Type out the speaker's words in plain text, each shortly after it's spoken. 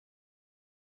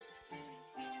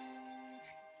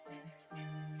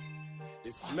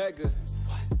It's Mega,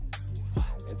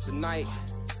 and tonight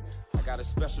I got a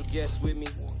special guest with me,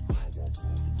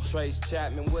 Trace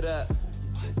Chapman. What up?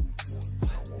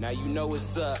 Now you know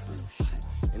what's up,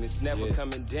 and it's never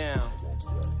coming down.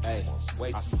 Hey,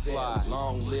 wait to fly.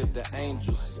 Long live the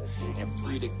angels and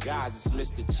free the guys. It's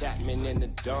Mr. Chapman in the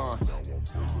dawn,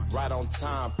 right on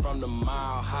time from the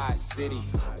Mile High City,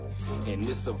 and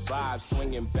it's a vibe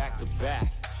swinging back to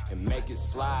back and make it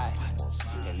slide,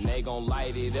 and they gon'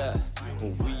 light it up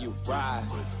when we arrive.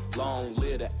 Long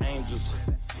live the angels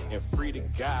and free the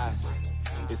guys.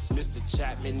 It's Mr.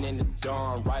 Chapman in the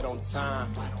dawn, right on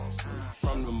time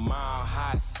from the Mile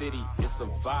High City. It's a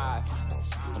vibe.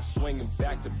 I'm swinging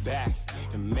back to back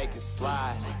and make it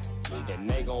slide, and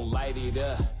they gon' light it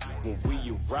up when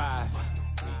we arrive.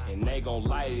 And they gon'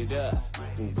 light it up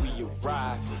when we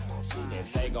arrive. And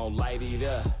they gon' light it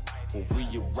up when we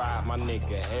arrive. My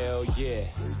nigga, hell yeah.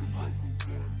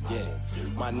 Yeah,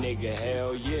 my nigga,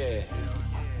 hell yeah.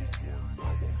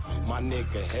 My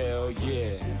nigga, hell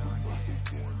yeah.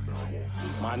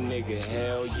 My nigga,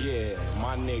 hell yeah.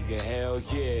 My nigga, hell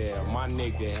yeah. My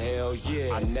nigga, hell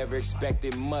yeah. I never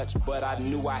expected much, but I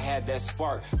knew I had that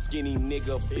spark. Skinny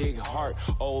nigga, big heart.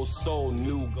 Old soul,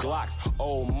 new Glocks.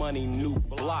 Old money, new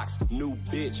blocks. New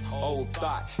bitch, old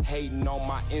thought. Hating on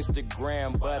my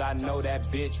Instagram, but I know that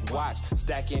bitch watch.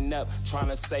 Stacking up, trying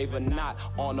to save a knot.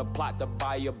 On a plot to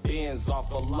buy a Benz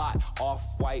off a lot.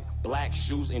 Off-white, black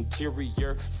shoes,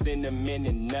 interior, cinnamon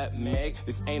and nutmeg.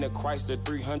 This ain't a Chrysler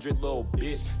 300, little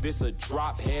bitch. This a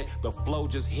drop head. The flow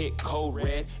just hit cold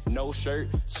red. No shirt,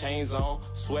 chains on,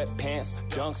 sweatpants,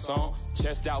 dunks on.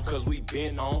 Chest out cause we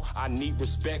been on. I need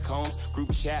respect, homes.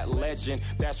 Group chat legend,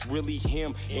 that's really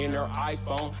him in her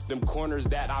iPhone. Them corners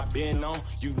that I been on,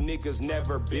 you niggas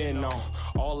never been on.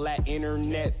 All that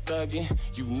internet thugging,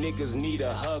 you niggas need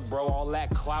a hug, bro. All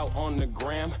that clout on the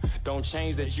gram, don't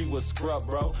change that you a scrub,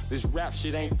 bro. This rap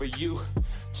shit ain't for you.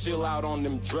 Chill out on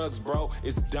them drugs, bro.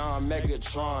 It's Don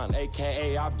Megatron, aka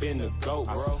I been the GOAT,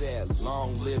 bro. I said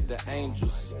long live the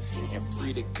angels and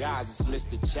free the guys. It's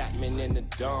Mr. Chapman in the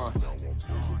dawn,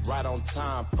 right on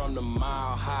time from the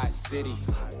Mile High City,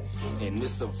 and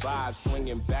it's a vibe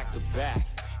swinging back to back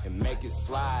and make it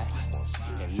slide,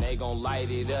 and they gon' light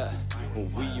it up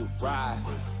when we arrive.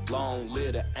 Long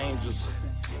live the angels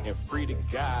and free the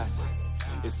guys.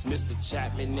 It's Mr.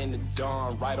 Chapman in the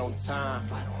dawn, right on time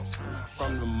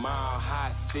from the Mile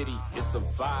High City. It's a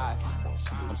vibe.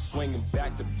 I'm swinging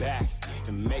back to back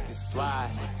and make it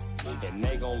slide, and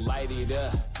they gon' light it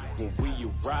up when we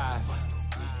arrive.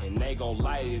 And they gon'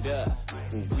 light it up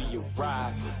when we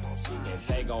arrive. And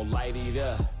they gon' light it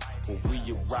up when we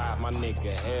arrive. My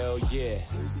nigga, hell yeah.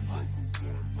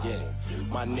 Yeah,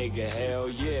 my nigga, hell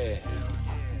yeah.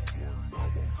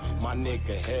 My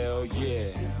nigga, hell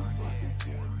yeah.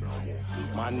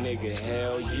 My nigga,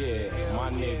 hell yeah. My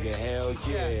nigga, hell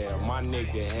yeah. My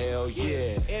nigga, hell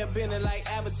yeah. Airbending like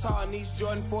Avatar and these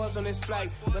Jordan 4s on this flight.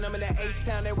 When I'm in that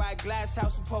H-Town, they ride glass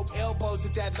house and poke elbows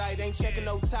at that light. Ain't checking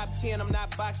no top 10, I'm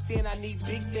not boxed in. I need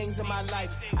big things in my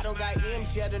life. I don't got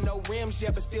M's yet or no rims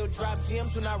yet, but still drop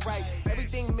gems when I write.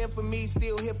 Everything meant for me,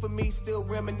 still here for me, still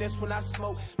reminisce when I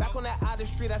smoke. Back on that outer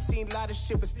street, I seen a lot of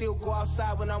shit, but still go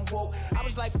outside when I'm woke. I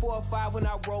was like 4 or 5 when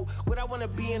I wrote. What I wanna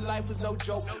be in life was no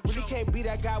joke. Really can't be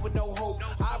that guy with no hope.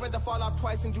 I'd rather fall off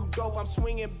twice than do dope. I'm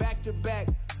swinging back to back,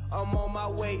 I'm on my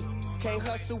way. Can't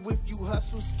hustle if you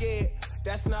hustle scared,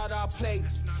 that's not our play.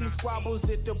 See squabbles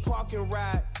at the parking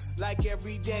ride, like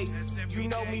every day. You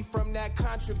know me from that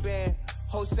contraband,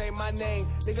 ho say my name.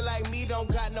 Nigga like me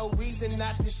don't got no reason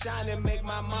not to shine and make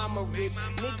my mama rich.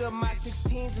 Nigga, my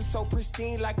 16s is so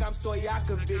pristine like I'm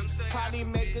Stojakovic. Probably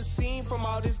make a scene from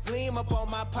all this gleam up on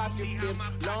my pocket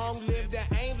fibs. Long live the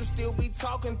angels, still be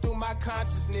talking through my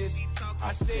consciousness.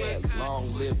 I said long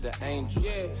live the angels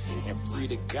and free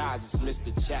the guys. It's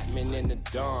Mr. Chapman in the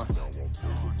dawn,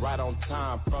 right on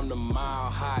time from the Mile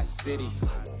High City,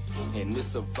 and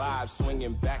it's a vibe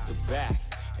swinging back to back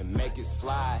and make it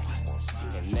slide,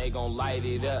 and they gon' light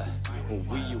it up when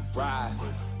we arrive.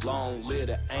 Long live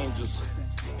the angels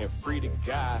and free the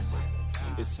guys.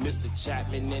 It's Mr.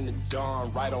 Chapman in the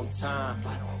dawn, right on time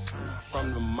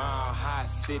from the Mile High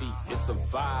City. It's a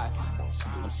vibe.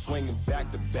 I'm swinging back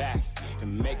to back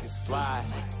and make it slide,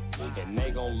 and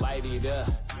they gon' light it up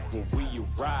when we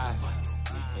arrive.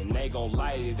 And they gon'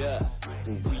 light it up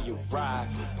when we arrive.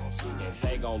 And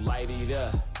they gon' light it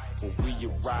up when we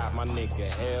arrive. My nigga,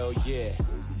 hell yeah.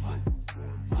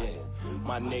 Yeah,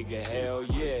 my nigga, hell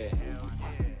yeah.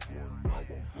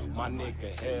 My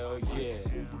nigga, hell yeah.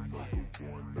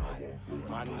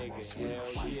 My nigga, hell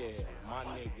yeah. My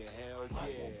nigga, hell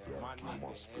yeah. My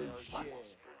nigga, hell yeah.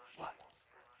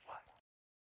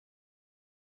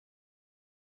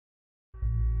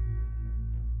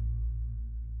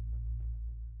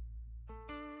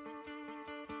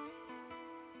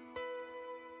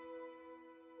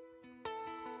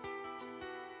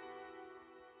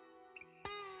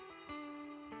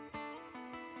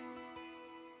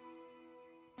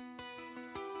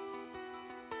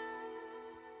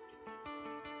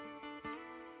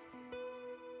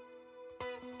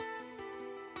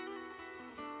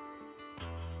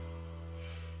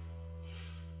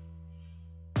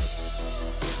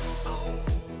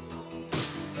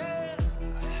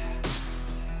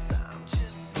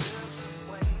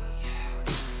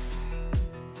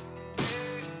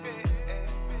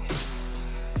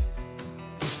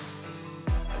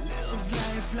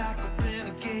 life like a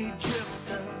renegade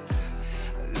drifter,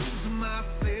 losing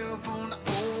myself on the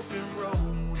open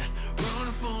road,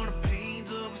 running from the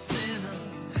pains of a sinner,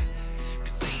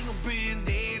 'cause ain't no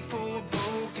band-aid for a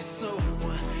broken soul.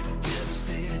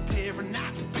 Devastated, tearing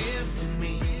out the best of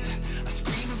me, a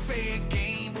screaming fair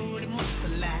game, but it must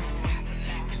have lied,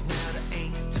 'cause now there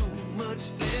ain't too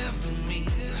much left of me,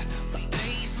 but I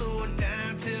ain't slowing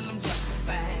down till I'm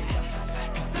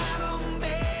justified, 'cause I don't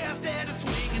bear steady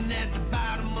swinging at the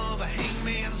bottom of a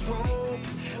hangman's rope.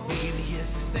 Maybe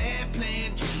it's a sad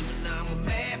plan, dreaming I'm a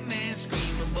madman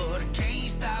screaming, but I can't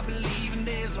stop believing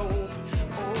there's hope.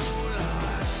 Oh Lord,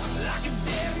 I'm like a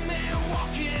dead man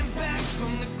walking back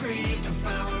from the grave to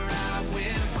find where I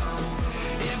went wrong.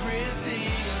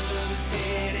 Everything I love is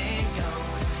dead and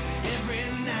gone. Every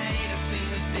night I sing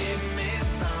this dead man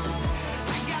song.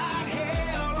 I got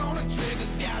hell on a trigger,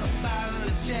 got a bottle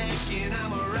of Jack, and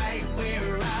I'm right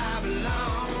where I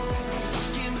belong.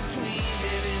 Stuck in between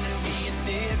living and being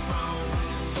dead wrong.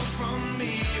 So from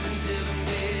here until I'm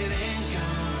dead and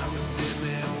gone, I'm a dead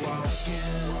man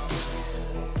walking.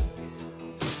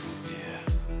 Yeah,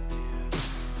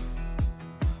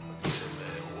 a dead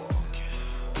man walking.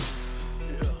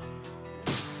 Yeah,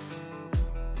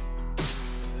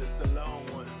 it's the long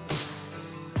one.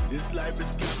 This life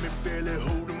has got me barely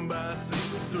holding by a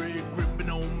single thread, gripping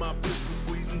on my pistol,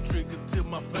 squeezing trigger till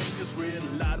my fingers red. A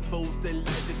lot of folks, they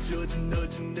like to judge and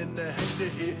nudging and they hang their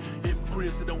head.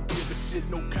 Hypocrites that don't give a shit,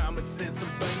 no common sense,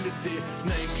 and bang the dead.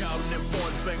 Name calling and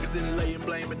pointing fingers and laying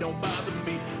blame, it don't bother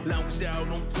me. Long as y'all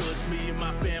don't touch me and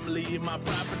my family and my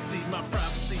property. My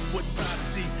prophecy, what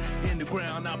prodigy? In the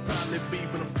ground I'll probably be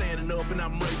when I'm standing up and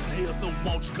I'm raising hell, so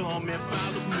won't you come and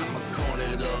follow me? I'm a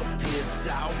cornered up, pissed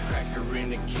out, cracker in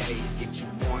the cage. Get you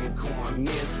one corn,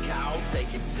 missed cow,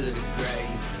 take it to the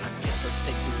grave. I guess I'll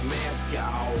take the mask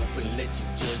off and let you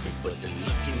judge me, but the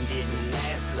looking didn't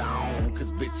last long,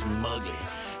 'cause bitch I'm ugly.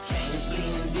 Can't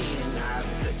blend in, eyes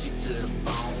cut you to the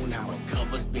bone. Now my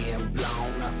cover's being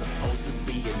blown, I'm supposed to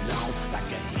be alone. Like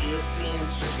a hairpin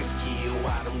trigger kill,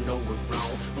 I don't know what's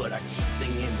wrong, but I keep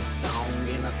singing the song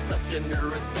and I'm stuck in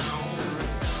a stone.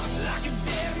 Like a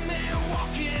dead man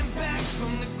walking back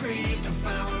from the grave to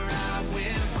find where I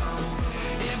went wrong.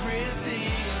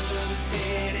 Everything I love is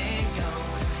dead and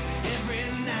gone. Every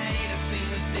night I sing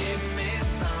this dead man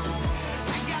song.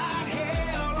 I got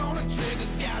hell on a trigger,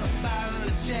 got a bottle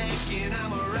of Jack, and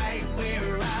I'm right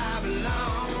where I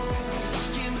belong.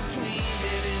 Stuck in between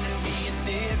living and being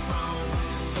dead wrong.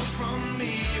 So from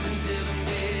here until I'm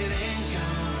dead and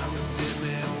gone, I'm a dead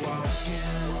man walking.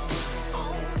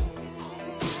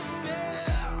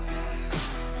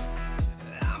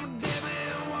 I'm a dead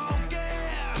man walking.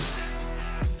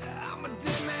 I'm a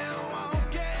dead man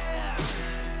walking.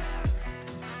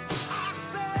 I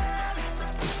said,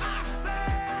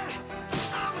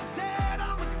 I'm a dead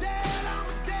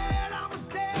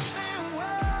man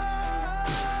walking.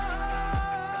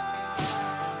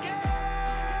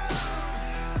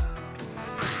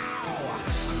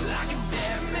 Like a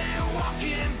dead man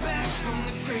walking back from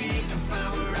the grave to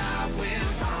find where I went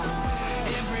wrong.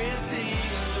 Everything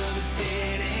I love is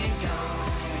dead and gone.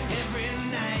 Every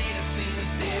night I sing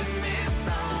this dead man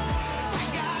song. I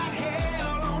got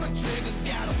hell on a trigger,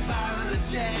 got a bottle of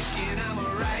Jack, and I'm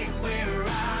right where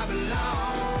I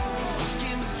belong. Stuck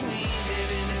in between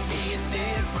living and being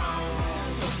dead wrong.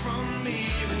 So from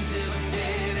here until I'm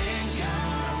dead and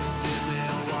gone, I'm a dead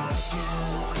man walking.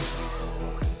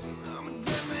 I'm a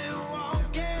dead man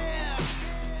walking.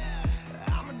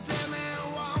 I'm a dead man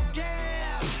walking.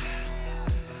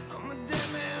 I'm a dead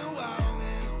man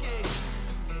walking.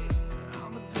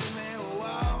 I'm a dead man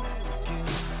walking.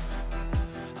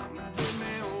 I'm a dead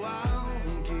man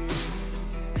walking.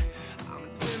 I'm a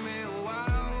dead man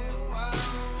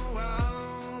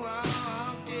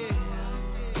walking.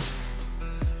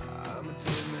 I'm a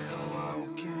dead man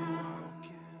walking.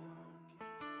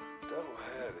 Devil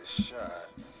had his shot.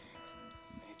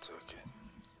 He took it.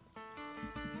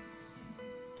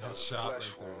 That was a shot flesh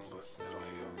right there wound, is but it'll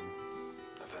heal insane.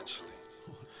 eventually.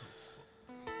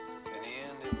 In the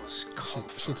end, it was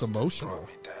comfort. Shit's emotional. Brought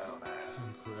me down. It's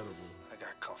incredible. I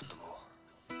got comfortable.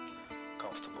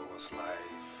 Comfortable with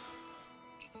life.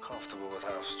 Comfortable with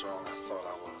how strong I thought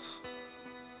I was.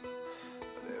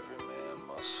 But every man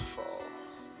must fall.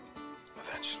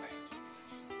 Eventually.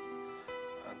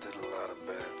 I did a lot of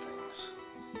bad things.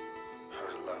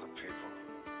 Hurt a lot of people.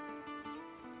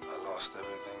 I lost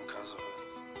everything because of it.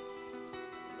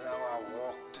 Now I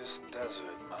walk this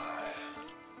desert, my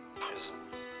prison,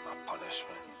 my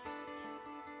punishment.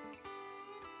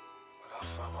 But I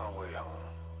found my way home.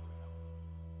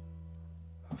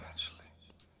 Eventually.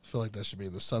 feel like that should be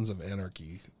the Sons of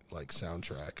Anarchy like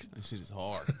soundtrack. That shit is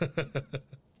hard.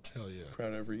 Hell yeah. Proud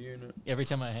of every unit. Every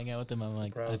time I hang out with them, I'm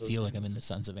like, I feel like I'm in the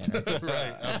Sons of Anarchy.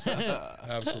 Right.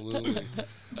 Absolutely.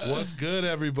 What's good,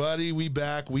 everybody? We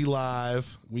back. We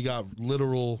live. We got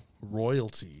literal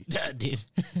royalty. Dude.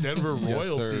 Denver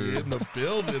royalty sir. in the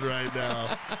building right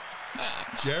now.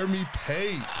 Jeremy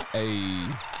Pate. Hey.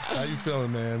 How you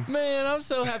feeling, man? Man, I'm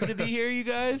so happy to be here, you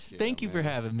guys. Thank you for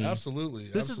having me. Absolutely.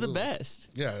 This is the best.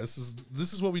 Yeah, this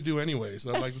is what we do anyways.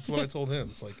 That's what I told him.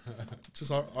 It's like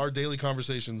just our daily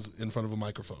conversations in front of a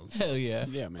microphone. Hell yeah.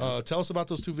 Yeah, man. Tell us about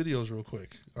those 2 videos real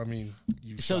quick. I mean,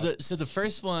 So the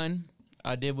first one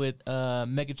I did with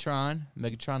Megatron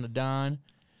the Don.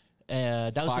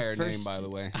 That was Fire the first name, by the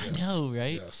way. I know,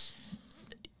 right? Yes.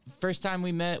 First time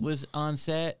we met was on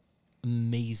set.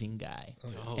 Amazing guy.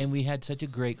 Oh. And we had such a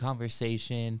great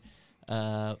conversation.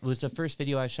 It was the first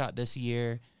video I shot this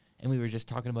year, and we were just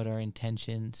talking about our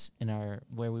intentions and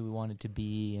where we wanted to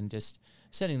be and just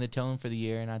setting the tone for the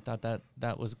year. And I thought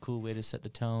that was a cool way to set the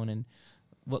tone, and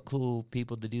what cool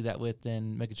people to do that with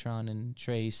than Megatron and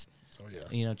Trace. Oh yeah.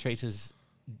 You know, Trace is,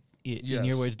 in Yes.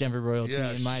 your words, Denver royalty,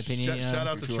 Yeah, in my opinion. You know? Shout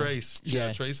out to Trace.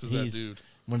 Yeah, Trace is that he's dude.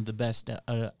 One of the best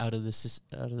out of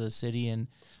the city, and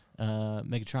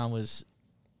Megatron was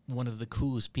one of the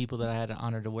coolest people that I had the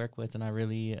honor to work with, and I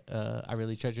really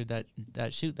treasured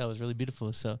that shoot. That was really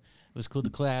beautiful. So it was cool to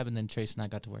collab, and then Trace and I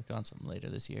got to work on something later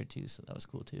this year too. So that was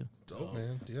cool too. Dope,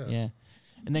 man. Yeah. Yeah.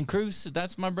 And then Cruz,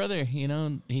 that's my brother. You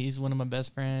know, he's one of my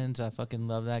best friends. I fucking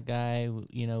love that guy.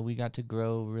 You know, we got to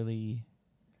grow really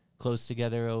close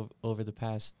together over the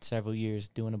past several years,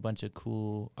 doing a bunch of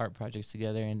cool art projects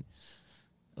together, and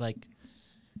like.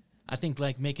 I think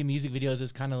like making music videos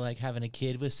is kind of like having a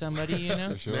kid with somebody, you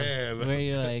know, For sure. Man, where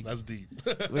you're like, that's deep.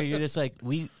 where you're just like,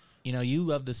 you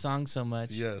love the song so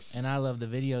much, Yes. and I love the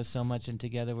video so much, and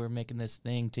together we're making this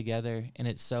thing together, and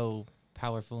it's so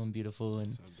powerful and beautiful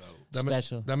and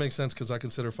special. That makes sense because I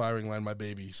consider Firing Line my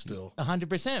baby still.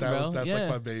 100%, That bro. was- that's like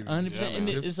my baby. 100%. Yeah, and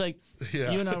man. it's like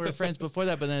Yeah. you and I were friends before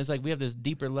that, but then it's like we have this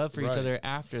deeper love for each Right. other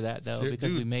after that, though, because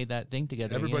Dude, we made that thing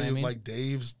together. Everybody you know what I mean? like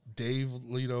Dave,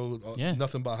 you know, Yeah.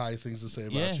 nothing but high things to say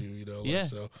about Yeah. you, you know. Like, yeah.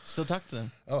 So, Still talk to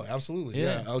them. oh, absolutely.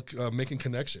 Yeah. Yeah. Making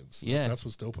connections. Yeah. That's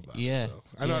what's dope about Yeah. it. So.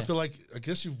 I know. I Yeah. feel like, I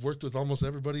guess you've worked with almost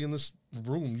everybody in this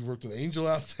room. You worked with Angel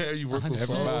out there. You worked with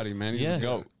Fo. Everybody, man. He's Yeah. a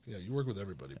goat. Yeah. You work with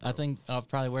everybody. Bro. I think I've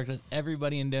probably worked with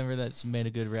everybody in Denver that's made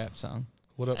a good rap song.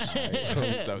 What up?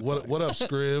 So what up,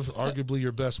 Scriv? Arguably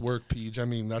your best work, Peach. I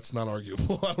mean, that's not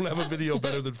arguable. I don't have a video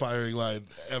better than Firing Line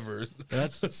ever.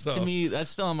 That's So- to me, that's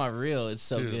still on my reel. It's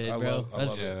so Dude, good, I bro. love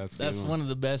That's it. Yeah, that's a that's good one of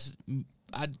the best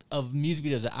of music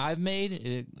videos that I've made.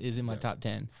 It is in my top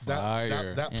 10.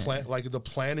 Fire. That plan, like the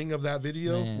planning of that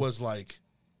video Man. was like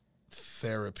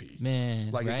therapy.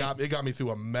 Man, Like right? it got me through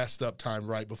a messed up time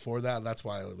right before that. That's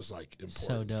why it was like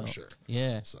So important dope. for sure.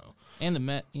 Yeah, So and the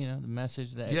the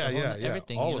message that Yeah, the whole, yeah, yeah.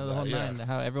 everything, All you of know, the that, whole yeah. nine,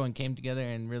 how everyone came together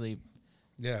and really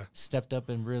yeah, stepped up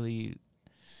and really.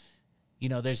 You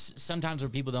know, there's sometimes where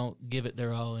people don't give it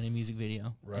their all in a music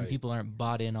video, Right. and people aren't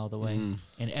bought in all the way,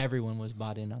 and everyone was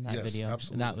bought in on that Yes, video,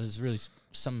 absolutely. and that was really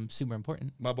something super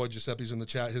important. my boy Giuseppe's in the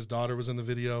chat. His daughter was in the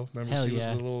video. Remember, Hell she yeah.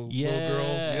 was the little girl.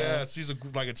 Yeah. Yeah, she's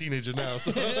like a teenager now.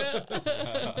 So.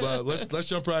 But let's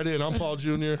jump right in. I'm Paul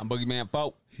Jr. I'm Boogeyman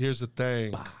Fo. Here's the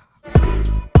thing.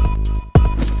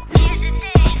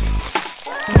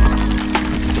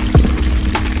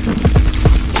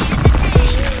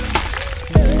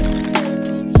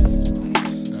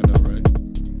 I know, right?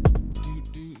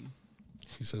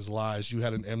 He says lies. You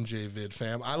had an MJ vid,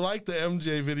 fam. I like the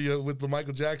MJ video with the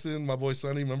Michael Jackson, my boy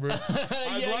Sonny. Remember?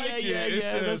 I Yeah, like yeah, it. yeah, It's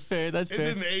yeah, that's just- fair, that's it fair.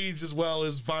 didn't age as well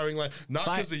as Firing Line, not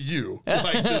Fi- because of you.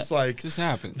 Like just like Just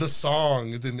happened. the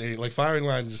song. It didn't age. Like Firing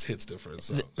Line just hits different.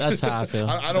 So. That's how I feel.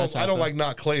 I That's how don't feel. like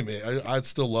not claim it. I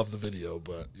still love the video,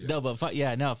 but yeah. No, but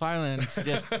Fireland's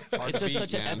just it's just beat,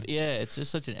 such an man. it's just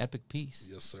such an epic piece.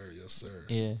 Yes, sir. Yes, sir.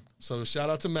 Yeah. So shout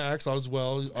out to Max as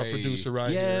well, our Hey. producer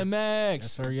right Yeah, here. Max.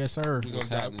 Yes, sir. Yes, sir.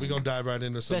 We're gonna dive right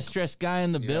into some. Best dressed guy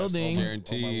in the Yes, building. oh my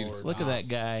Guaranteed. Lord. Look at that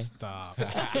guy. Stop.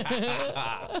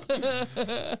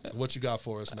 What you got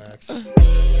for us, Max?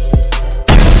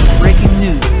 Breaking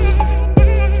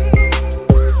news.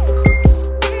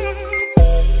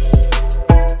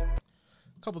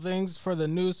 Couple things for the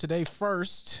news today.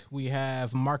 First, we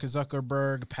have Mark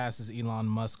Zuckerberg passes Elon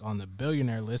Musk on the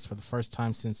billionaire list for the first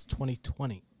time since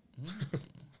 2020.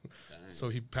 So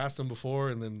he passed him before,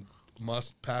 and then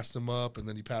Musk passed him up, and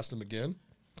then he passed him again.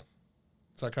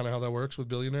 Is that kind of how that works with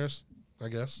billionaires? I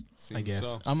guess. Seems guess.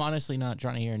 so. I'm honestly not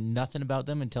trying to hear nothing about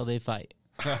them until they fight.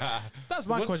 That's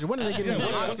my question. When did they get in the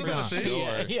wasn't that a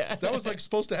octagon? thing? Yeah. That was like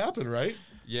supposed to happen, right?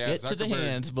 Yeah, Get to the Zuckerberg-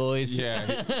 hands, boys. Yeah,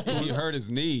 he hurt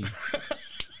his knee.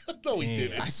 No, he Damn.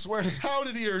 didn't. I swear. How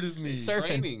did he hurt his knee?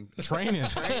 Surfing. Training.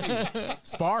 Training.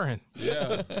 Sparring.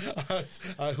 Yeah.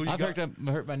 Who you I've got?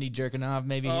 hurt my knee jerking off.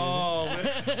 Maybe. Oh,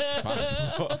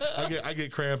 man. I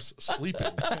get cramps sleeping.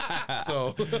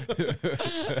 So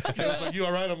Kayla's like, "You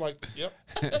all right?" I'm like, "Yep."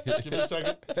 Just give me a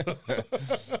second.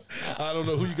 I don't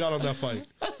know who you got on that fight.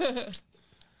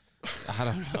 I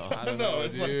don't know. I don't No, know,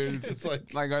 it's dude. like it's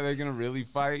like Like, are they gonna really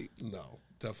fight? no,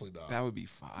 definitely not. That would be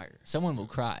fire. Someone will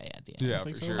cry at the end. Yeah,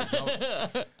 for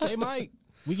sure. They might.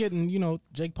 We getting,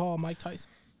 Jake Paul, Mike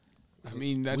Tyson. I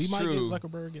mean, that's We might true. get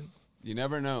Zuckerberg and You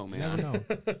never know, man. never know.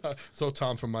 Throw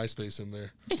Tom from MySpace in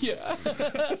there. Yeah.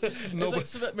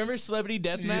 It's like, remember Celebrity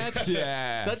Deathmatch?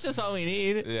 Yeah. That's just all we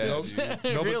need. Yeah, Just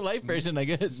dude. a real life version, I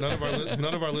guess. None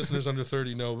of our listeners under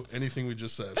 30 know anything we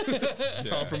just said.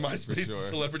 Tom from MySpace, sure.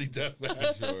 Celebrity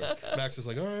Deathmatch. Max is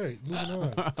like, all right, moving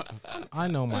on. I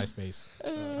know MySpace.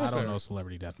 I don't know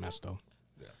Celebrity Deathmatch though.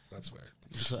 Yeah, that's fair.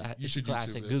 It's a should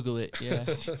classic. YouTube it. Google it. Yeah.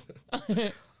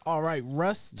 All right,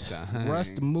 Rust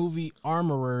movie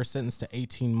armorer sentenced to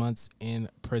 18 months in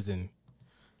prison.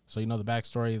 So you know the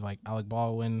backstory, like Alec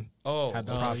Baldwin had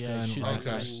the prop gun. shoot Like,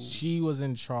 that guy. she was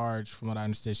in charge, from what I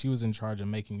understand, she was in charge of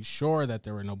making sure that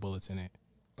there were no bullets in it.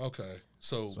 Okay,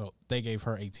 so So they gave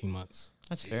her 18 months.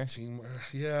 That's fair. 18,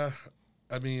 yeah.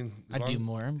 I mean, I'd do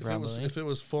more, If it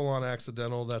was full on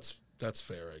accidental, that's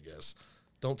fair, I guess.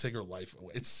 Don't take her life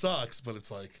away. It sucks, but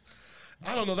it's like,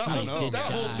 I don't know. That Somebody did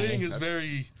whole die. thing is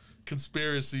very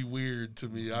conspiracy weird to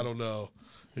me. I don't know.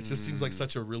 It just seems like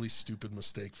such a really stupid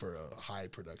mistake for a high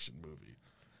production movie.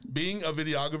 Being a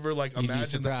videographer, like You'd be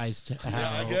imagine that. surprised I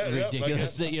how guess, yeah, I ridiculous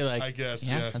guess. that you're like. I guess,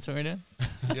 Yeah, yeah. that's what we're doing.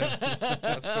 Yeah,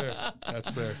 that's fair. That's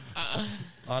fair.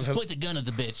 Just point the gun at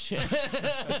the bitch.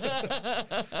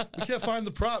 We can't find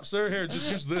the props, sir. Here,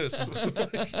 just use this.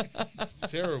 It's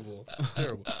terrible. It's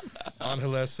terrible.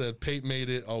 Angeles said, Pate made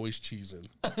it, always cheesing.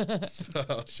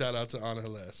 So, shout out to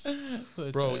Angeles.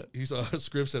 Bro, he's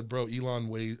Scriv said, bro, Elon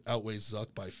outweighs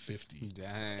Zuck by 50.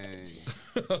 Dang.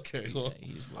 Okay, well,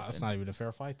 That's not even a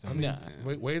fair fight then. Nah.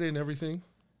 weight ain't everything.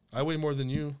 I weigh more than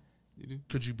you. You do?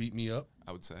 Could you beat me up?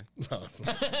 I would say. No.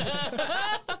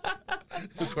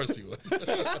 Of course he would.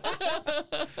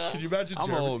 Can you imagine I'm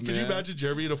Jeremy? old, Can you man. imagine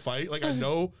Jeremy in a fight? Like, I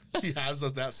know he has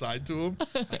that side to him.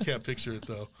 I can't picture it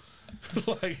though.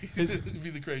 Like, it'd be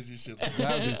the craziest shit.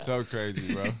 That would be so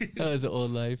crazy, bro. That was an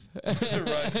old life. Right?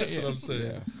 That's what I'm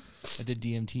saying. I did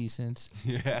DMT since.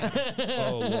 Yeah.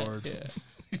 Oh Lord,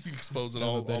 you exposing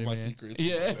all my man. secrets.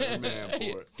 Yeah. Better man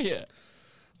for it. Yeah.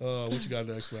 What you got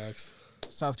next, Max?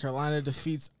 South Carolina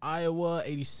defeats Iowa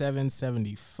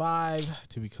 87-75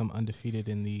 to become undefeated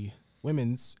in the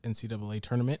women's NCAA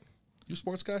tournament. You a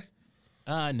sports guy?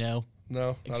 No. No, not at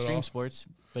all. Extreme sports,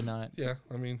 but not Yeah,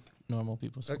 I mean, normal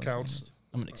people. That counts.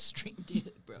 I'm an extreme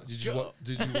dude, bro. did you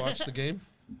watch the game?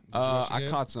 Did you watch the I game?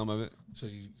 caught some of it. So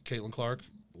Caitlin Clark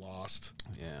lost.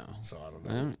 Yeah. So I don't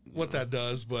know what that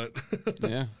does, but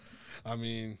Yeah. I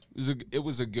mean, It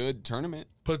was a good tournament.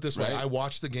 put it this way: Right. I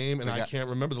watched the game, and Like I can't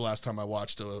remember the last time I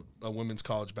watched a women's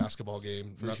college basketball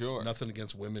game. For sure. Nothing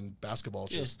against women basketball,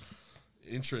 just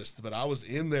interest. But I was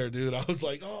in there, dude. I was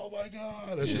like, oh my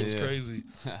god, that shit was Yeah. crazy.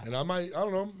 And I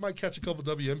don't know, might catch a couple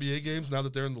WNBA games now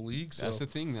that they're in the league. So That's the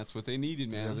thing. That's what they needed,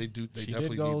 man. yeah, they do. They She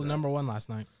definitely did go need that. number one last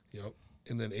night. Yep.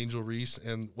 And then Angel Reese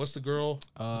and what's the girl?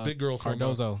 The big girl from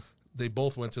Cardozo. they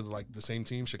both went to the same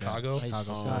team, Chicago. I Chicago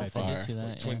saw Sky. it. I did see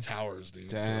that. Twin Yeah. Towers, dude.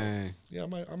 So, Dang. yeah,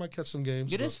 I might catch some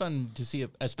games. It but- is fun to see,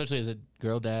 especially as a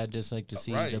girl dad, just like to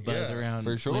see Right, the buzz yeah. around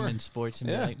For sure. women's sports and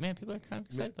Yeah. be like, man, people are kind of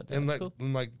excited about that. And That's like, cool.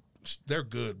 and like, they're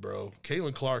good, bro.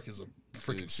 Caitlin Clark is a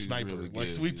freaking she's sniper. really Like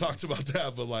good, we dude. talked about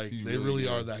that, but like She's they really really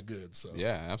are good. that good. So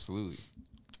Yeah, absolutely.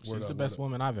 She's Word the up, best word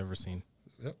up. woman I've ever seen.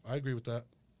 Yep, I agree with that.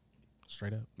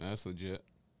 Straight up. That's legit.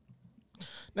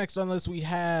 Next on the list, we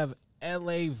have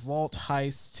LA Vault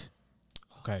Heist.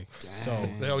 Okay, so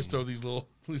They always throw these little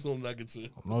nuggets in. I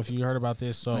don't know if you heard about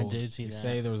this. So I did see they that.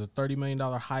 say there was a $30 million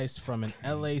heist from an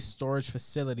LA storage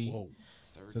facility. Whoa.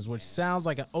 Says, which sounds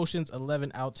like an Ocean's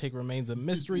 11 outtake, remains a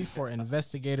mystery for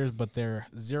investigators, but they're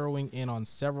zeroing in on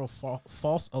several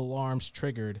false alarms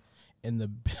triggered in the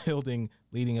building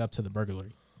leading up to the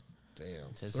burglary. Damn,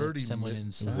 It says 30 that someone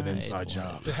minutes. inside. It was an inside wanted-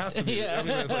 job. It has to be. Yeah. I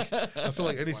mean, like, I feel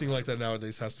like anything like that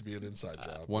nowadays has to be an inside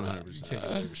job. 100%. You can't get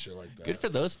away with shit like that. Good for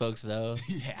those folks, though.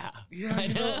 Yeah. Yeah,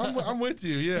 you know, I'm with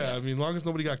you. Yeah, I mean, long as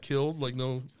nobody got killed, like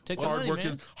no Take the money,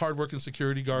 man. hardworking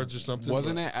security guards or something.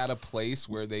 Wasn't but- it at a place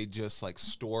where they just like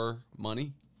store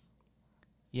money?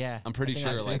 Yeah. I'm pretty I think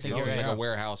sure that's- I like think it you're was like right. a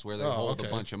warehouse where they Oh, hold okay.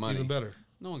 a bunch of money. Even better.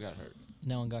 No one got hurt.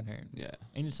 No one got hurt. Yeah.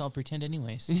 And it's all pretend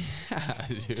anyways. Yeah,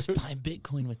 dude. Just buy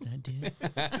Bitcoin with that, dude.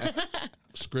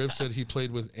 Scriv said he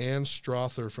played with Ann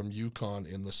Strother from Yukon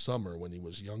in the summer when he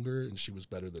was younger, and she was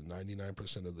better than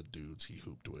 99% of the dudes he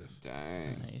hooped with.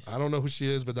 Dang. Nice. I don't know who she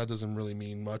is, but that doesn't really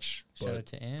mean much. Shout But out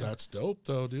to Ann. that's dope,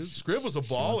 though, dude. Scriv was a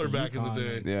Shout out to baller back in the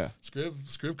UConn, day. Yeah.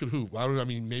 Scriv could hoop. I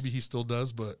mean, maybe he still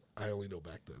does, but I only know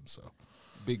back then. So,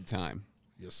 Big time.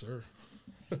 yes, sir.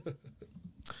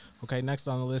 Okay, next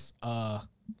on the list,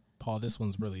 Paul, this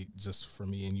one's really just for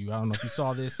me and you. I don't know if you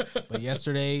saw this, but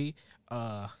yesterday,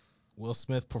 Will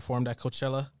Smith performed at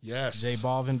Coachella. Yes. J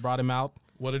Balvin brought him out.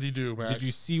 What did he do, Max? Did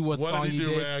you see what song did he do,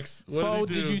 did? Max? What Fo,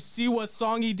 did he do? did you see what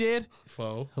song he did?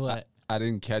 Fo? What? I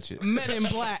didn't catch it. Men in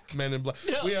Black. Men in Black.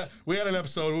 We had an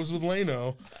episode. It was with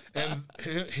Leno, and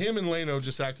him and Leno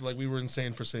just acted like we were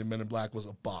insane for saying Men in Black was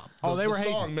a bop. Oh, they were the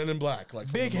song hating. Men in Black, like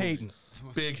from Big the movie. hating.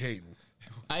 Big hating.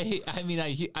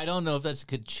 I don't know if that's a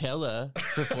Coachella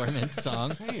performance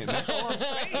song. That's all I'm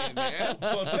saying, man.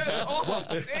 That's all I'm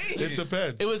saying. It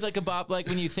depends. It was like a bop, like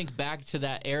when you think back to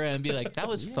that era and be like, that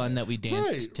was fun that we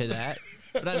danced Right. to that.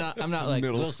 But I'm not like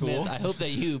Middle Will school. Smith. I hope that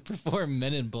you perform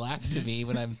Men in Black to me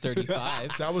when I'm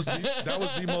 35. That was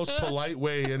the most polite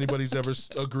way anybody's ever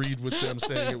agreed with them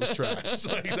saying it was trash.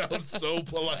 Like, that was so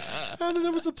polite. I mean,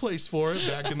 there was a place for it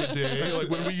back in the day, like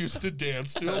when we used to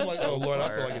dance to. I'm like, oh Lord, I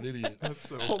feel like an idiot.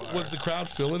 Was the crowd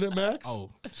feeling it, Max? Oh,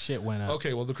 shit went up.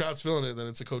 Okay, well the crowd's feeling it. Then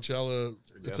it's a Coachella.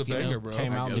 It's a banger, bro.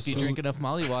 Came out If you drink enough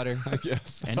Molly water, I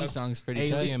guess. any song's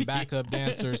pretty tight. Alien backup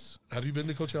dancers. Have you been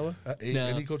to Coachella? No.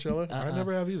 Any Coachella? I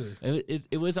never have either.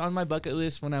 It was on my bucket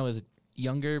list when I was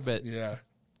younger, but Yeah,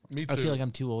 me too. I feel like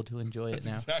I'm too old to enjoy it That's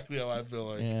now. exactly how I feel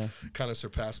like. Yeah. Kind of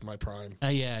surpassed my prime.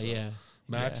 Yeah.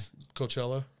 Max,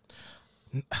 Coachella?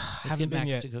 Let's Haven't get been Max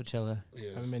yet. to Coachella.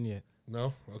 Yeah. Haven't been yet.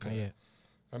 No? Okay. Not yet.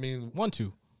 I mean, 1,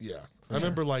 2. yeah. I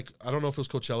remember, like, I don't know if it was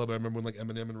Coachella, but I remember when, like,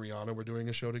 Eminem and Rihanna were doing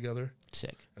a show together.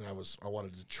 Sick. And I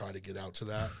wanted to try to get out to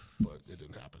that, but it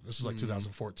didn't happen. This was like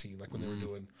 2014, like when they were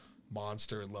doing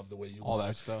Monster and Love the Way You All Lie.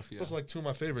 that stuff, yeah. It was like two of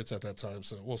my favorites at that time.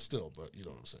 So, well, still, but you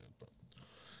know what I'm saying. But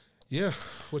yeah,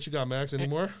 what you got, Max? Any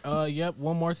more? Yep,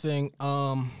 one more thing.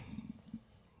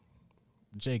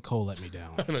 J. Cole let me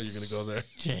down. I know you're gonna go there.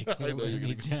 Jake, I know you're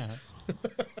me gonna. down.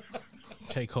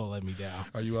 J. Cole let me down.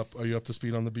 Are you up to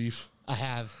speed on the beef? I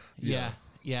have. Yeah.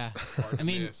 I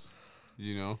mean,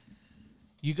 You know?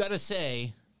 you gotta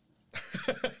say,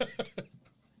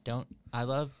 I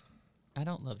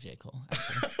don't love J. Cole,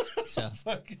 actually. So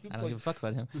I don't give a fuck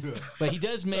about him. But he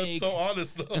does That's make so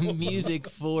honest, though. music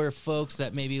for folks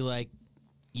that maybe like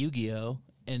Yu-Gi-Oh!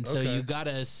 And so Okay. you gotta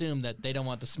assume that they don't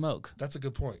want the smoke. That's a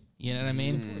good point. You know what I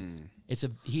mean?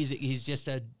 He's just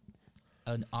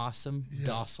an awesome,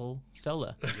 docile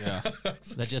fella Yeah.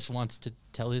 that just wants to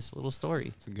tell his little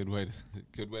story. It's a good way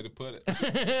to put it.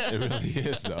 It really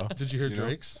is, though. Did you hear You know?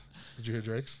 Drake's? Did you hear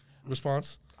Drake's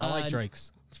response? I like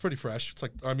Drake's. It's pretty fresh. It's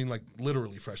like, I mean, like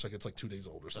literally fresh. Like it's like 2 days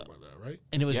old or something like that, right?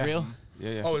 And it was Yeah. real?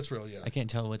 Yeah. Oh, it's real, yeah. I can't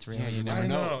tell what's real. you never I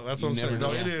know. know. That's You what I'm never saying.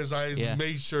 No, know. it is. I Yeah.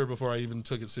 made sure before I even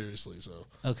took it seriously. So,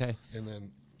 Okay. and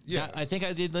then, yeah. I think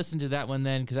I did listen to that one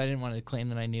then because I didn't want to claim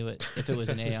that I knew it if it was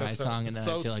an AI song, and then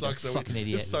I feel like a fucking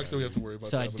idiot. It sucks that we have to worry about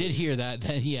So that. I but did hear that,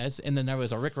 then yes, and then there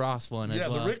was a Rick Ross one as Yeah,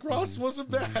 well. the Rick Ross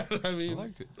wasn't bad. I mean, I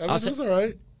liked it. I mean, it was all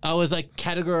right. I was like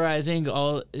categorizing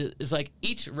all. It's like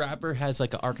each rapper has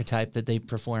like an archetype that they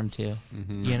perform to.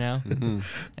 You know,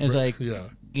 it's like Yeah.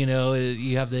 you know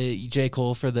you have the J.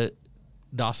 Cole for the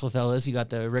docile fellas. You got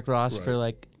the Rick Ross for Right.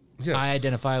 like. Yes. I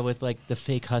identify with like the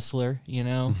fake hustler, you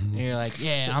know. And you're like,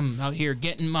 yeah, I'm out here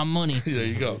getting my money. There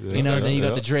you go. You know, and then you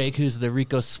got the Drake, who's the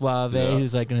Rico Suave,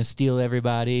 who's like gonna steal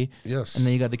everybody. Yes. And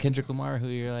then you got the Kendrick Lamar, who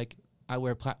you're like, I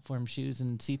wear platform shoes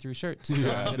and see-through shirts.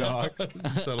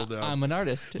 Settle down. I'm an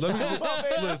artist. Let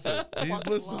me listen.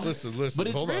 But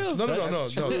it's Hold real. on. No.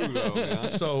 That's true, though,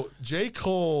 man. So J.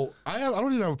 Cole, I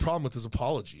don't even have a problem with his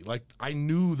apology. Like I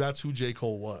knew that's who J.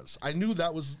 Cole was. I knew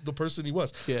that was the person he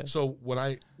was. Yeah. So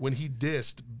when he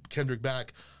dissed Kendrick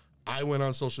back, I went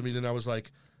on social media and I was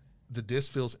like, the diss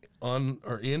feels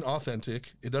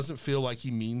inauthentic. It doesn't feel like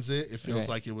he means it. It feels Right.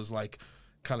 like it was like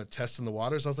kind of testing the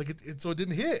waters. I was like, so it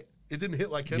didn't hit. It didn't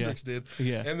hit like Kendrick's did.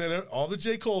 Yeah. And then all the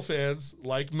J. Cole fans,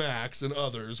 like Max and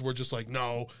others, were just like,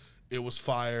 no, it was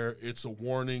fire. It's a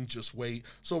warning. Just wait.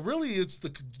 So really, it's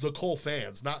the Cole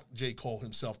fans, not J. Cole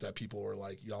himself, that people were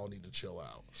like, y'all need to chill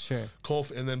out. Sure. Cole,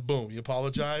 and then boom, you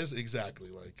apologize. Exactly.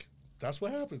 Like, that's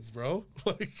what happens, bro.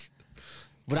 Like,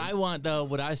 What I want though,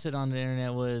 what I said on the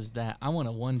internet was that I want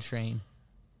a one train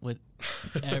with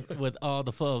with all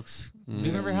the folks. Do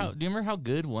you remember how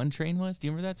good One Train was? Do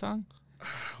you remember that song?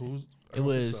 who's? I It don't think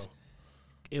was so.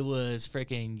 It was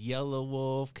freaking Yellow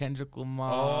Wolf, Kendrick Lamar.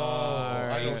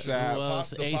 I know. ASAP. Who else?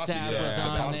 The Posse, ASAP yeah, was the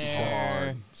on Posse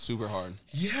there. Super hard.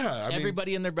 Yeah, I mean,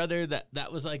 Everybody and their brother.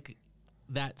 That was like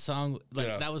that song. Like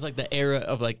Yeah. that was like the era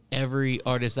of like every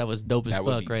artist that was dope as That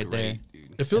would fuck be right there. great,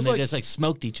 dude. it feels And they like just like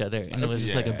smoked each other, and it was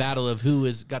just like a Yeah. battle of who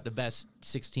has got the best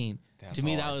 16. That's To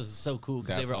me, that hard. was so cool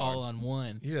because they That's were all hard. on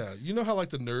one. yeah, you know how like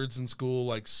the nerds in school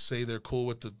like say they're cool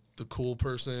with the cool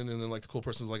person, and then like the cool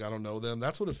person's like I don't know them.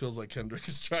 That's what it feels like Kendrick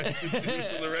is trying to do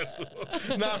to the rest of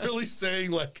them. Not really saying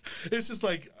like it's just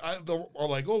like are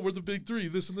like oh we're the big three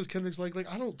this and this. Kendrick's like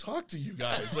I don't talk to you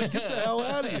guys. Like get the hell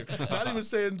out of here. Not even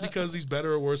saying because he's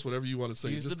better or worse, whatever you want to say.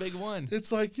 He's Just, the big one.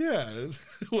 it's like yeah,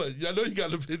 what I know you got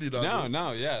an opinion on this.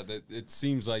 No, yeah. That it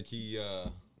seems like he's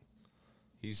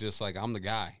just like I'm the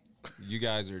guy. You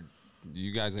guys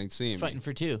ain't seeing Fighting me.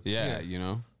 for two. Yeah, you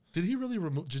know. Did he really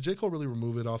remove? Did J. Cole really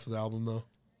remove it off of the album though?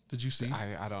 Did you see?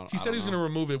 I don't. He I said don't he was know. going to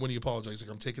remove it when he apologized.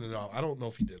 Like I'm taking it off. I don't know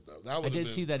if he did though. That I would did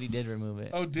see that he did remove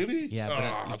it. Oh, did he? Yeah, but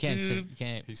Aw, you can't. dude. You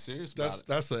can't. He's serious about it.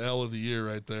 That's the L of the year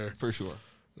right there. For sure.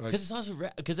 Like, Because it's also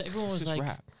because everyone was It's like,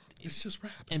 rap. it's just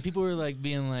rap. and people were like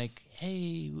being like,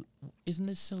 "Hey, isn't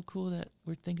this so cool that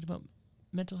we're thinking about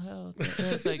mental health?"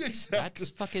 And it's like Exactly. that's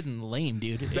fucking lame,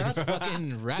 dude. It's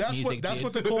fucking rap That's music,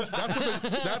 what dude. the Cole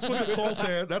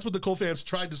that's what the Cole fans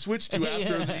tried to switch to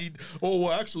after Yeah. the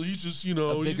well actually he's just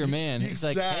a bigger man. It's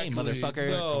like, hey, Exactly. motherfucker.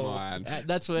 No. Come on.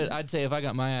 That's what I'd say if I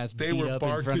got my ass They beat were up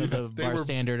in front of the barking- they bar were-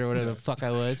 standard or whatever the fuck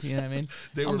I was. You know what I mean?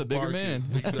 They I'm were the bigger barking. man.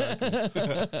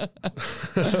 Exactly.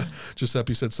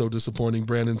 Giuseppe said so disappointing.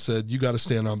 Brandon said you got to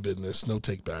stand on business. No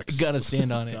takebacks. Gotta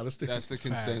stand on it. Gotta stand. That's the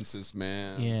consensus,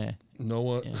 man. Yeah. No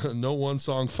one, no one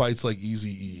song fights like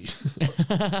Easy E.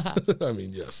 I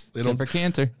mean, yes, they Except don't. for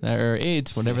cancer or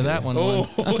AIDS, whatever that one Oh,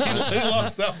 was. they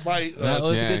lost that fight. That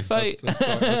was a yeah, good fight. That's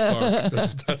dark.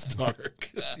 That's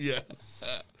dark. Yes.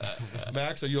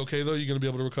 Max, are you okay though? You gonna be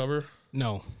able to recover?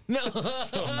 No,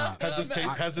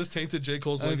 Has this tainted J.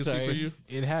 Cole's I'm legacy sorry. for you?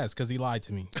 it has because he lied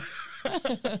to me.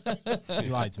 He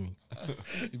lied to me.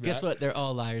 Guess what? They're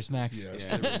all liars, Max. Yes,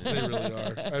 they really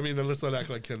are. I mean, let's not act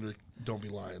like Kendrick don't be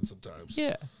lying sometimes.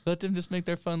 Yeah. Let them just make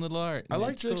their fun little art. I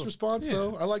like It's Drake's cool. response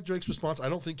though. I like Drake's response. I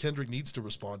don't think Kendrick needs to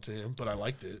respond to him, but I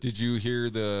liked it. Did you hear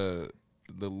the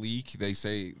leak? They're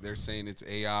saying it's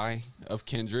AI of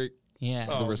Kendrick. Yeah.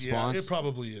 Oh, response? Yeah, it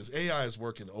probably is. AI is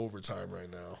working overtime right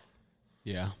now.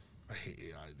 Yeah. I hate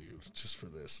AI, dude. Just for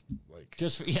this, like,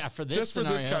 Just for, for this just for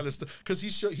scenario. this kind of stuff. Because he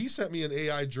sent me an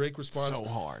AI Drake response, So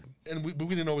hard. and we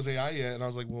didn't know it was AI yet. And I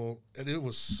was like, well, and it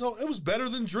was better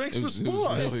than Drake's It was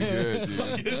response. really good, dude.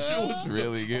 Like, this shit was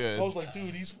really good. I was like,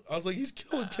 dude, he's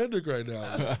killing Kendrick right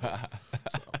now.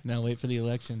 Now wait for the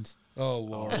elections. Oh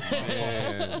Lord,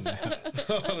 Man.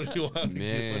 I don't even want to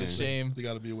Man. What a shame. There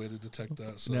got to be a way to detect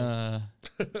that. So. Nah.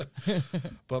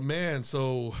 But man,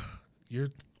 so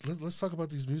let's talk about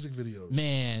these music videos.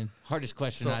 Man, hardest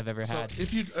question So- I've ever so had.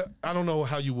 If you, I don't know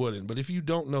how you wouldn't, but if you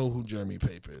don't know who Jeremy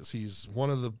Pape is, he's one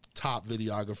of the top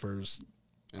videographers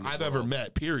In the I've ever world.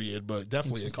 met. Period, but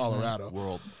definitely in Colorado.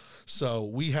 World. So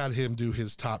we had him do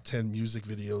his top 10 music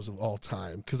videos of all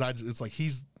time because it's like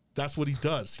that's what he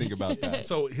does. Think about that.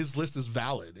 So his list is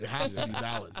valid. It has to be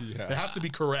valid. Yeah. It has to be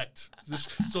correct. This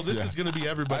Yeah. is going to be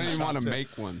I everybody's didn't even top want to 10. make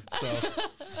one.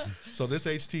 So this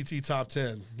HTT top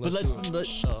 10. But Let's do it.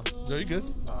 oh. No, you good.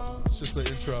 It's just the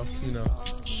intro, you know.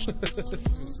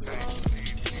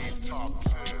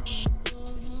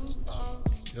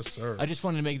 Yes, sir. I just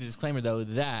wanted to make a disclaimer though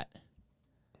that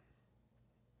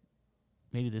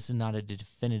maybe this is not a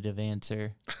definitive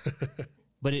answer,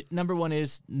 but number one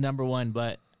is number one.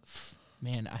 But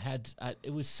man,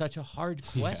 it was such a hard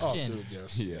question. Oh, dude,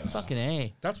 yes. Yeah. Fucking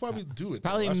A. That's why we do it.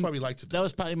 Probably That's why we like to do That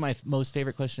was probably my most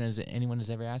favorite question as anyone has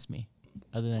ever asked me.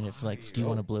 Other than if like, do you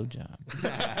want a blowjob?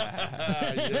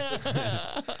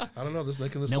 I don't know. This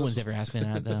making this No list one's ever asked me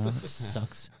that though. It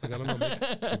sucks. Like, I don't know.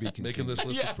 To be Making continued. this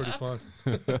list was pretty fun.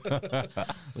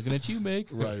 Looking at you, Meg.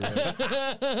 Right.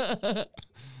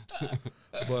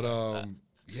 But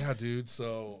yeah, dude.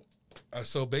 So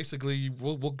basically,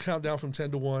 we'll count down from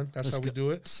 10 to 1. That's Let's how we go. do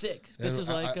it. Sick. And This is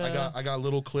like I got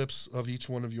little clips of each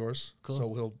one of yours. Cool.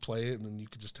 So he'll play it, and then you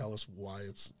can just tell us why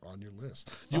it's on your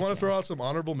list. You want to throw out some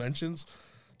honorable mentions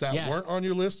that Yeah. weren't on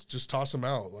your list? Just toss them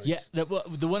out. Like, yeah.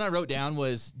 The one I wrote down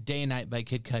was "Day and Night" by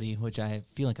Kid Cudi, which I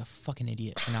feel like a fucking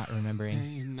idiot for not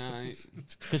remembering. Nice.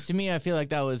 Because to me, I feel like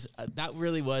that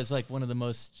really was like one of the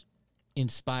most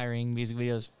inspiring music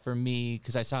videos for me.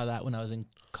 Because I saw that when I was in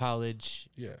college.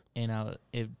 Yeah. And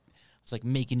it was like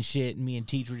making shit, and me and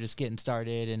Teach were just getting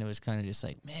started, and it was kind of just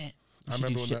like, man, You should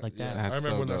do shit like that. I remember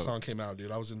so when that dope. song came out,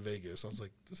 dude. I was in Vegas. I was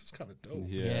like, this is kind of dope.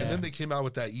 Yeah. And then they came out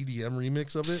with that EDM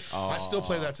remix of it. I still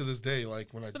play that to this day. Like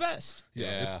when It's the best.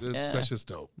 yeah. Yeah. That's just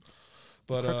dope.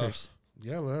 But Crookers.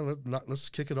 yeah, well, let's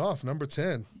kick it off. Number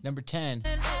 10. Number 10.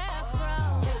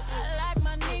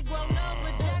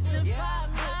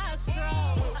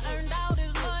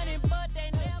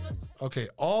 Okay,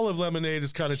 all of Lemonade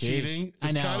is kind of cheating. I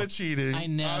It's know. kind of cheating. I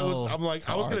know.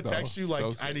 I was gonna hard, text though. you like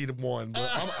So I need one,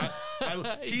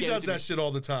 but he gave it does to that me. shit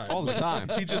all the time. All the time.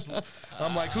 He just,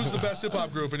 I'm like, who's the best hip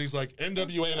hop group? And he's like,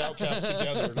 NWA and Outkast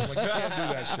together. And I'm like, you can't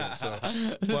do that shit.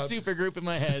 So, The but super group in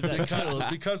my head. That kills.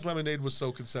 because Lemonade was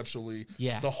so conceptually,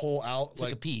 Yeah. the whole out, It's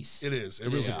like a piece. It is. It, It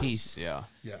really is a piece. Yeah.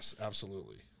 Yes,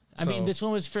 absolutely. I mean, this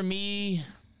one was for me.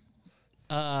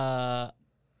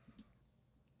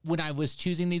 When I was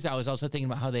choosing these, I was also thinking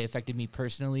about how they affected me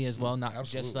personally as well, not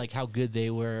just Absolutely. like how good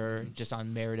they were, just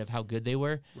on merit of how good they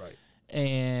were. Right.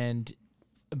 And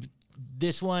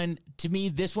this one, to me,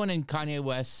 this one and Kanye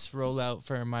West's rollout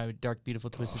for My Dark Beautiful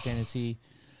Twisted Fantasy,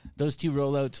 those two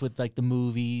rollouts with like the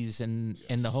movies and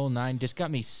the whole nine just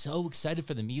got me so excited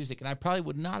for the music. And I probably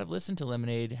would not have listened to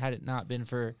Lemonade had it not been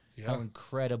for how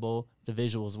incredible the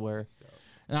visuals were.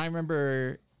 And I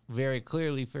remember very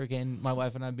clearly, freaking my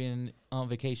wife and I being on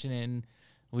vacation, and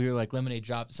we were like, Lemonade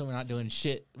dropped, so we're not doing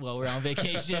shit while we're on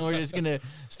vacation. We're just gonna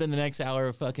spend the next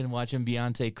hour fucking watching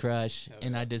Beyonce crush.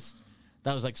 And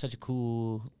that was like such a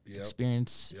cool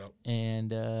experience. Yep.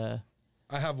 And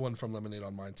I have one from Lemonade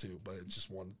on mine too, but it's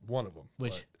just one of them.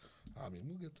 Which? But, I mean,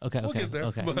 we'll get Okay, get there.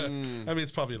 okay. But, I mean,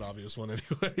 it's probably an obvious one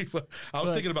anyway. But I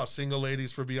was thinking about Single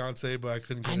Ladies for Beyonce, but I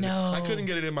couldn't get I couldn't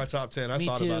get it in my top 10. I me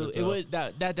thought too. about it, though. It was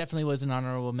that definitely was an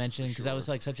honorable mention because that was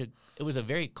like it was a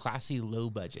very classy, low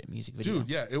budget music video. Dude,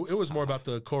 yeah, it was more about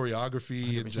the choreography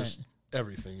 100%. and just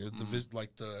everything.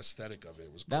 Like the aesthetic of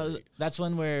it was great. That's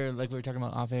one where, like we were talking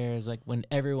about off air, is like when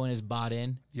everyone is bought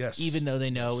in. Yes. Even though they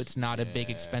know it's not a big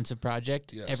expensive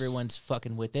project, Yes. everyone's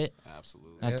fucking with it.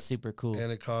 Absolutely. That's super cool. And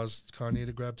it caused Kanye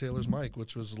to grab Taylor's mic,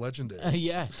 which was legendary.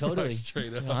 Yeah, totally.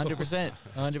 Straight up. 100%.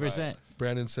 100%.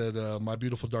 Brandon said, My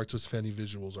Beautiful Dark Twisted Fantasy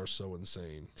visuals are so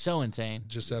insane. So insane.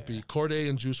 Giuseppe, Corday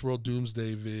and Juice WRLD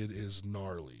Doomsday vid is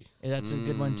gnarly. That's a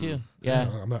good one too. Yeah.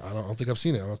 I don't think I've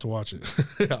seen it. I'll have to watch it.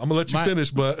 I'm going to let you finish,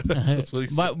 but that's what he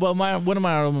said. One of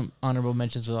my honorable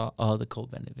mentions was all the Cold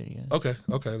Bandit videos.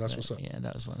 Okay, that's what's up. Yeah,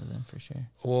 that was one of them for sure.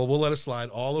 Well, we'll let it slide.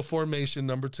 All of Formation,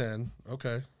 number 10.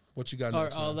 Okay. What you got Or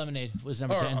next? all man? Lemonade was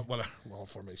number 10. All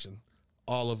Formation.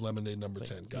 All of Lemonade, number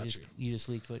 10. Got you. You just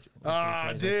leaked what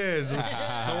I did.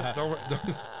 don't.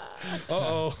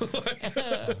 Uh-oh.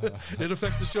 It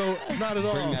affects the show. Not at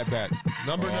all. Bring that back.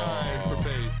 Number 9 for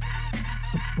Pate.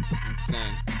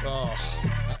 Insane. Oh.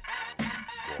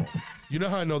 You know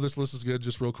how I know this list is good,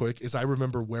 just real quick, is I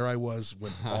remember where I was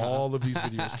when all of these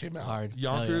videos came out. Hard.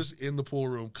 Yonkers in the pool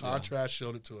room. Contrast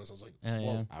showed it to us. I was like,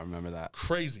 whoa. I remember that.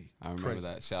 Crazy. I remember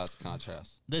that. Shout out to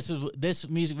Contrast. This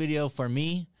music video for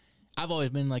me, I've always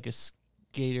been like a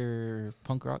skater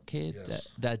punk rock kid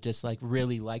that just like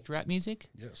really liked rap music.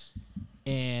 Yes.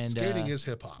 And skating is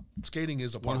hip hop. Skating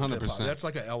is a part of hip hop. 100%. That's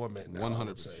like an element now, 100%. I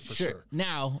would say, for sure.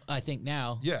 Now, I think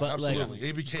now. Yeah, but absolutely. Like,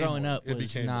 it became growing one. up It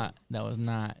was became not. That was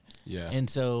not. Yeah. And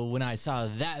so when I saw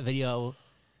that video,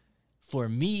 for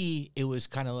me, it was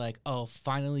kind of like, oh,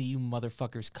 finally you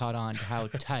motherfuckers caught on to how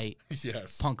tight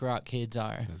punk rock kids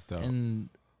are. That's dope.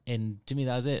 And to me,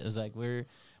 that was it. It was like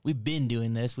we've been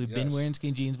doing this. We've been wearing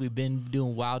skinny jeans. We've been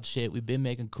doing wild shit. We've been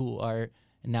making cool art.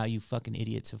 And now you fucking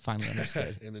idiots have finally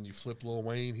understood. And then you flip Lil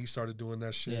Wayne. He started doing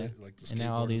that shit. Yeah. Like the and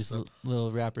now all these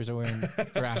little rappers are wearing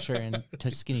Thrasher and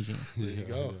skinny jeans. There you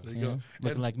go. There you go.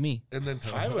 Looking like me. And then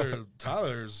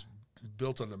Tyler's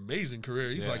built an amazing career.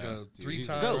 He's like a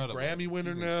 3-time Grammy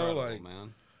winner now. Like,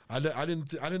 man. I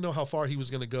didn't know how far he was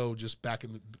gonna go just back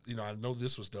in the. I know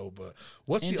this was dope, but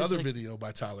what's And the just other like- video by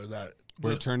Tyler that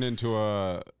Where it turned into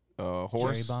a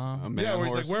horse? Cherry bomb. A man where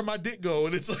he's horse? like, "Where'd my dick go?"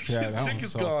 And it's like Yeah, his that dick one's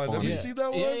is so gone. Have funny. you seen that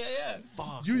one? Yeah.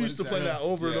 Fuck. You used to play that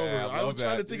over and Yeah, over. I I was love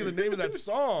trying to that, think of dude. the name of that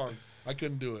song. I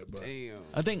couldn't do it, but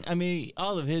Damn.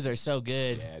 All of his are so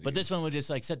good. Yeah, but this one would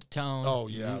just like set the tone. oh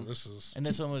yeah, this is And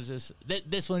this one was just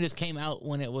this one just came out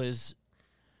when it was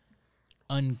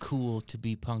uncool to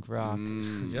be punk rock,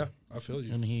 yeah. I feel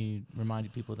you. and he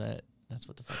reminded people that that's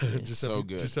what the fuck it is. Giuseppe, So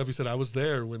good. Giuseppe said I was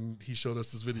there when he showed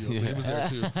us this video, so he was there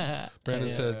too. Brandon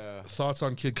Yeah. said thoughts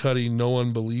on Kid Cudi. No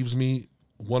one believes me.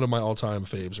 One of my all-time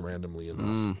faves, randomly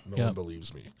enough. No one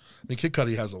believes me. I mean, Kid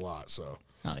Cudi has a lot, so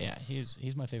Oh yeah,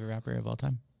 he's my favorite rapper of all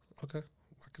time. okay,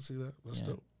 I can see that. That's Yeah.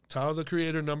 dope. Tyler the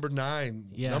Creator, number 9.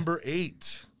 Yeah. Number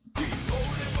 8. He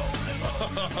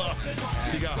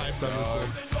got hyped on this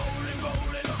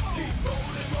one.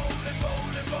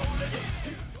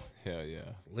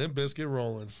 Limp Bizkit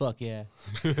rolling. Fuck yeah.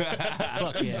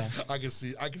 Fuck yeah. I can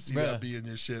see Bruh. that being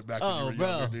your shit back when you were bro.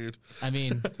 younger, dude. I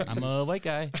mean, I'm a white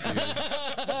guy.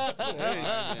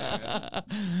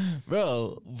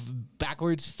 Bro,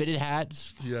 backwards fitted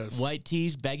hats, Yes. white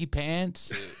tees, baggy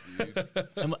pants.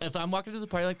 If I'm walking to the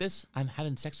party like this, I'm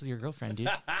having sex with your girlfriend, dude.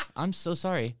 I'm so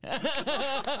sorry. That's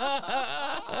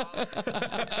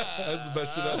the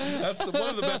best shit. That's one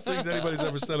of the best things anybody's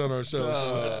ever said on our show.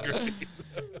 So that's great.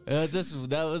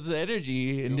 That was the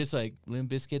energy, and just like Limp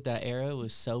Bizkit, that era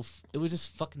was it was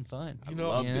just fucking fun. You know,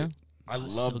 loved it. I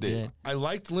loved it. good. I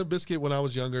liked Limp Bizkit when I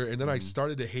was younger, and then I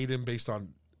started to hate him based on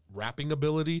rapping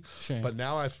ability. Sure. But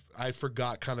now I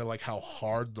forgot kind of like how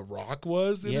hard the rock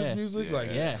was in his music.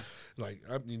 Like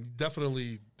I mean,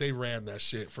 definitely they ran that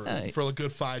shit for a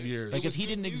good 5 years. Like if he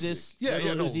didn't exist, Yeah,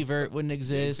 Little no. Uzi Vert wouldn't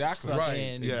exist. Exactly. Right,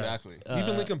 fucking, yeah. Exactly.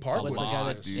 Even Linkin Park what's was the guy on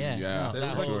that- this. Yeah. no, That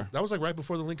that was, whole- like, that was like right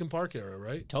before the Linkin Park era,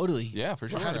 right? Totally. Yeah, for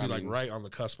sure. It had to be I like mean, right on the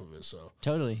cusp of it. So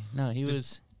Totally. No, he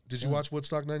was. did you watch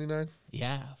Woodstock '99?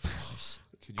 Yeah, of course.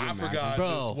 Could you I imagine? forgot Bro,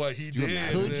 just what he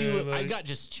did. Could man, you? like- I got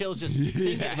just chills just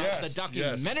thinking about Yes, the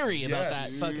documentary about that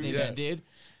yes, fucking yes. event, dude.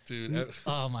 dude.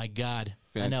 Oh my god.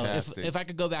 I know. Fantastic. If I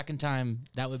could go back in time,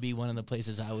 that would be one of the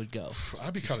places I would go.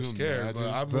 I'd be kind of Could you scared, but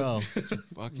imagine? I'm Bro.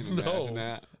 Fucking No. imagine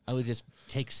that. I would just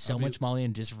take so much Molly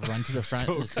and just run to the front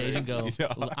of the stage and go,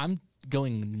 Yeah. I'm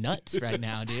going nuts right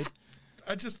now, dude.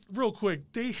 I just real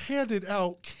quick. They handed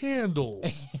out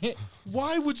candles.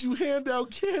 Why would you hand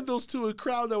out candles to a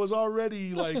crowd that was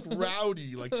already like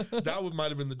rowdy? Like that might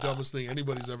have been the dumbest thing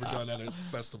anybody's ever done at a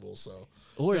festival. So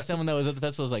Or someone that was at the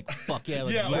festival was like, fuck yeah,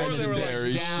 let's Yeah, or burn they were this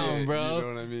like, bitch down, shit, bro. you know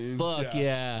what I mean? Fuck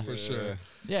yeah. for sure.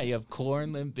 Yeah, you have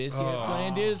Korn, Limp Bizkit Oh.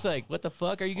 playing, dude. It's like, what the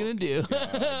fuck are you gonna do?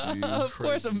 dude, Of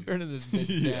course I'm crazy. burning this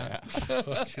bitch down.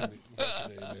 fucking A,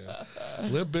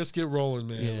 man. Limp Bizkit rolling,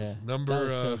 man. Yeah, Number that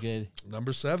was so good.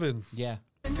 number 7. Yeah.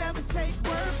 Never take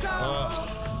work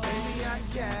off. Baby, I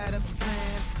got a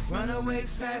plan. Run away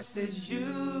fast as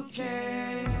you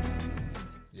can.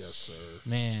 Yes, sir.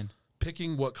 Man.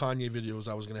 Picking what Kanye videos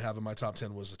I was going to have in my top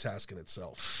 10 was a task in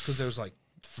itself because there's like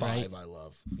 5 I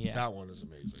love. Yeah. That one is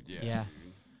amazing. Yeah.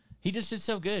 He just did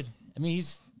so good. I mean,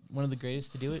 he's one of the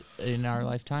greatest to do it in our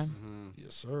lifetime.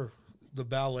 Yes, sir. The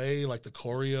ballet, like the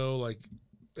choreo, like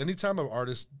anytime an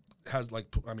artist has like,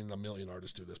 I mean, a million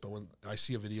artists do this, but when I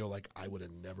see a video like I would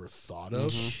have never thought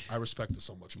of, I respect it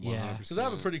so much more. Yeah. Because I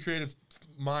have a pretty creative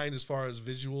mind as far as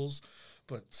visuals,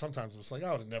 but sometimes it's like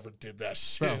I would have never did that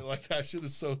shit. Bro. Like that shit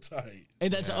is so tight.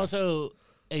 And that's also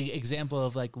an example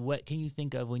of like, what can you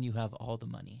think of when you have all the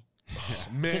money?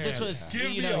 Man, Because this was,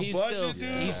 give you me know, a he's budget, still,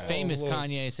 dude. he's famous Oh, Lord.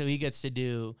 Kanye, so he gets to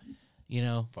do, you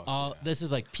know, all, this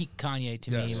is like peak Kanye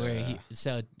to me, Yes. where he,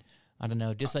 so, I don't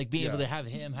know, just like being able yeah. to have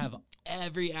him have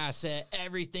every asset,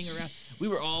 everything around. We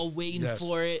were all waiting Yes.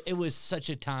 for it. It was such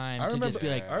a time I to remember, just be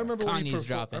like, I remember when he Kanye's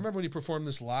dropping. I remember when he performed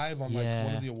this live on like one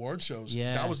Yeah. of the award shows.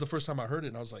 Yeah. That was the first time I heard it,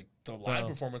 and I was like, the live Bro.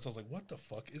 performance. I was like, what the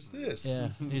fuck is this? Yeah,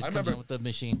 he just I comes remember- out with the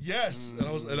machine. Yes,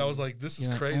 and I was like, this is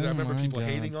You're like, crazy. oh I remember my people God.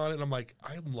 hating on it, and I'm like,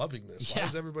 I'm loving this. Why Yeah.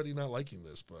 is everybody not liking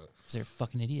this? But 'Cause they're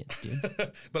fucking idiots, dude.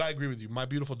 but I agree with you. My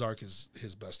Beautiful Dark is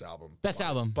his best album. Best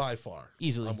album. by far.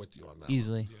 Easily. I'm with you on that.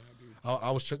 Easily.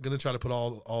 I was gonna try to put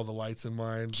all the lights in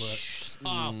mine, but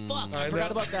Oh, fuck. I I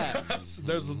forgot know. about that.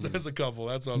 there's a couple.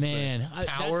 That's what I'm Man, saying.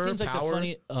 that seems like the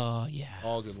funny. Oh, yeah.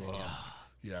 All good ones.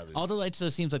 Yeah. Dude. All the lights, though,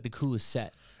 seems like the coolest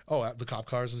set. Oh, the cop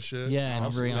cars and shit. Yeah, and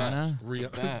Absolutely. Rihanna.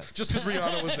 Rihanna. Just because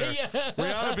Rihanna was there.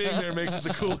 Rihanna being there makes it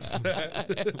the coolest set.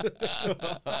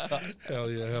 Hell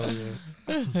yeah.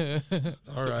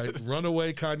 All right.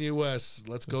 Runaway Kanye West.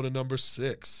 Let's go to number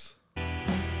 6.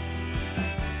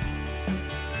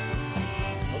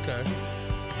 Okay.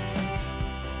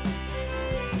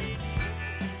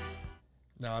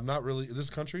 Now, I'm not really. Is this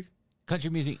country? Country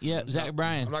music. Yeah, Zach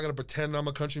Bryan. I'm not going to pretend I'm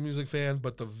a country music fan,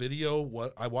 but the video,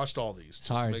 I watched all these just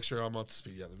hard. to make sure I'm up to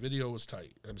speed. Yeah, the video was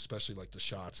tight, and especially like the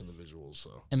shots and the visuals.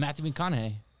 So, And Matthew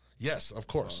McConaughey. yes, of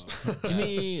course. To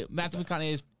me, Matthew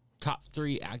McConaughey is top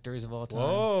 3 actors of all time.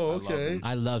 Oh, okay.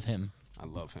 I love him. I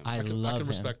love him. I I love can him.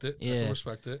 respect it. I Yeah. can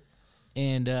respect it.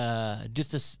 And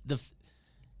just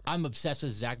I'm obsessed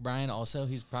with Zach Bryan also.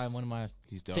 He's probably one of my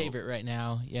He's dope. favorite right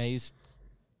now. Yeah, he's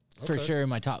for Okay. sure in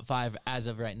my top 5 as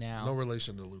of right now. No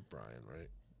relation to Luke Bryan, right?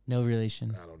 No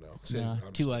relation. I don't know. See, Nah, I'm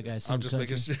two just- white guys. I'm same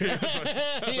just country. making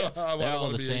sure. I They're all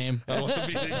wanna the be- same. I don't want to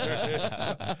be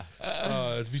ignorant.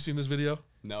 Have you seen this video?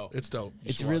 No. It's dope. You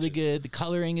It's should really watch it. good. The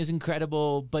coloring is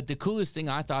incredible. But the coolest thing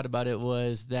I thought about it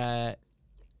was that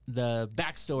the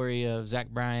backstory of Zach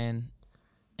Bryan,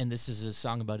 and this is a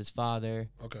song about his father.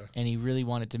 Okay. And he really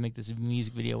wanted to make this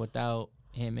music video without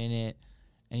him in it,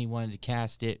 and he wanted to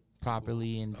cast it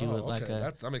properly and do it like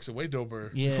a that makes it way doper.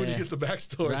 Yeah. When you get the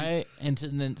backstory, right. And so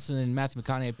then Matthew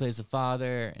McConaughey plays the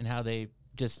father, and how they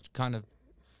just kind of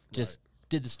just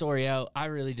did the story out. I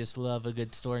really just love a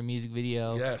good story music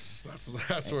video. Yes,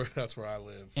 that's where I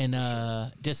live. And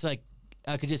just like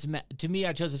I could just to me,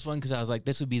 I chose this one because I was like,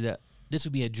 this would be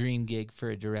a dream gig for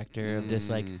a director of just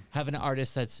like having an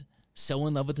artist that's so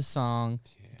in love with the song.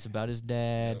 It's about his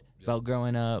dad, about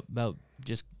growing up, about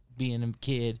just being a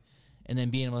kid, and then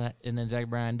being able to, and then Zach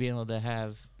Bryan being able to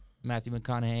have Matthew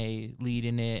McConaughey lead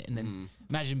in it, and then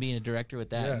imagine being a director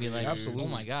with that and being like, absolutely. oh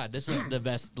my god, this is the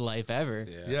best life ever.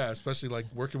 Yeah, especially like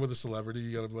working with a celebrity,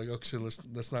 you gotta be like, okay,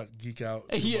 let's not geek out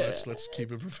too much. Let's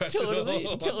keep it professional.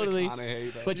 Totally.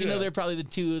 But you know, they're probably the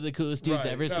two of the coolest dudes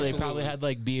ever, so they probably had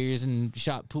like beers and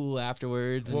shot pool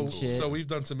afterwards and shit. So we've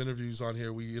done some interviews on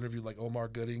here. We interviewed like Omar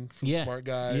Gooding from Smart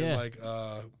Guy, and like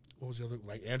what was the other,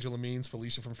 like Angela Means,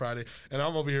 Felicia from Friday, and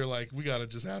I'm over here like, we gotta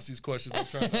just ask these questions. I'm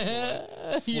trying to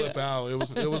like, flip out. It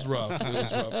was rough. It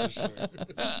was rough for sure.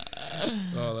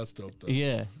 Oh, that's dope though.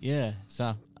 Yeah.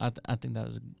 So I think that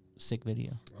was a sick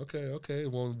video. Okay.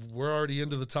 Well, we're already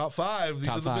into the top 5. These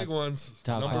are the big ones.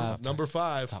 Number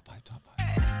 5. Top 5.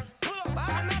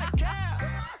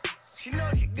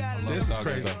 This is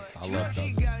crazy. I love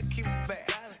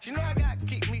that.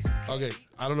 Okay,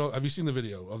 I don't know. Have you seen the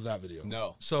video of that video?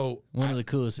 No. So One of the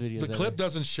coolest videos the clip ever.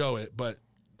 doesn't show it, but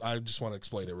I just want to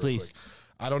explain it real Please. quick.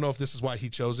 I don't know if this is why he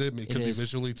chose it. I mean, it could be is.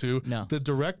 visually too. No. The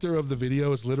director of the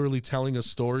video is literally telling a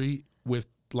story with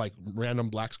like random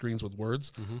black screens with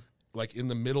words, like in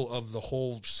the middle of the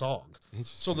whole song.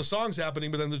 So the song's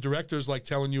happening, but then the director's like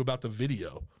telling you about the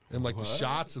video and like the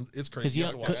shots, and it's crazy.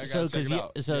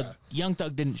 Because Young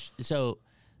Thug didn't. So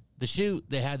the shoot,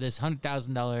 they had this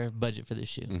 $100,000 budget for this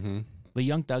shoot, but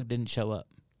Young Thug didn't show up.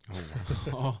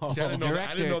 See,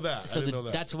 I didn't know that. So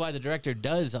that's why the director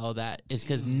does all that, is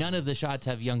because none of the shots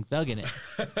have Young Thug in it.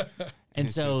 And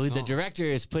so the director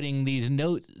is putting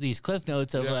these cliff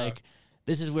notes of like,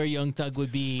 this is where Young Thug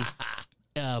would be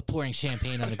pouring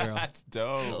champagne on the girl. That's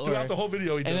dope. Throughout the whole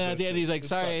video, he does and then that at the end, shit. he's like, It's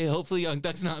sorry, tough. hopefully Young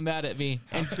Thug's not mad at me.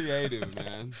 I'm creative,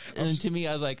 man. And to me,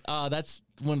 I was like, oh, that's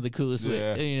one of the coolest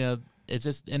ways. You know, it's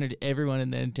just everyone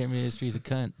in the entertainment industry is a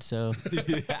cunt. So,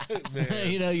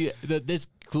 you know, this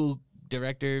cool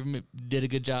director did a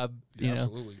good job, you know,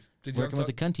 absolutely. working with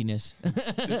the cuntiness.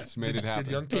 Just made it happen.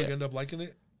 Did Young Thug end up liking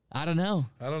it? I don't know.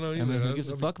 I don't know I either. mean, who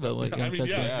gives a fuck about what Young Thug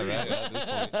Yeah, thinks? right.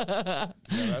 At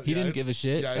this point. He didn't give a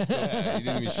shit. Yeah, it's dope. Yeah, he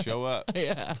didn't even show up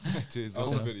Yeah. to his I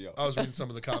was, own video. I was reading some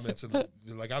of the comments and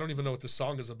like, I don't even know what this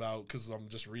song is about because I'm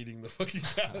just reading the fucking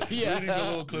reading the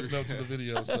little cliff notes of the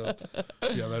video. So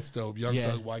yeah, that's dope. Young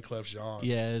Thug, Wyclef Jean.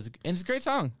 Yeah, and it's a great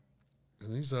song.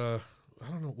 And he's I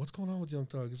don't know what's going on with Young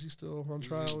Thug. Is he still on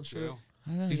trial and shit? I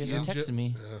don't know. He He's hasn't in texted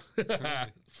me.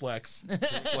 Flex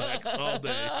all day.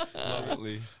 Love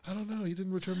it. I don't know. He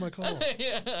didn't return my call.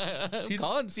 I'm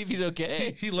calling to see if he's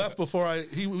okay. He left before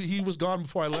he was gone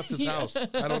before I left his house.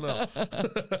 I don't know.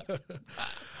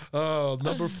 Oh,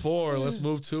 number 4. Let's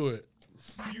move to it.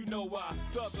 You know why?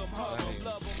 Thug 'em, hug 'em,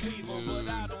 love 'em, leave 'em, but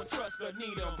I don't trust or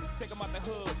need 'em. Take 'em out the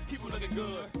hood, keep 'em looking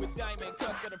good, with diamond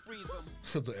cuts that'll freeze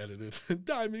 'em. The edited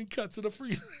diamond cuts in a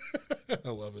free. I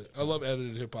love it. I love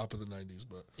edited hip hop in the 90s,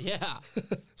 but Yeah.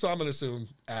 so I'm gonna assume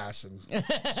ass and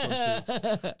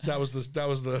swimsuits. That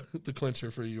was the clincher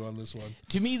for you on this one.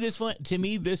 To me,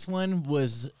 this one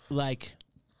was like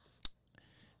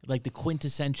the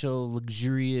quintessential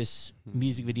luxurious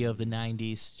music video of the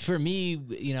 90s. For me,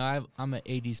 you know, I'm an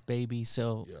 80s baby,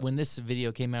 so when this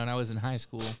video came out, I was in high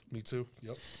school. Me too.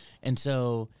 Yep. And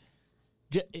so,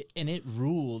 and it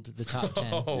ruled the top 10.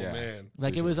 Oh man.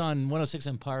 Like it was on 106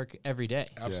 in Park every day.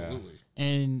 Absolutely.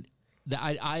 And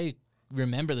I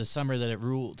remember the summer that it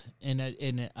ruled,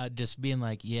 and just being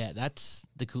like, yeah, that's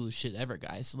the coolest shit ever,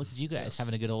 guys. Look at you guys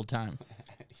having a good old time.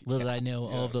 Little did I know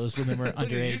all of those women were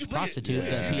underage prostitutes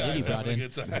that P. Diddy brought in.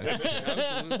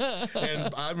 Absolutely.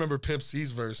 And I remember Pimp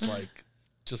C's verse like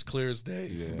just clear as day.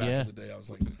 From back in the day, I was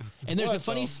like, and there's what a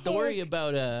funny the story fuck?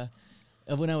 about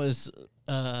of when I was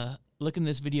looking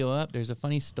this video up. There's a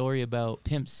funny story about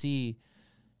Pimp C.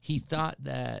 He thought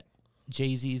that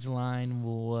Jay-Z's line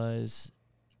was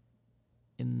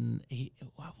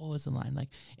what was the line, like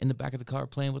in the back of the car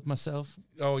playing with myself.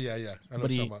 Oh yeah. I know what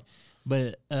you're talking about.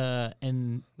 But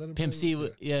and Let him Pimp play C,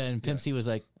 with- and Pimp C was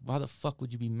like, why the fuck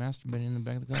would you be masturbating in the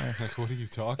back of the car? Like, what are you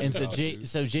talking And about?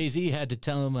 so Jay-Z had to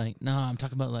tell him, like, no, I'm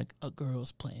talking about, like, a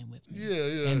girl's playing with me. Yeah,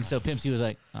 yeah. And so Pimp C was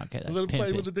like, okay, that's Let him play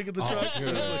pimping. with the dick in the truck.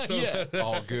 good. Yeah.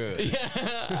 All good.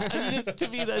 Yeah. To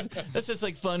me, that's just,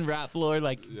 like, fun rap lore.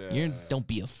 Like, don't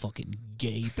be a fucking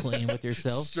gay playing with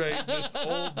yourself. Straight, this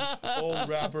old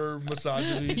rapper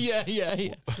misogyny. Yeah.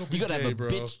 You gotta have gay, a bro.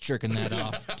 bitch jerking that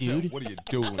off, dude. What are you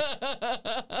doing?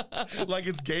 Like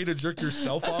it's gay to jerk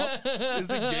yourself off? Is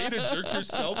it gay to jerk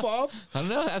yourself off? I don't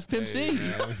know. That's Pimp C.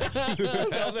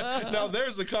 Now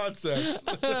there's a concept.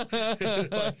 Like,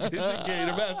 is it gay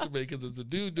to masturbate? Because it's a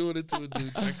dude doing it to a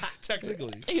dude,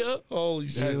 technically. Yep. Holy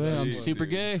shit. Yeah, I'm That's super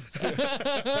funny. gay.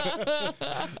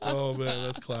 Oh, man,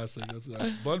 that's classic. That's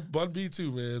Bun B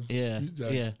too, man. Yeah.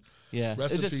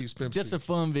 Rest It's in just, peace, Pimp just C. a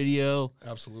fun video.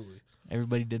 Absolutely.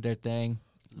 Everybody did their thing.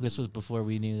 This was before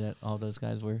we knew that all those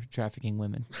guys were trafficking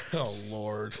women. Oh,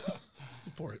 Lord.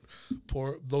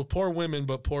 Poor women,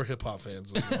 but poor hip hop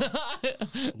fans.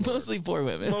 Mostly poor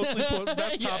women. Mostly poor.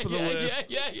 That's top of the list.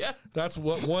 Yeah. That's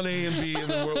what 1 A and B in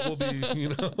the world will be, you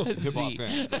know. Hip hop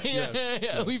fans.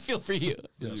 Yeah. We feel for you.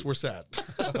 Yes, we're sad.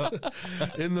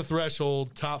 In the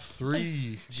threshold, top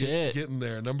 3. Shit. Getting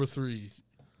there. Number 3.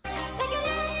 Damn.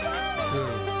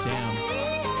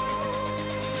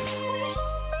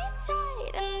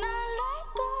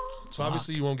 So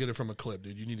obviously you won't get it from a clip,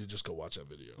 dude. You need to just go watch that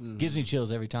video. Gives me chills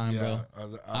every time, bro. I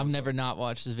I've was- never not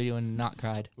watched this video and not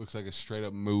cried. Looks like a straight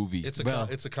up movie. It's a Bro.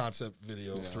 it's a concept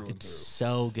video through and It's through.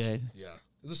 so good. Yeah,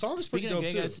 the song is Speaking pretty of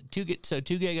dope gay too. guys,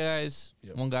 two gay guys.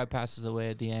 Yep. One guy passes away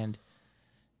at the end.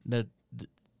 The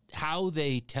how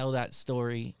they tell that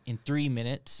story in 3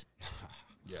 minutes,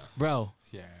 Yeah, bro,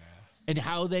 yeah. and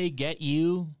how they get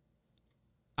you.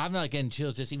 I'm not getting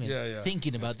chills just even Yeah.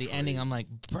 thinking about the ending. I'm like,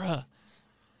 bruh,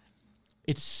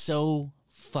 it's so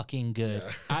fucking good.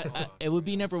 Yeah. It would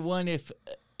be number one if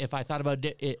I thought about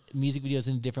music videos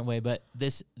in a different way, but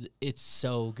it's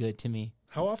so good to me.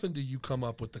 How often do you come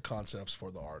up with the concepts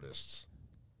for the artists?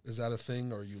 Is that a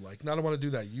thing, or are you like, no, I don't want to do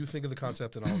that? You think of the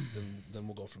concept, and then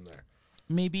we'll go from there.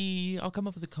 Maybe I'll come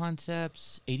up with the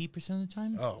concepts 80% of the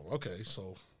time. Oh, okay,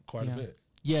 so quite a bit.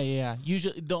 Yeah.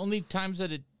 Usually, the only times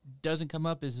that it doesn't come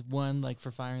up is one, like for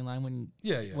Firing Line,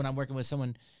 when I'm working with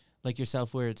someone like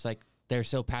yourself, where it's like they're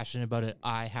so passionate about it,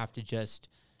 I have to just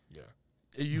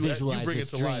You visualize bring it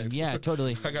this to dream. life. Yeah,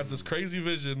 totally. I got this crazy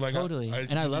vision. Like Totally.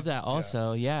 And I love that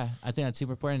also. Yeah. I think that's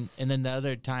super important. And then the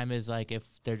other time is like if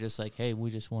they're just like, hey, we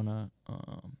just want to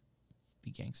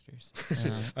be gangsters.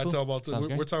 I Cool. tell about Sounds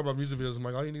we're great. talking about music videos. I'm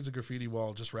like, all you need is a graffiti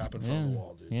wall. Just rap in front of the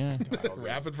wall, dude. Yeah.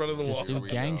 Rap in front of the wall. Just do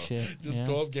gang shit. Just yeah.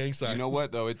 throw up gang signs. You know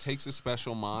what though? It takes a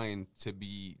special mind to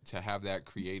have that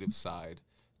creative side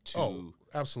to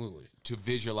absolutely. to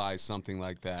visualize something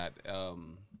like that.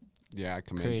 Yeah, I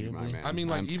commend you, my Creatively. man. I mean,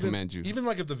 like commend you. even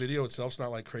like if the video itself's not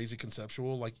like crazy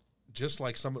conceptual, like just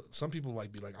like some people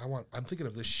like be like, I'm thinking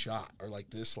of this shot or like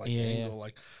this like angle,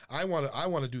 like I want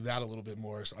to do that a little bit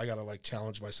more. So I gotta like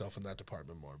challenge myself in that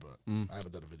department more. But I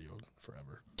haven't done a video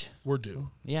forever. We're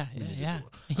due. Yeah.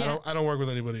 I don't work with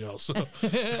anybody else. So.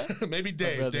 Maybe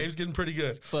Dave. brother. Dave's getting pretty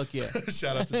good. Fuck yeah.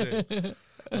 Shout out to Dave.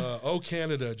 Oh,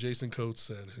 Canada, Jason Coates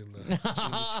said in the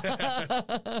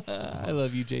I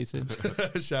love you, Jason.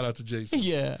 shout out to Jason.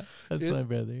 Yeah. That's my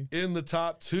brother. In the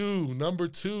top 2, number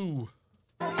 2.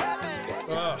 Come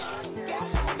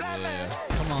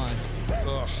on.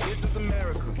 This is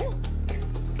America.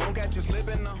 Don't catch you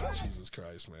slipping now. Jesus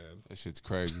Christ, man. That shit's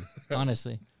crazy.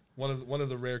 Honestly. One of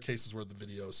the rare cases where the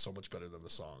video is so much better than the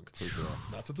song.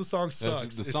 Not that the song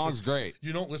sucks. The it's song's just, great.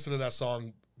 You don't listen to that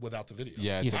song without the video.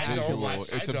 Yeah, it's You a have to. visual.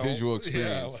 It's a visual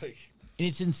experience. Yeah, like, And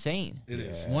it's insane. it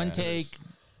is. One It take, is.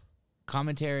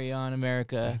 commentary on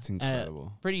America. That's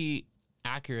incredible. Pretty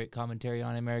accurate commentary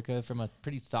on America from a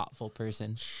pretty thoughtful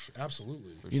person.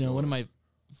 Absolutely. You know, one of my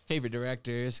favorite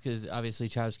directors, because obviously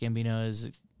Childish Gambino is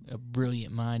a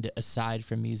brilliant mind aside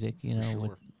from music, you know,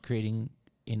 with creating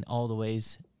in all the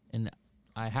ways. And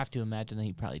I have to imagine that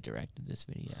he probably directed this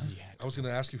video. Yeah, I was going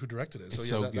to ask you who directed it. So It's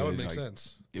yeah, so that would good, make like,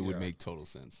 sense. it would Yeah, make total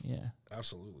sense. Yeah.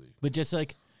 absolutely. But just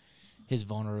like his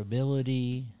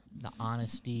vulnerability, the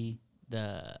honesty,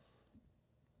 the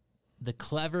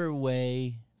clever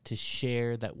way to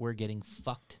share that we're getting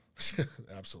fucked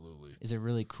Absolutely. is a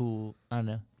really cool. I don't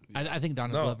know. I think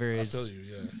Donald No, Glover I is feel you.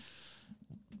 Yeah.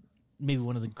 maybe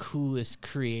one of the coolest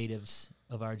creatives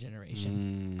of our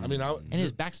generation. I mean, And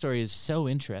his backstory is so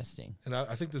interesting. and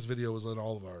I think this video was in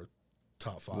all of our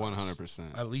top 5.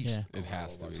 100%. At least Yeah. It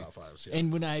has all to of be. our top 5s. Yeah.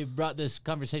 And when I brought this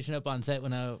conversation up on set,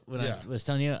 when I Yeah. was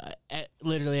telling you,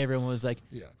 literally everyone was like,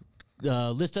 yeah.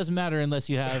 list doesn't matter unless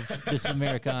you have This Is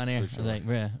America on air. I was like,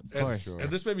 yeah, of course. And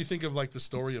this made me think of like the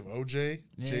story of OJ,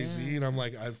 Jay-Z, and I'm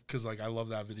like, because like I love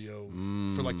that video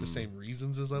for like the same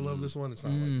reasons as I love this one. It's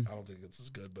not like I don't think it's as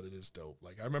good, but it is dope.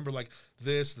 Like I remember like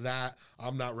this, that,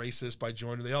 I'm Not Racist by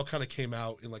Joyner. They all kind of came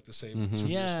out in like the same 2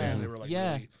 year span. They were like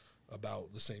really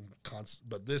about the same concept,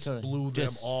 but this blew them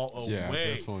all away. Yeah,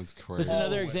 this one's crazy. It's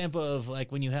another example of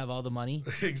like when you have all the money,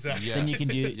 exactly. Then you can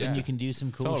do then you can do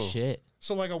some cool shit.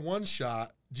 So like a one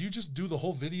shot, do you just do the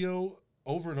whole video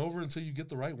over and over until you get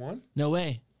the right one? No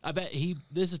way. I bet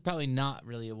this is probably not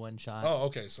really a one shot. Oh,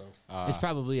 okay. So it's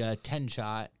probably a 10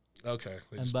 shot. Okay,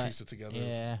 they just piece it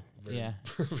together. Yeah,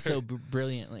 so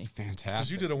brilliantly. Fantastic.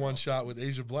 Because you did a one shot with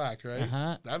Asia Black, right?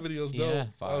 That video's dope.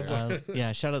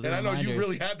 Yeah, shout out the and I know reminders. you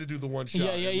really had to do the one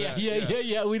shot.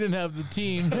 Yeah. We didn't have the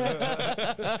team.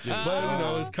 But you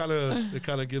know, it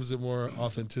kind of gives it more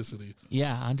authenticity.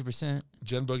 Yeah, 100%.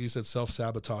 Jen Boogie said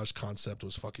self-sabotage concept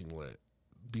was fucking lit.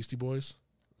 Beastie Boys.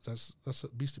 That's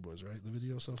Beastie Boys, right? The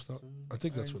video self-sabotage. I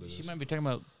think that's what it is. She might be talking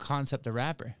about Concept the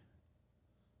rapper.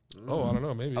 Oh, I don't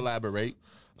know. Maybe. Elaborate.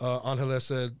 Angela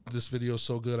said, this video is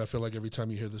so good. I feel like every time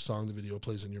you hear the song, the video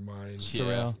plays in your mind. For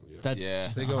real. That's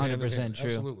They go 100% true.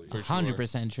 Absolutely.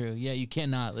 100% true. Yeah, you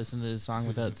cannot listen to this song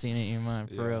without seeing it in your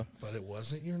mind. For real. But it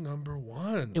wasn't your number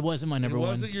one. It wasn't my number one.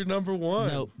 It wasn't your number one.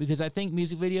 No, because I think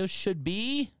music videos should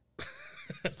be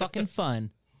fucking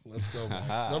fun. Let's go,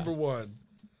 Max. Number one.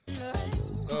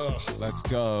 Let's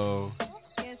go.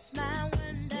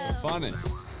 The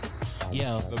funnest.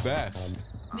 Yo. The best.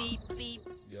 Beep, beep.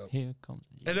 Yep. Here comes.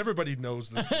 And everybody knows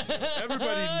this.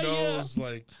 Everybody knows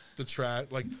like the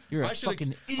track. Like You're a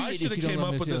fucking idiot. I should if you have don't came up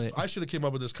let me with do this. it. I should have came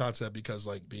up with this concept because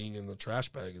like being in the trash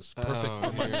bag is perfect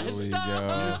for my Here music. we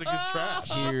go. Music is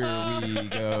trash. Here we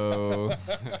go.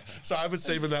 So I've been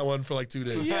saving that one for like 2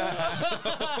 days. You're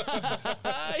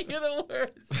the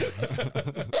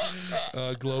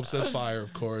worst. Globe said fire,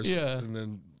 of course. Yeah. And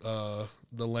then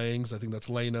the Langs, I think that's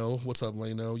Lano. What's up,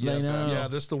 Lano? Yes. Lano. Yeah,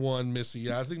 this the one, Missy.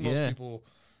 Yeah, I think most people.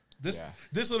 This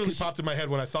literally popped in my head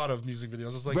when I thought of music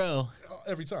videos. It's like, bro,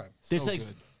 every time. There's like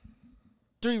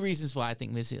 3 reasons why I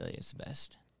think Missy Elliott is the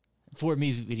best for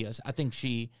music videos. I think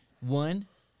one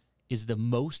is the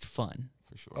most fun.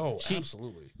 For sure. Oh,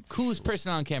 absolutely. Coolest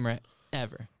person on camera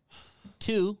ever.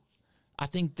 2, I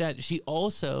think that she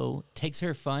also takes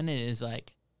her fun and is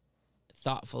like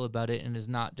thoughtful about it and is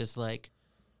not just like,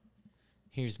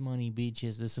 here's money,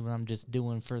 beaches. This is what I'm just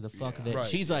doing for the fuck of it. Right,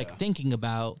 She's like thinking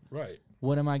about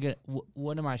what am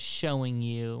I showing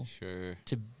you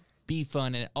to be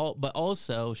fun and but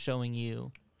also showing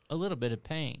you a little bit of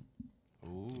pain.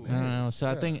 Ooh. I don't know. So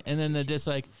I think, and then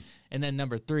and then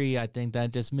number 3, I think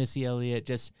that just Missy Elliott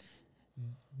just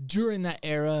during that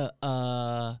era,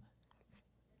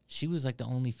 she was like the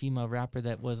only female rapper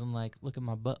that wasn't like, look at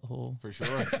my butthole. For sure.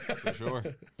 For sure.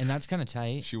 And that's kind of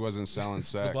tight. She wasn't selling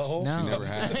sex. butthole? No. She never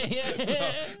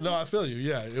had. No, I feel you.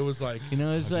 Yeah, it was like, You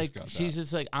know, it's I like, just got she's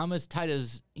just like, I'm as tight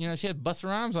as, she had Busta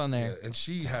Rhymes on there. and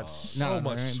she had No,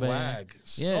 much right, but swag.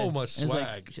 yeah. So much It's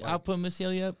swag. Like, I'll put Missy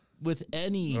Elliott up with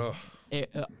any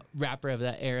rapper of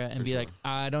that era and be like,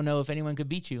 I don't know if anyone could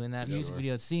beat you in that music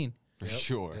video scene. For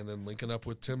sure. And then linking up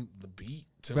with the beat.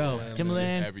 Bro,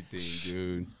 Timbaland. Everything,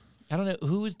 dude. I don't know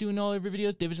who was doing all of your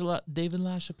videos. David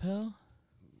LaChapelle.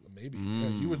 Maybe yeah,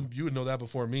 you would know that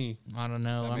before me. I don't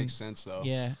know. That makes sense though.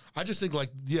 Yeah, I just think like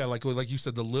you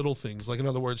said, the little things. Like in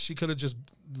other words, she could have just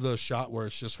the shot where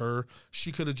it's just her.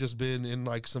 She could have just been in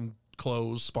like some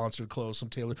clothes, sponsored clothes, some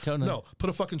Taylor. Totally. No, put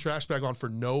a fucking trash bag on for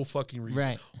no fucking reason.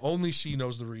 Right. Only she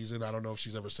knows the reason. I don't know if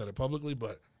she's ever said it publicly,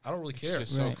 but I don't really care.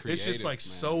 Just so Right. It's just like creative,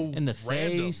 so and the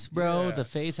random. face, bro. Yeah. The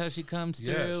face, how she comes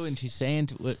through, and she's saying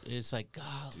it's like,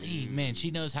 golly, man. She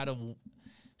knows how to.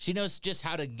 She knows just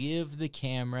how to give the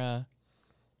camera.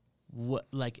 What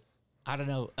I don't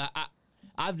know.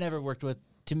 I've never worked with,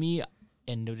 to me,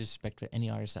 and no disrespect to any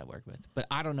artist I work with, but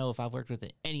I don't know if I've worked with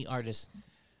any artist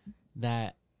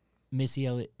that Missy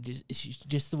Elliott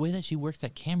just the way that she works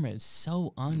that camera is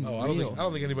so unreal. Oh, I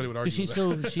don't think anybody would argue. She's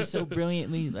that. so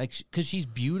brilliantly because she's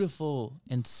beautiful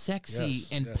and sexy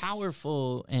and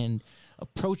powerful and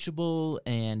approachable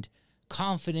and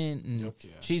confident and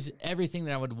she's everything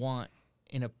that I would want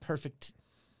in a perfect.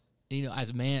 As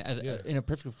a man, in a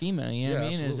perfect female, you know what I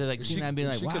mean? Is it like seeing that and being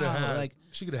like, wow, like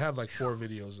she could have had like 4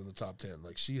 videos in the top 10.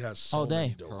 Like she has so all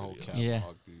day. many dope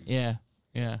videos.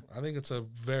 Yeah. I think it's a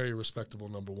very respectable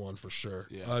number 1 for sure.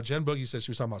 Yeah. Jen Boogie said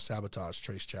she was talking about Sabotage,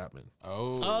 Trace Chapman.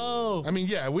 Oh. I mean,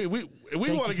 yeah, we want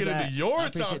to get into your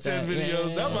top 10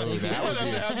 videos. Yeah. We might have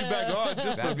to have you back on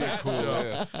just for That'd be that cool.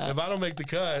 show. Yeah. If I don't make the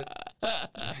cut.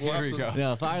 Here we go.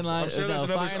 No, Fine Line. I'm sure there's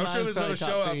no, another, Fine I'm sure Line's there's another probably show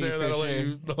top out three there for that'll let sure.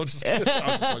 you. No, I'm just kidding.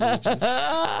 I'm just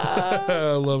fucking with you.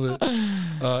 I love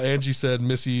it. Angie said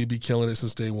Missy be killing it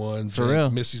since day one. For real.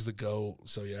 Missy's the GOAT.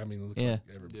 So, yeah, I mean, it looks Yeah. like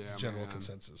everybody's general man.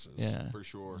 consensus is. Yeah. For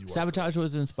sure. You are Sabotage correct.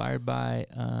 was inspired by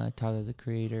Tyler the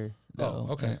Creator. Oh,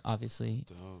 though, okay. Obviously,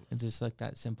 Dope. it's just like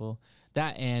that simple.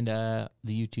 That and the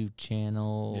YouTube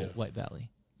channel Yeah. White Belly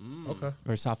Okay.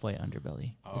 or Soft White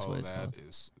Underbelly is what it's that called.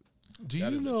 is Do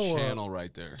that you is know a channel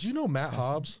right there. Do you know Matt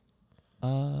Hobbs?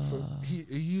 Uh, He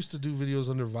used to do videos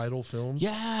under Vital Films.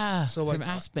 yeah, So, like, from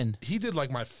Aspen. He did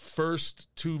like my first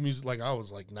two music. Like I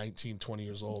was like 19, 20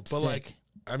 years old. But Sick. like,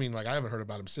 I mean, like I haven't heard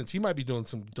about him since. He might be doing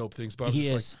some dope things. But I'm He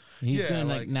just is. like, He's yeah, doing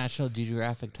like like- National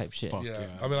Geographic type shit. Fuck. yeah. Yeah.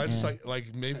 I mean, I just Yeah.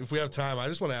 like maybe if we have time, I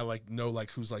just want to like know like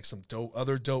who's like some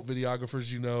other dope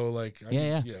videographers. You know, like I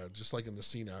Yeah, mean, yeah, just like in the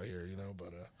scene out here. You know,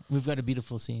 but We've got a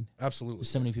beautiful scene. absolutely. There's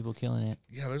so many people killing it.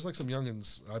 Yeah, there's like some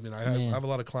youngins. I mean, I Yeah. have a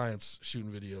lot of clients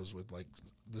shooting videos with like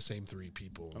the same three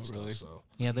people. And stuff, really? So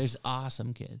Yeah, there's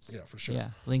awesome kids. yeah, for sure.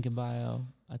 Yeah, link in bio.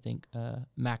 I think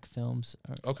Mac Films.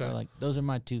 Okay. Are like those are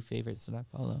my two favorites that I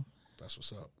follow. That's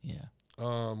what's up. Yeah.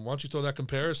 Why don't you throw that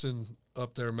comparison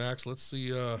up there, Max? Let's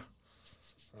see. I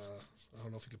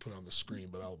don't know if you can put it on the screen,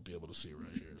 but I'll be able to see it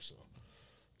right here. So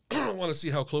I want to see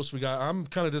how close we got. I'm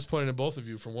kind of disappointed in both of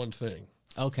you for one thing.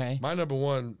 Okay. My number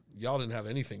one, y'all didn't have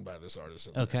anything by this artist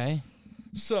in there. Okay.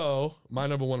 So my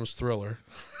number one was Thriller.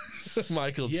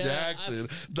 Michael Yeah, Jackson,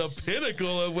 the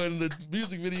pinnacle of when the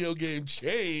music video game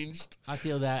changed. I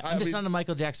feel that. I I'm just mean- not a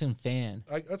Michael Jackson fan.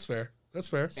 That's fair. That's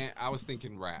fair. And I was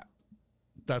thinking rap.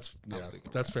 That's I yeah. was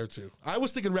thinking That's rap. fair too. I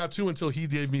was thinking rap too until he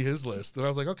gave me his list, and I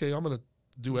was like, okay, I'm gonna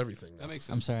do everything. Now. That makes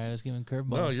I'm sense. sorry, I was giving curveballs.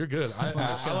 No, you're good. I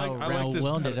like this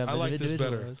better. I like this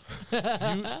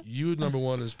better. You number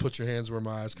one is Put Your Hands Where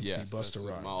My Eyes Can Yes, See, Busta that's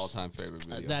Rhymes. my all-time favorite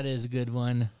video. That is a good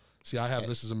one. See, I have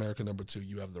This Is America number two.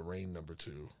 You have The Rain number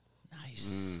two.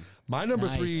 Nice. My number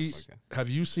Nice. three. Okay. Have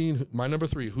you seen my number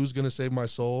three? Who's Gonna Save My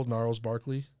Soul? Gnarls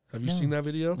Barkley. Have you No. seen that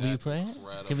video? Will you play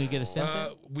it? Can we get a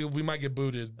snippet? We might get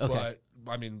booted, Okay.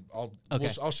 but I mean, Okay.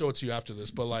 I'll show it to you after this.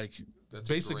 But like, That's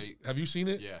basically, great. have you seen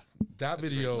it? Yeah. That That's a great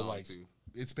video, song, like, too.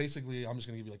 it's basically. I'm just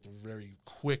gonna give you like the very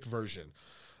quick version.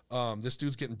 This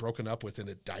dude's getting broken up with in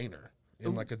a diner,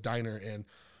 like a diner, and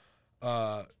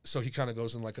so he kind of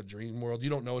goes in like a dream world. You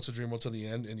don't know it's a dream world till the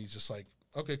end, and he's just like,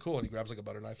 okay, cool, and he grabs like a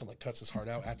butter knife and like cuts his heart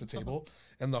out at the table,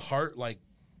 and the heart like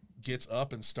gets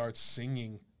up and starts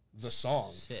singing the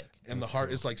song, Sick. and the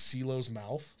heart is like CeeLo's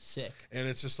mouth. Sick. And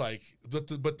it's just like, but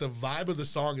the vibe of the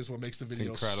song is what makes the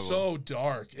video incredible. so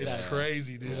dark. It's Yeah.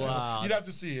 crazy, dude. Wow. You'd have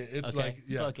to see it. It's Okay. like,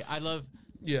 yeah, Okay. I love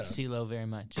yeah. CeeLo very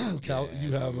much. Cal,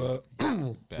 you have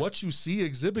What You See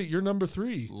exhibit. You're number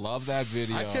three. Love that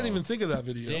video. I can't even think of that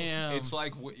video. Damn. It's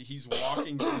like he's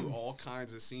walking through all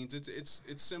kinds of scenes. It's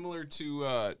similar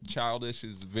to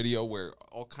Childish's video where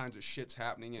all kinds of shit's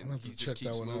happening and have he to just check that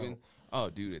keeps one moving. out. Oh,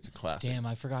 dude, it's a classic. Damn,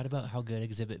 I forgot about how good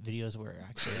exhibit videos were.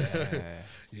 Actually,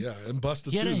 Yeah, and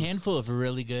Busta he had too. a handful of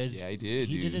really good. Yeah, he did,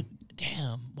 He dude. did a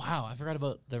damn. Wow, I forgot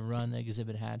about the run the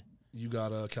exhibit had. You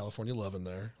got California Love in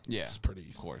there. Yeah, It's pretty.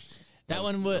 of course. That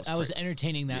one was. I was great.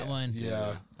 entertaining that one.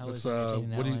 Yeah, I was it's entertaining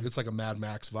that what do you, one. it's like a Mad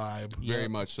Max vibe. Very Yeah.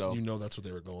 much so. You know that's what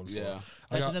they were going for. Yeah. I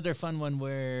That's got- another fun one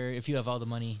where if you have all the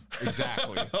money, Oh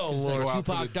Exactly. it's Lord, like out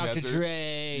to Tupac, the Dr. desert.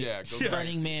 Dre, Yeah, go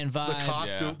Burning Man the vibes.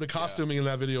 costume, Yeah. the costuming in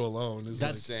that video alone is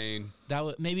That's- Insane. That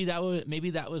was maybe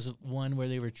that was one where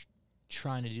they were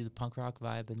trying to do the punk rock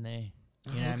vibe and they,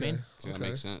 you know what I mean? So that Okay.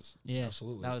 makes sense. Yeah,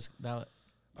 Absolutely. That was.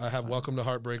 I have Welcome to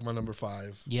Heartbreak, my number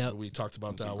 5. Yep. We talked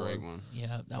about That's that a great one. one.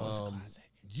 Yeah, that was classic.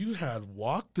 You had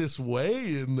Walk This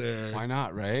Way in there. Why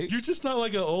not, right? You're just not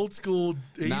like an old school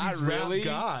 80s Not really, rap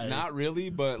guy. not really,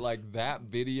 but like that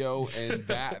video and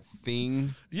that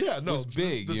thing. Yeah, no, was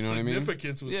big, The you know what I mean?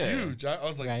 significance was Yeah. huge. I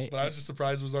was like, Right. but I was just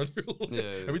surprised it was on your list.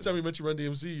 Yeah. Every time you mention Run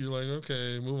DMC, you're like,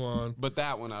 okay, move on. But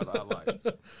that one I liked.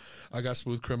 I got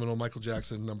Smooth Criminal, Michael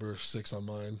Jackson, number 6 on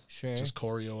mine. Sure. Just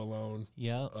choreo alone.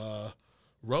 Yep.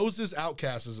 Roses,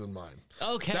 Outcast is in mine.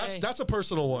 Okay. That's a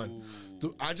personal one.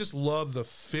 I just love the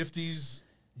 50s,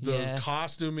 the Yeah.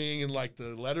 costuming and like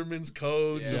the Letterman's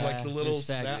codes and like Yeah, the little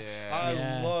respect. snap. Yeah. I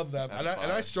Yeah. love that. That's And I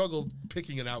fire. struggled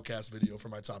picking an Outcast video for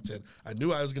my top 10. I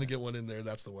knew I was going to get one in there.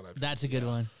 That's the one I picked. That's a good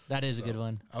one. That is a good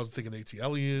one. I was thinking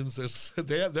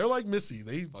ATLians. They're like Missy.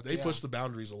 They yeah. push the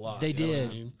boundaries a lot. They you know what I did.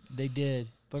 mean? They did.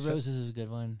 But Roses is a good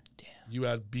one. Damn. You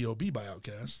had B.O.B. by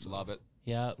Outkast. Love it.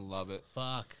 Yep. Love it.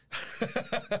 Fuck.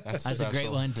 That's a great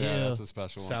special. one, too. Yeah, that's a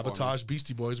special one. for me. Sabotage,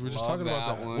 Beastie Boys. We were just Love talking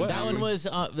about that that. one. What- That one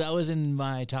was in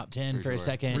my top 10 for a sure.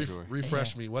 second. For sure.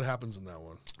 refresh me. What happens in that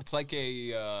one? It's like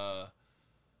a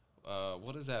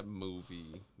what is that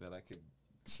movie that I could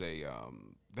say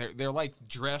they're like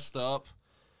dressed up.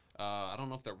 I don't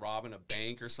know if they're robbing a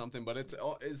bank or something, but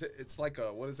it's like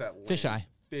a, what is that? Fisheye.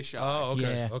 Fisheye. Oh, okay.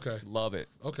 Yeah. Okay. Love it.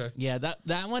 Okay. Yeah,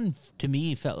 that one to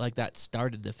me felt like that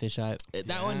started the fisheye.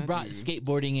 That one brought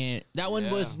skateboarding in. That one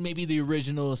was maybe the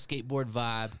original skateboard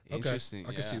vibe. Interesting.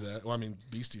 I can see that. Well, I mean,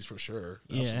 Beasties for sure.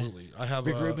 Yeah. Absolutely. I have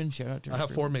Rick Rubin, shout out to I have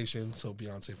Rick Rubin. Formation, so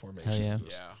Beyonce Formation. Hell yeah.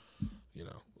 Just, you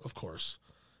know, of course.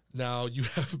 Now you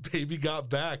have Baby Got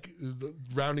Back,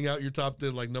 rounding out your top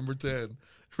 10, like number 10.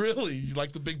 Really? You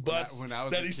like the big butts when I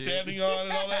was that a he's kid. standing on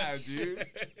and all that dude.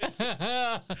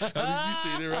 How did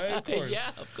you see it, right? Of course. Yeah,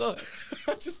 of course.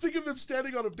 Just think of him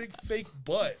standing on a big fake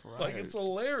butt. Like, it's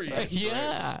hilarious.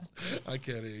 Yeah. I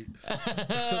can't eat.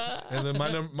 And then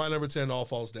my number 10, All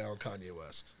Falls Down, Kanye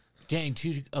West. Dang,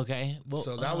 okay. Well,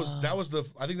 So that was the,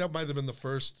 I think that might have been the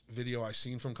first video I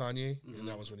seen from Kanye, and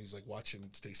that was when he's like watching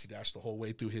Stacey Dash the whole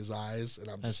way through his eyes, and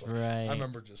I'm just That's like, right. I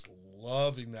remember just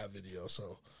loving that video.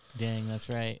 So dang, that's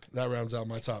right. that rounds out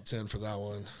my top 10 for that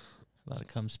one. A lot of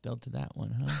cum spilled to that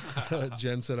one, huh?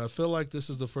 Jen said, I feel like this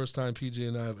is the first time PJ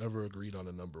and I have ever agreed on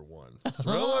a number one.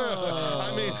 Thriller.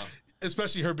 I mean,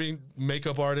 especially her being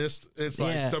makeup artist. It's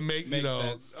like the you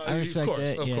know, I respect of course,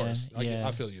 it. of Yeah, course. yeah.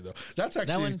 I feel you though. That's actually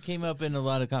that one came up in a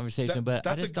lot of conversation, but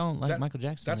I just don't like Michael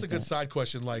Jackson. That's like a good that. side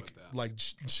question. Like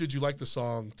should you like the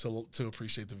song to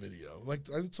appreciate the video? Like,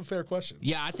 it's a fair question.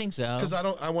 Yeah, I think so. Because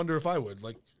I wonder if I would.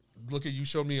 Like, look at, you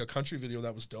showed me a country video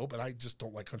that was dope, and I just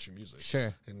don't like country music.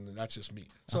 Sure. And that's just me.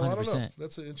 So I don't know. 100%.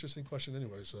 That's an interesting question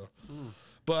anyway. So,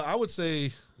 but I would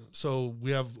say, so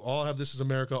we all have This Is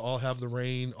America, all have The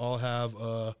Rain, all have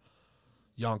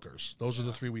Yonkers. Those are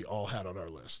the three we all had on our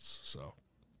lists. So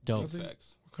Dope. I think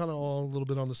we're kind of all a little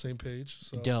bit on the same page.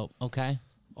 So. Dope. Okay.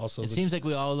 Also, it seems like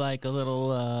we all like a little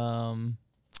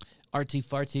artsy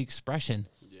fartsy expression.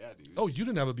 Yeah, dude. Oh, you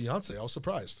didn't have a Beyonce. I was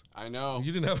surprised. I know.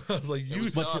 You didn't have. I was like, you.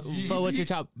 What's your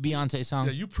top Beyonce song?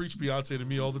 Yeah, you preach Beyonce to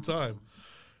me all the time.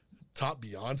 Top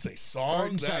Beyonce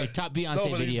song? Top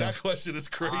Beyonce video. That question is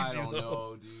crazy. I don't though.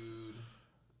 know, dude.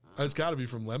 It's got to be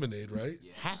from Lemonade, right?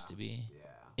 Yeah. Has to be.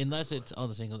 Yeah. Unless it's All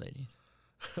the Single Ladies.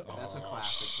 That's a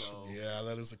classic, though. Yeah,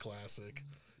 that is a classic.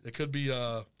 It could be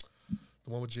the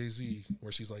one with Jay-Z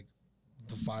where she's like,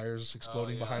 the fire's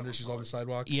exploding behind her. She's on the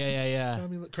sidewalk. Yeah. I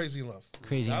mean, Crazy in Love.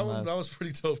 Crazy in Love. That was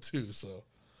pretty dope too. So,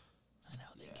 I know.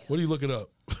 What are you looking up?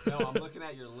 No, I'm looking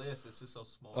at your list. It's just so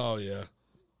small. Oh yeah.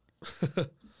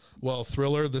 Well,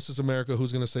 Thriller, This Is America,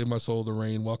 Who's Gonna Save My Soul, The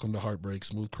Rain, Welcome to Heartbreak,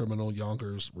 Smooth Criminal,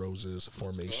 Yonkers, Roses,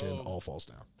 Formation, All Falls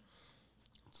Down.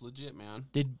 It's legit, man.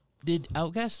 Did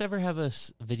Outkast ever have a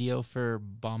video for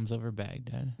Bombs Over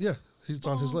Baghdad? Yeah, he's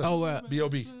on his list. Oh,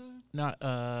 B.O.B. Not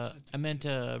I meant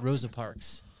Rosa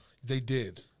Parks. They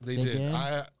did. They did.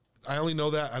 I only know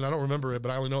that, and I don't remember it,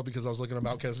 but I only know it because I was looking at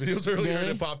Outkast videos earlier, and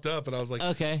it popped up, and I was like,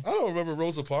 okay. I don't remember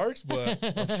Rosa Parks, but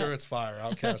I'm sure it's fire.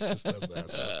 Outkast just does that.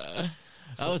 So.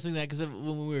 I was thinking that because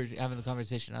when we were having the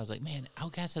conversation, I was like, man,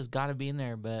 Outkast has got to be in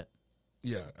there, but.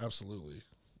 Yeah, absolutely.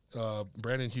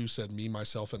 Brandon Hughes said, Me,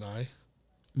 Myself, and I.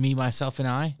 Me, Myself, and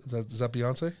I? Is that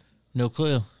Beyonce? No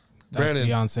clue. That's Brandon,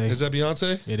 Beyonce. Is that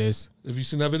Beyonce? It is. Have you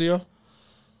seen that video?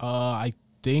 I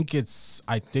think so.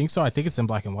 I think it's in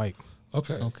black and white.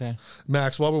 Okay.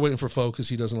 Max, while we're waiting for Fo, because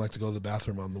he doesn't like to go to the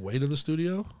bathroom on the way to the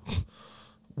studio,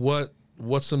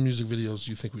 what's some music videos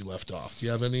you think we left off? Do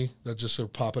you have any that just are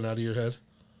popping out of your head?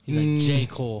 He's like J.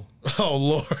 Cole. Oh,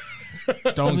 Lord.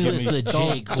 Don't get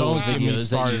me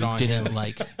started on him.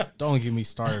 Like. Don't get me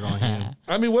started on him.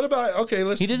 I mean, what about,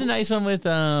 he did a nice one with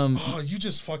Oh, you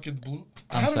just fucking blew.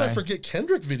 How did I forget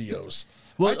Kendrick videos?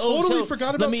 Well, I totally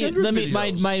forgot about Kendrick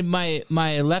videos.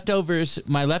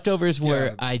 My leftovers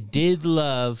were I did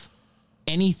love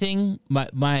anything.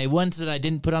 My ones that I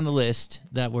didn't put on the list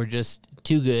that were just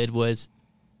too good was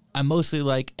I mostly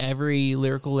like every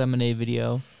Lyrical Lemonade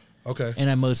video. Okay. And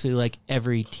I mostly like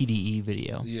every TDE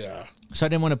video. Yeah. So I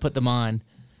didn't want to put them on.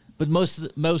 But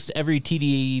most every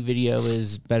TDE video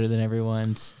is better than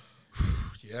everyone's.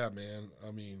 Yeah, man.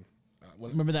 I mean,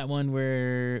 remember that one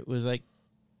where it was like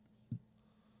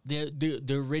the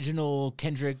original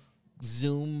Kendrick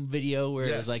Zoom video where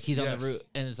it was like he's on the roof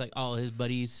and it's like all his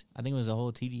buddies. I think it was a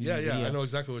whole TDE video. I know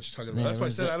exactly what you're talking about. That's why I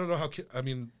said I don't know how. I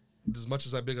mean, as much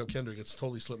as I big up Kendrick, it's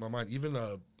totally slipped my mind. Even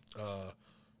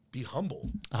Be Humble.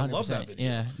 I love that video.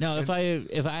 Yeah. No, if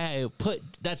I put,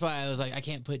 that's why I was like, I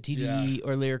can't put TDE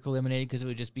or Lyrical Lemonade because it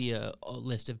would just be a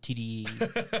list of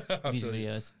TDE music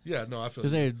videos. Yeah, no, I feel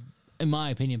because they're, in my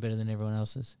opinion, better than everyone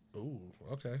else's. Ooh,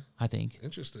 okay. I think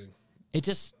interesting. They're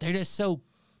just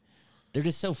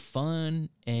so fun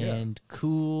and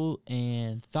cool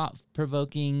and thought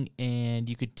provoking, and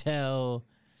you could tell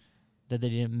that they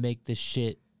didn't make this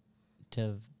shit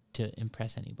to to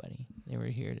impress anybody. They were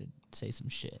here to say some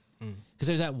shit. Because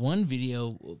there's that one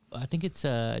video, I think it's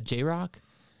J-Rock.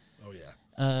 Oh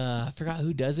yeah. I forgot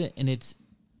who does it, and it's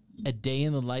a day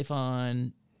in the life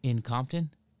in Compton.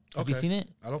 Have you seen it?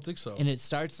 I don't think so. And it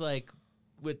starts like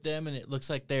with them, and it looks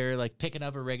like they're like picking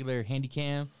up a regular handy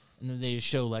cam, and then they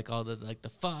show like all the like the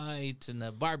fights and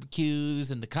the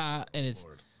barbecues and the and it's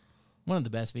one of the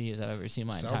best videos I've ever seen in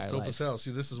my entire life. Sounds dope as hell.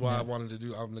 See, this is why I wanted to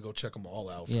do. I'm gonna go check them all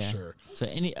out for sure. So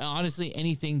honestly,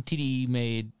 anything TDE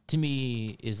made to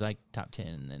me is like top 10,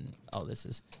 and then all this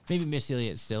is maybe Miss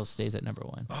Elliott still stays at number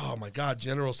 1. Oh my God,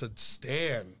 General said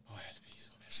Stan.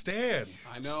 Stan.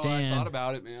 I know. Stan. I thought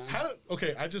about it, man.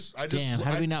 I just. Damn,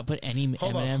 how did we not put any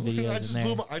Eminem videos in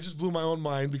there? I just blew my own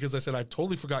mind because I said I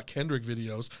totally forgot Kendrick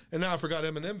videos, and now I forgot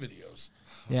Eminem videos.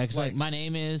 Yeah, because like My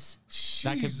Name Is,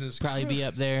 that could probably be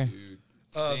up there.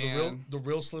 Dude, the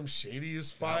real Slim Shady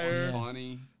is fire.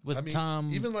 Funny. With Tom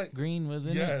even like Green was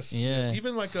in yes, it. Yeah.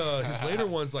 Even like his later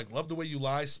ones like Love the Way You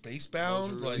Lie, Spacebound.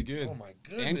 Those were really like, good. Oh my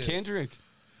goodness. And Kendrick.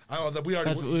 Oh, we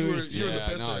already. That's what we You were were the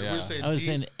pisser. no, We were saying I was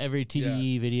saying every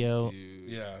TDE video. Dude.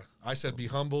 Yeah, I said Be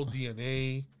Humble,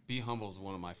 DNA. Be Humble is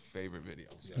one of my favorite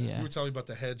videos. Yeah. You were telling me about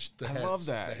the heads. I heads, love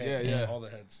that. The heads, Yeah. all the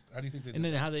heads. How do you think they did And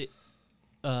then that?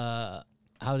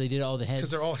 how they did all the heads.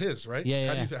 Because they're all his, right?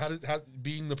 Yeah, How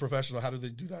being the professional, how did they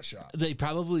do that shot? They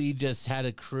probably just had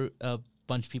a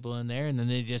bunch of people in there, and then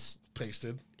they just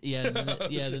Pasted. yeah,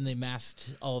 then they masked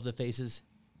all of the faces,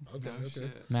 Okay.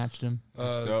 matched them.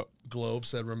 dope. Globe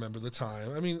said, "Remember the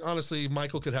time." I mean, honestly,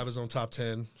 Michael could have his own top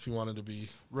 10 if he wanted to be.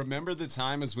 Remember the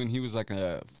time is when he was like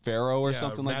a pharaoh or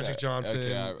something like that? Magic Johnson.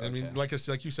 Okay, I mean, like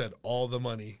you said, all the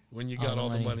money when you got all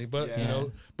the money. But you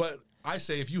know, but I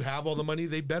say if you have all the money,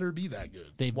 they better be that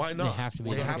good. Why not? They have to be.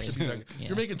 They have to be that good. Yeah.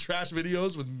 You're making trash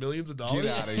videos with millions of dollars.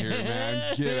 Get out of here,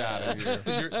 man. Get out of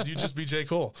here. You just be J.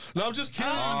 Cole. No, I'm just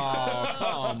kidding.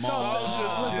 Oh, come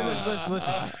on.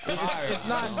 Listen. It's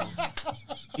not.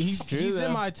 He's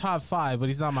in my top 5, but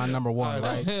he's not my number 1,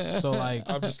 right? So like,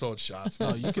 I'm just throwing shots.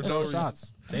 no, you can throw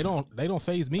shots. They don't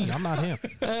phase me. I'm not him.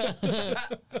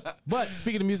 But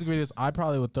speaking of music videos, I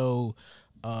probably would throw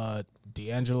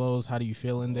D'Angelo's "How Do You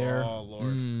Feel" in there. Oh Lord.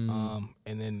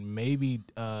 And then maybe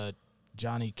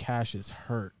Johnny Cash's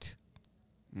 "Hurt"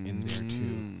 in there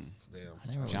too.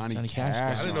 Damn. Johnny Cash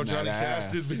Cash. I didn't know on Johnny that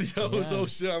Cash did ass. videos. Oh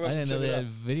shit! I'm I about to didn't know check they it had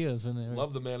out. videos when they were.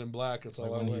 Love the Man in Black. That's all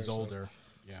Like I when wear. he's so. older.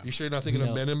 Yeah. You sure you're not thinking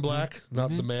of Men in Black, not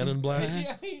the Man in Black?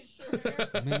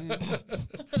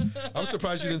 I'm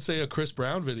surprised you didn't say a Chris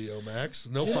Brown video, Max.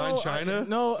 No Fine China.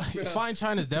 No, Fine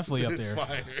China's definitely up It's there.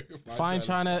 fire. Fine China's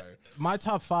China. fire. My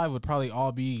top 5 would probably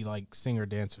all be like singer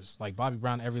dancers. Like Bobby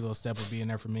Brown, Every Little Step would be in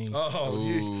there for me. Oh,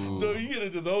 you get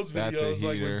into those That's a videos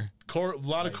like heater. with a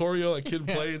lot of choreo, like Kid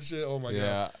Play and shit. Oh my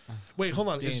Yeah. god! Wait, hold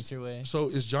on. Dance your way. So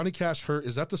is Johnny Cash "Hurt"?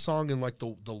 Is that the song in like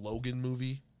the Logan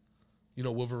movie? You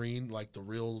know, Wolverine, like the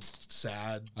real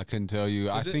sad. I couldn't tell you.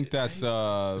 I think that's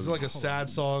Is it like a sad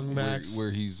song, Max?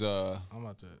 where he's I'm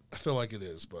about to. I feel like it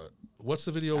is, but what's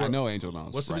the video? I Where, know Angel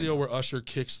knows. What's the right video now. where Usher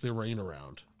kicks the rain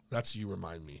around? That's You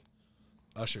Remind Me.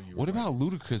 Usher, You What Remind Me.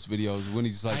 about Ludacris videos when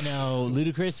he's like I know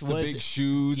Ludacris the was big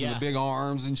shoes yeah. and the big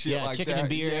arms and shit yeah, like chicken that? and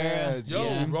beer. Yeah, Yo,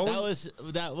 yeah. Roland-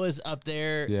 that was up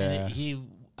there. Yeah. And he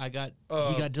got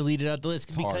deleted out the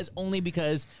list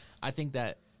because I think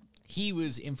that he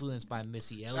was influenced by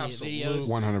Missy Elliott Absolutely. videos.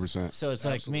 100%. So it's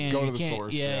like, man, Go you to the can't-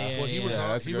 source, Yeah, yeah. Well, he was Yeah, on.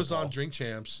 that's a He good was on call. Drink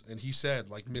Champs, and he said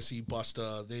like Missy,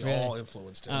 Busta, they Really? all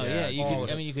influenced him. Oh yeah, you all could. of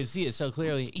I it. mean, you could see it so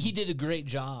clearly. He did a great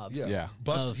job. Yeah. Yeah.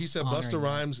 Of He said honoring Busta that.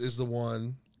 Rhymes is the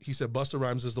one. He said Busta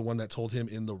Rhymes is the one that told him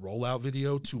in the rollout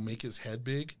video to make his head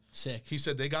big. Sick. He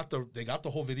said they got the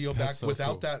whole video That's back so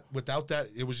without cool. that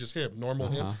it was just him, normal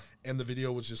him, and the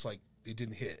video was just like it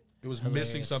didn't hit. It was missing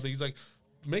Hilarious. something. He's like,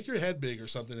 make your head big or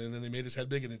something, and then they made his head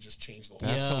big and it just changed the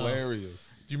whole. That's Yeah. hilarious.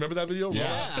 Do you remember that video?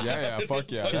 Yeah.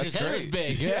 Fuck yeah. Because That's his head was great.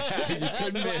 big. Yeah, you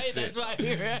couldn't miss That's it. why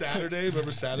you're Saturday,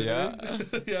 remember Saturday? Yeah.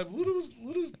 Yeah, Luda's.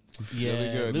 Yeah,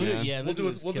 Really good, man. Yeah, We'll Luda do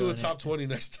was it. We'll do a killing top it. 20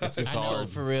 next time. just I know, hard.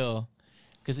 for real.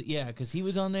 Because he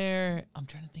was on there. I'm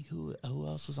trying to think who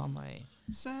else was on my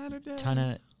Saturday.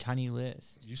 tiny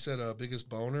list. You said biggest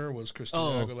boner was Christina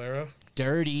Oh. Aguilera.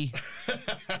 Dirty.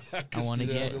 I want to Christina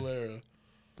get Aguilera.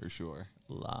 For sure.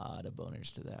 a lot of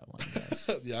boners to that one. Guys.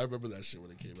 Yeah, I remember that shit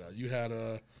when it came out. You had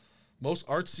most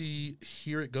artsy.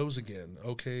 Here it goes again.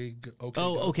 Okay. Okay.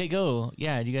 Oh, Go. Okay Go.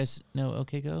 Yeah, do you guys know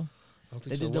Okay Go? I don't think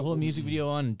They so. did the whole music video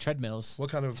on treadmills. What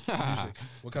kind of music?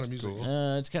 What kind of music?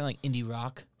 It's kind of like indie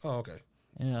rock. Oh, okay.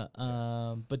 Yeah,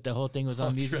 but the whole thing was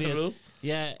on music videos. treadmills?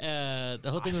 Yeah, the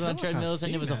whole thing was feel on like I've treadmills, and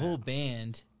seen it was a that. whole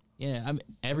band. Yeah, I mean,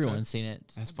 everyone's seen it.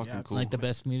 That's fucking cool. Like the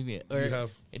best music video. Or You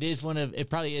have- it is one of. It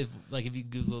probably is. Like if you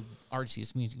Googled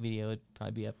artsiest music video, it'd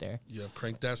probably be up there. You have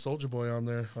Crank That Soldier Boy on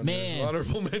there. On Man. your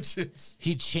honorable mentions.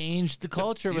 He changed the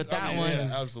culture with that one.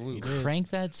 Yeah, absolutely. Crank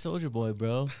That Soldier Boy,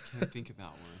 bro. Can't think of that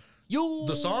one. Yo,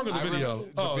 The song or the I video?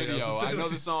 remember the video. I know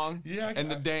the song. Yeah, And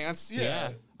the dance.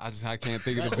 Yeah. I can't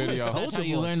think of the video. That's how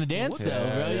you learn the dance, though,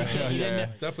 bro. You can't- you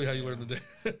didn't- Definitely how you learn the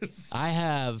dance. I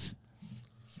have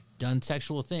done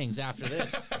sexual things after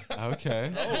this.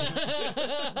 Okay.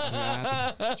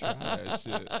 Yeah, try that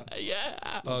shit.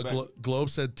 Yeah. Globe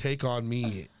said "Take on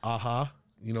Me." Aha.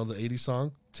 You know the '80s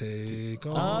song. Take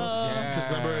on. Because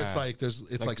remember, it's like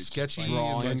it's like the sketchy.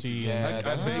 drawings. And Yeah,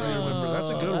 I vaguely remember. That's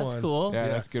a good that's one. cool. Yeah,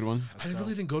 that's a good one. I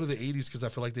really didn't go to the '80s because I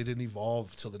feel like they didn't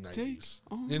evolve till the '90s.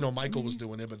 You know, Michael was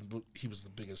doing it, but he was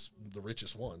the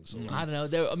richest one. So I don't know.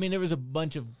 There was a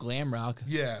bunch of glam rock.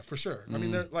 yeah, for sure. I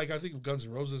mean, I think Guns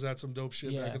N' Roses had some dope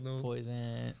shit Yeah, back in those.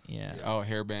 Poison. Yeah. Oh,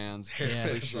 hair bands. Yeah.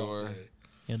 For sure.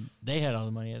 Yeah, they had all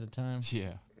the money at the time.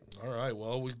 Yeah. All right.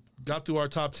 Well, we got through our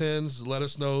top 10s. Let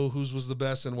us know whose was the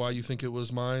best and why you think it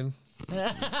was mine.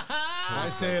 I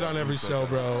say it on every show,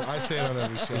 bro. I say it on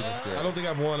every show. I don't think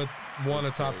I've won a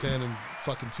top 10 in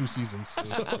fucking 2 seasons.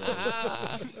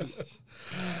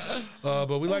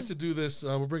 But we like to do this.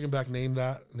 We're bringing back Name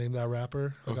That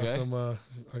Rapper. I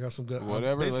got some good.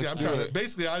 Whatever,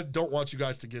 Basically, I don't want you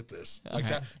guys to get this. Like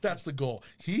that's the goal.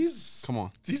 Come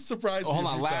on. He's surprised. Oh, me hold a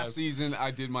on. few Last times. season,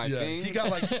 I did my Yeah, thing. he got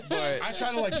like. But I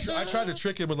tried to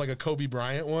trick him with like a Kobe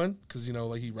Bryant one because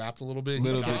like he rapped a little bit.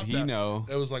 Little got did he that. know.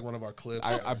 It was like one of our clips.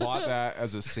 I bought that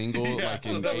as a single, Yeah, like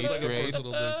so in that was 8th like a grade.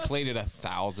 personal thing. Played it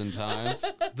 1,000 times.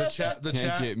 The chat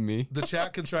get me. The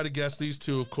chat can try to guess these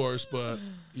two, of course, but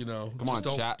Come on,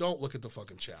 chat. Don't look at the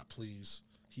fucking chat, please.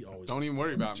 He always Don't even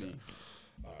worry about me.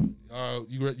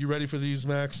 You ready for these,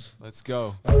 Max? Let's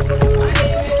go.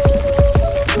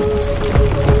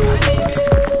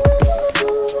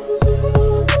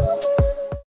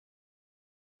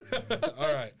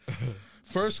 All right.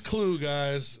 First clue,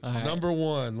 guys. right. Number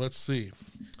 1. Let's see.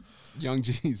 Young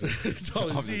Jesus. See,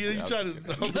 he's trying to.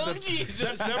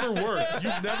 That's never worked.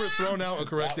 You've never thrown out a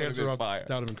correct That answer. would've been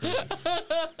That would have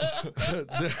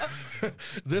been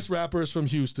crazy. This rapper is from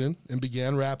Houston and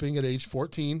began rapping at age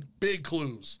 14. Big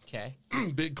clues. Okay.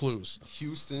 Big clues.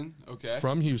 Houston. Okay.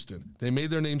 From Houston. They made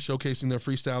their name showcasing their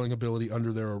freestyling ability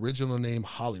under their original name,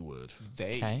 Hollywood.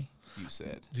 Okay. You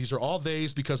said. These are all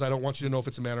theys because I don't want you to know if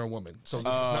it's a man or a woman. So this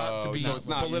is not to be so it's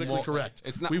not politically correct.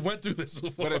 it's not- We went through this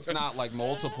before. But it's not like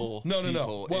multiple. No.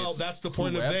 people. Well, It's that's the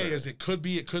point of whoever. they is it could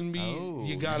be, it couldn't be. Oh,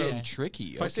 You gotta getting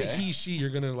tricky. If I say he, she,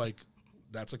 you're gonna like.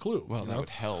 That's a clue. Well, you that know? would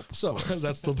help. So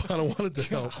that's the. I don't want it to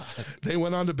help. They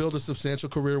went on to build a substantial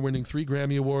career, winning 3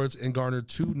 Grammy Awards and garnered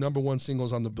 2 #1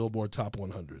 singles on the Billboard Top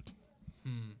 100.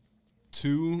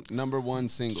 2 #1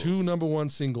 singles. 2 #1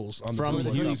 singles on From the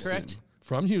Billboard Top Houston. 100.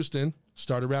 From Houston.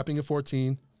 Started rapping at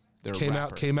 14. They're a Came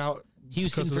rapper. out.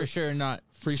 Houston because of for the- sure, not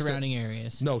surrounding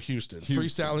areas. No, Houston.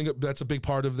 Freestyling, that's a big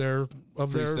part of their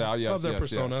Freestyle, yes, yes,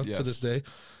 persona yes, to this day.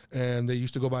 And they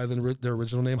used to go by their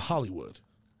original name, Hollywood.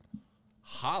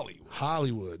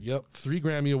 Hollywood, yep. 3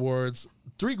 Grammy Awards.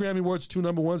 3 Grammy Awards, 2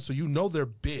 #1s, so you know they're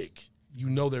big. You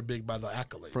know they're big by the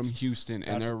accolades. From Houston,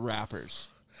 and they're rappers.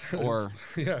 Or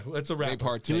yeah, it's a they rapper.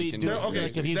 partake in do- it. Okay,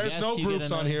 Like, if you there's guessed, no you groups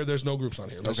get on another- here. There's no groups on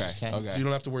here. Let's Okay, just- okay. You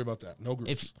don't have to worry about that. No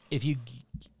groups. If you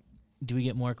do we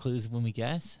get more clues when we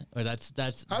guess, or that's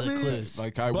the clues?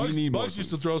 Like Buggz, we need more Buggz used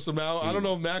to clues. throw some out. I don't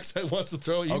know if Max wants to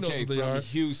throw. He knows Okay, what they from are.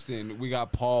 Houston, we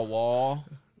got Paul Wall.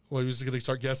 Well, you're just going to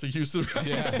start guessing Houston.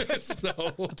 Yeah. No. That's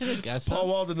a good guess. Paul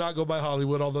Wall did not go by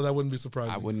Hollywood, although that wouldn't be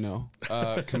surprising. I wouldn't know.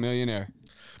 Chameleonaire.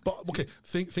 But, okay,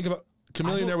 think about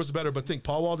Chameleonaire was better, but think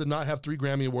Paul Wall did not have 3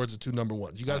 Grammy Awards and 2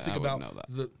 #1s. You got to think I about wouldn't know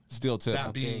that. the Steel tip.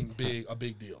 that being a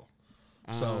big deal.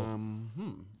 So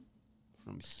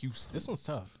From Houston. This one's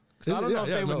tough. 'Cause I don't know if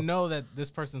they would know that this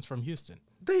person's from Houston.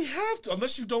 they have to,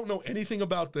 unless you don't know anything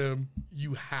about them,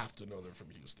 you have to know they're from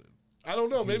Houston. I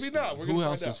don't know, maybe not. We're Who gonna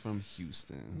else find is out. from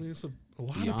Houston? I mean, it's a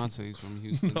lot of Beyonce's from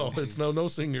Houston. No, it's no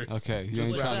singers. Okay, you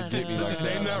Just ain't trying to get me like Just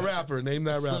that. name that rapper. Name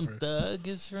that Slim rapper. Thug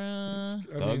is from.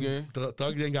 I mean, Thugger?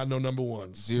 Thug ain't got no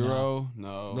 #1s. Zero?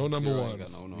 No. No Zero ain't got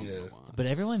 #1s. No number Yeah. one. But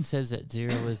everyone says that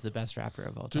Zero is the best rapper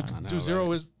of all Dude, time. know, Zero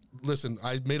right? is. Listen,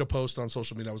 I made a post on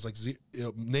social media. I was like,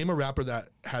 name a rapper that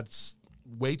had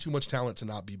way too much talent to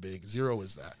not be big. Zero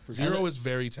is that. Zero is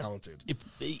very talented.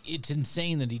 It's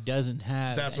insane that he doesn't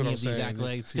have That's any what of I'm these saying.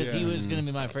 accolades because Yeah. he was going to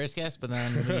be my first guess, but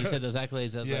then when he said those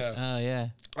accolades, I was like, oh yeah.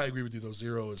 I agree with you though.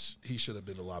 Zero is he should have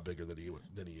been a lot bigger than he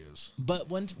is. But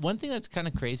one thing that's kind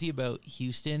of crazy about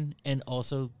Houston and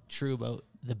also true about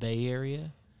the Bay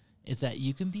Area is that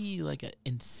you can be like an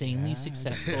insanely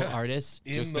successful artist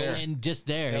Just there. those- And just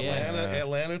there.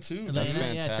 Atlanta too. Atlanta, That's yeah,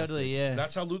 fantastic. totally, yeah.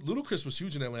 That's how Ludacris was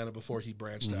huge in Atlanta before he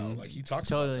branched out. Like he talks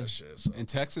Totally. about that shit. So. And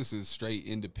Texas is straight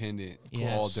independent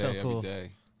Yeah, all so day, cool. every day.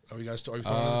 Are you throwing in the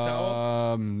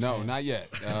towel? No, not yet.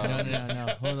 No.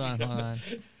 Hold on.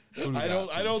 I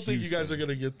don't think you guys are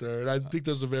gonna get there, and I think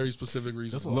there's a very specific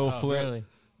reason. This one's Lil tough. Flip. Really?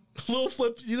 Lil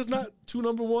Flip, he does not 2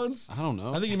 number ones. I don't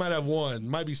know. I think he might have one.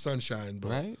 Might be Sunshine, but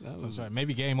Right? That was That's right.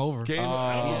 Maybe game over. Game,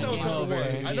 I don't think that was Game number Over.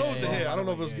 one. I know it was a Yeah, hit. I don't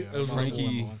know if it was. yeah. It was number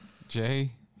Frankie one.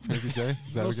 J. Frankie J.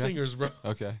 Is that No a guy? singers, bro.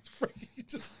 Okay. Frankie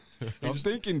just, I'm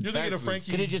thinking you're thinking of Texas.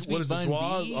 Frankie. Could it just be what is it, Bun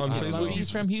Joie B? on Is Bun Facebook? B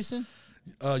from Houston?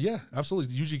 Yeah,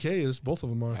 absolutely. The UGK is both of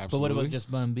them are. But what about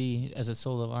just Bun B as a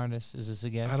solo artist? Is this a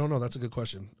guess? I don't know. That's a good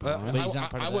question. But he's not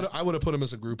part of that. I would have put him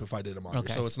as a group if I did him on.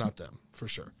 Okay. So it's not them for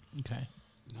sure. Okay.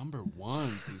 Number one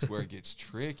is where it gets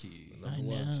tricky. I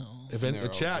know. If And in they're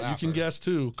a chat, you can rapper. guess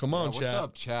too. Come on, What's chat.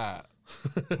 up, chat?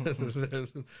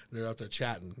 They're out there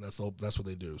chatting. That's what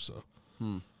they do. So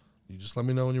you just let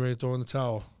me know when you're ready to throw in the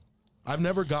towel. I've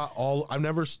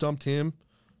never stumped him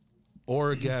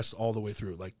or a guest all the way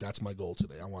through. Like that's my goal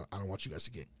today. I don't want you guys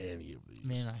to get any of these.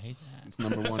 Man, I hate that. It's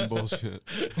number one bullshit.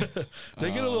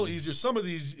 They get a little easier. Some of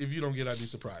these, if you don't get, I'd be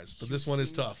surprised. But this one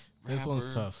is tough. This one's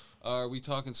Rapper. tough. Are we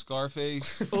talking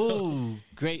Scarface? Oh,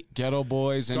 great. Ghetto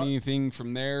Boys? Anything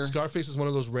from there? Scarface is one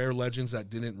of those rare legends that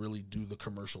didn't really do the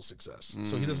commercial success.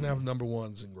 So he doesn't have number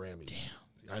ones and Grammys.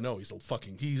 Damn. I know he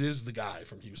is the guy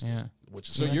from Houston. Yeah. Which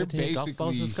is So You you're got to hit golf balls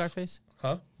basically- with Scarface?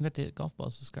 huh? You got to hit golf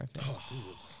balls with Scarface. Oh,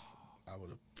 dude, I would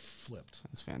have flipped.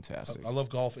 That's fantastic. I love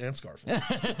golf and Scarface.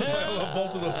 I love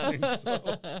both of those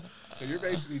things. So you're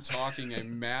basically talking a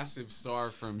massive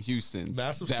star from Houston.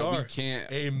 Massive that star. we can't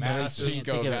A massive- think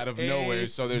of out of nowhere.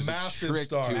 So there's a massive trick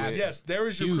star. to it. Yes, there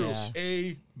is your Huge. proof. Yeah.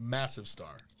 A massive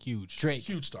star. Huge. Drake.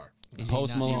 Huge star. Is he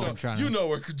Post not- he's Malone. from Toronto. You know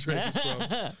where Drake is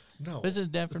from. No. This is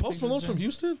Dan from Post Texas, Malone's from right?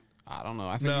 Houston? I don't know.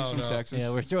 I think No, he's from no. Texas.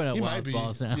 Yeah, we're throwing out He might wild be.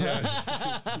 balls now.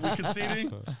 Yeah. we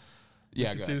conceding?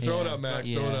 Yeah, go See, ahead. throw it Yeah. up, Max.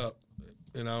 Throw it Yeah. up.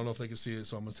 And I don't know if they can see it,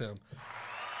 so I'm going to tell him.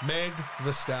 Meg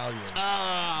the Stallion.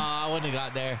 Ah, I wouldn't have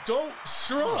got there. Don't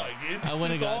shrug. I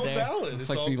would've It's got all there. valid. It's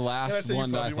like all, the and last said you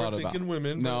one that I probably weren't thought about. thinking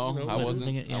women. No, but, I wasn't.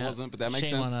 Thinking- I yeah. wasn't, but that makes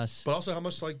Shame sense. on us. But also, how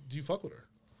much do you fuck with her?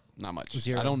 Not much.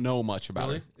 Zero. I don't know much about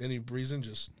Really? her. Any reason?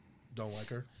 Just don't like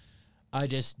her? I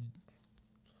just,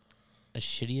 as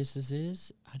shitty as this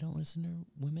is, I don't listen to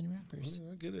women rappers.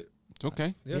 Yeah, I get it. It's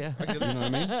okay. Yeah, Yeah. I get it. You know what I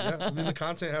mean? Yeah, I mean, the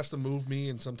content has to move me,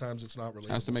 and sometimes it's not relatable.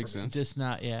 Has to make for me. sense. Just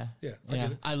not, yeah. Yeah, I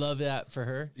get it. I love that for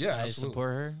her. Yeah, I absolutely. support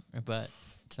her, but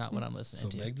it's not what I'm listening So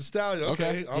to. Meg the Stallion.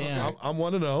 Okay, Okay. Damn. I'm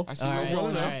one to know. I see all where right, you're all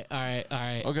going now. right, all right, all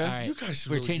right. Okay. all right. You guys should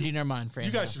We're really changing our mind for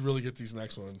You guys should really get these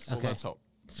next ones. Well, Okay. let's hope.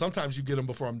 Sometimes you get them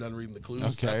before I'm done reading the clues.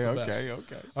 That's Okay, the best.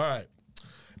 okay. All right.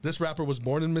 This rapper was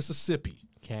born in Mississippi.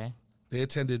 Okay. They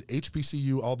attended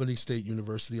HBCU Albany State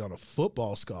University on a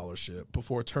football scholarship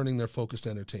before turning their focus to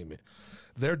entertainment.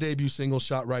 Their debut single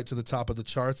shot right to the top of the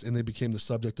charts, and they became the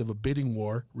subject of a bidding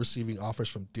war, receiving offers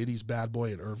from Diddy's Bad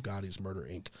Boy and Irv Gotti's Murder,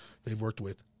 Inc. They've worked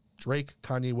with Drake,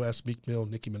 Kanye West, Meek Mill,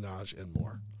 Nicki Minaj, and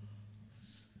more.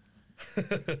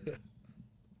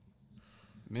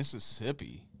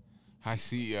 Mississippi. I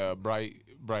see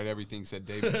BrightEverything said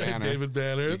David Banner. David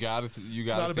Banner. You got to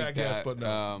Not a bad guess, but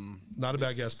no. Not a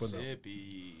bad guess, but no.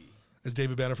 Mississippi. Is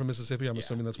David Banner from Mississippi? I'm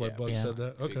assuming that's why yeah, Buggz yeah. said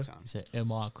that. Big Okay. time. He said,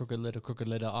 M.R. crooked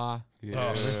little ah.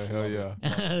 Yeah, hell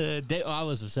yeah. I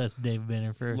was obsessed with David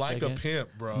Banner for a Like second. a pimp,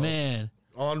 bro. Man.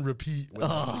 On repeat when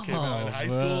that shit came out in high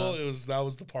bro. school. That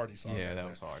was the party song. Yeah, right that there.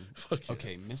 was hard. Fuck yeah.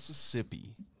 Okay,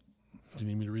 Mississippi. Do you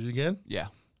need me to read it again? Yeah.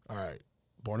 All right.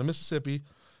 Born in Mississippi,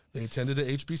 they attended a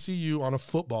HBCU on a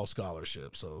football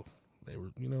scholarship. So they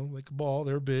were, like a ball.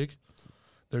 They were big.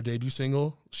 Their debut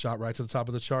single shot right to the top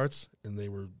of the charts, and they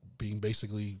were being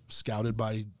basically scouted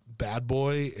by Bad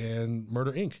Boy and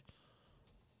Murder, Inc.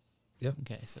 Yeah.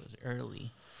 Okay, so it was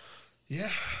early. Yeah.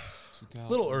 2000s. A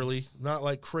little early. Not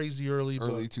like crazy early,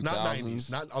 Early but not 2000s.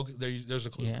 90s. Not okay, there's a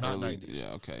clue. Yeah. Not Early- 90s.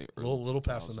 Yeah, okay. A little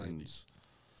past the 2000s. 90s.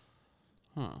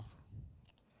 Huh.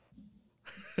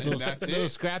 Little, that's little it?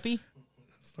 scrappy?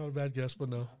 It's not a bad guess, but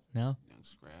no. No? Young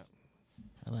Scrap.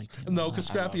 I liked him. No, a because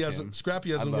lot. Scrappy love hasn't him. Scrappy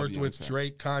I hasn't love worked Young with Scrap.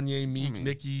 Drake, Kanye, Meek,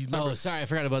 Nicki. Oh, sorry, I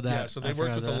forgot about that. Yeah, so I they've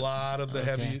worked forgot with a that. lot of the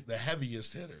Okay. the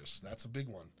heaviest hitters. That's a big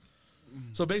one.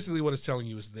 So basically, what it's telling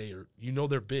you is they're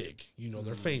big,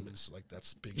 they're famous. Like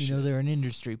that's big shit. You know, they're an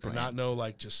industry They're brand. not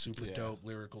like just super Yeah. dope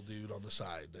lyrical dude on the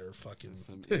side. They're fucking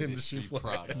Some industry industry flag.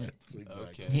 product.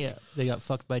 Exactly. Okay. Yeah, they got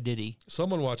fucked by Diddy.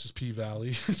 Someone watches P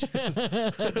Valley.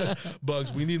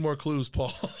 Bugs, we need more clues,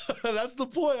 Paul. That's the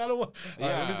point. I don't want. All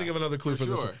right, let me Yeah, think of another clue for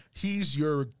this sure. one. He's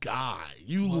your guy.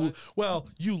 You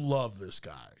love this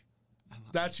guy.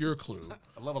 That's your clue.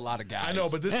 I love a lot of guys. I know,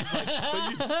 but this is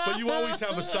like, but you always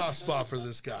have a soft spot for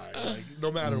this guy, like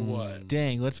no matter what.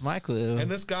 Dang, what's my clue? And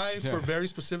this guy, for very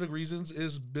specific reasons,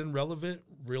 has been relevant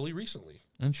really recently.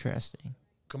 Interesting.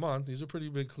 Come on, these are pretty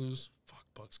big clues. Fuck,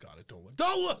 Buggz got it. Don't look.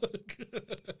 Don't look.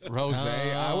 Rose.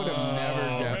 I would have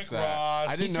never guessed Rick that. Ross.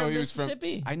 I didn't He's know from he was from.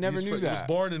 Mississippi. I never knew He that. was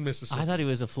born in Mississippi. I thought he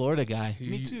was a Florida guy.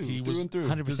 Me too. He through was, and through.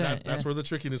 100%. That's where the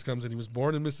trickiness comes in. He was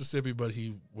born in Mississippi, but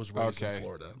he was raised in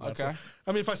Florida. That's Okay.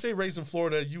 I mean, if I say raised in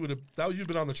Florida, you'd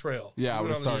been on the trail. Yeah, I You would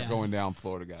have would've started Yeah. going down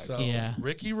Florida guys. So, Yeah.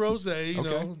 Ricky Rose, you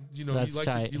Okay. know, That's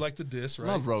tight. you like the diss, right?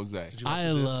 Love Rose. Did you like I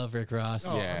the diss? love Rick Ross.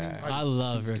 Oh, Yeah. I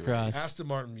love Rick Ross. Aston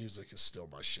Martin music is still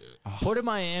my shit. Port of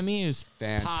Miami is possibly.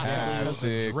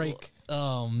 Fantastic. Drake.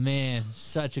 Oh man,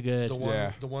 such a good. The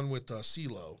one with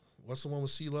CeeLo. What's the one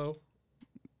with CeeLo?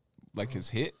 Like his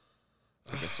hit,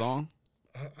 like a song.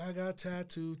 I got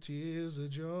tattooed tears of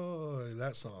joy.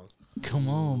 That song. Come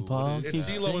on, Paul. It's Keep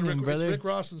CeeLo and singing, Rick, brother. It's Rick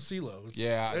Ross and CeeLo.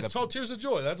 It's called Tears of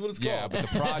Joy. That's what it's Yeah, called. but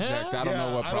the project, I don't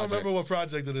know what project. I don't remember what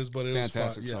project it is, but it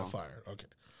Fantastic was fire. song. Yeah, fire. Okay.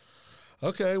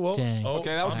 Okay, well, Dang.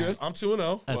 Okay, that was good. I'm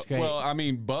 2-0. That's great. Well, I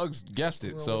mean, Buggz guessed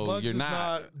it, so Buggz you're is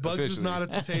not. Buggz is officially. not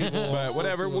at the table. But so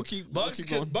whatever, 2-0. we'll keep Buggz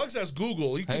going. Buggz has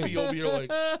Google. He could Hey. be over here like You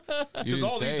because didn't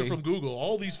all these say. are from Google.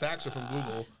 All these facts are from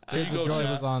Google. There Tears you go, of Joy chat.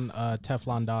 was on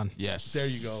Teflon Don. Yes. There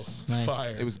you go. Nice.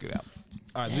 Fire. It was a good album.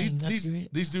 All right, Dang, that's these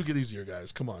great. these do get easier,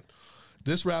 guys. Come on.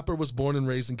 This rapper was born and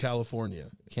raised in California.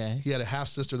 Okay. He had a half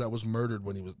sister that was murdered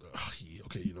when he was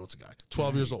okay. You know it's a guy.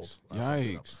 12 years old. I fucked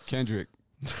it up. Yikes. Kendrick.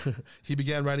 He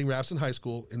began writing raps in high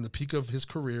school. In the peak of his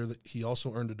career, he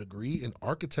also earned a degree in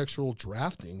architectural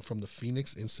drafting from the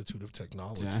Phoenix Institute of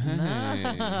Technology.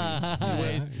 Dang.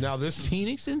 Now this is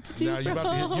Phoenix Institute. now you're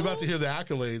about to hear the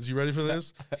accolades. You ready for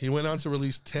this? He went on to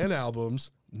release 10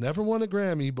 albums, never won a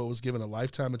Grammy, but was given a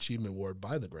Lifetime Achievement Award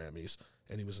by the Grammys,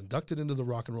 and he was inducted into the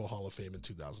Rock and Roll Hall of Fame in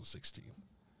 2016.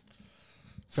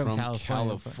 from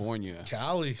California.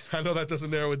 Cali. I know that doesn't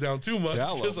narrow it down too much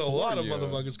because a lot of California.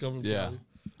 motherfuckers come from Yeah. Cali.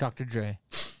 Dr. Dre.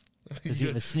 Does he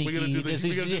have a sneaky? We're gonna do the does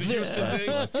he- Houston thing.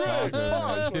 Let's talk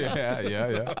about it.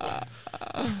 Yeah.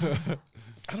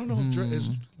 I don't know if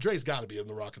Dre's got to be in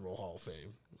the Rock and Roll Hall of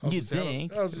Fame. You'd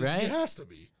think, right? He has to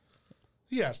be.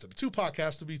 He has to be. Tupac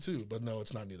has to be too, but no,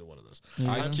 it's not neither one of those.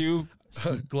 Ice Cube.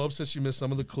 Globe says you missed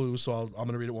some of the clues, so I'm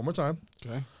going to read it one more time.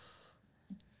 Okay.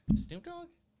 Snoop Dogg.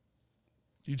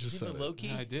 You just said Low it.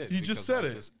 key. I did. You just said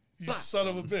it. You son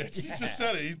of a bitch. You just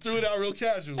said it. He threw it out real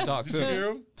casual. Talk Did to you him. hear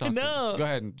him? Talk to No. him. Go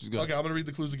ahead. And just go. Okay, I'm going to read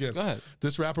the clues again. Go ahead.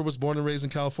 This rapper was born and raised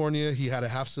in California. He had a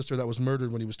half-sister that was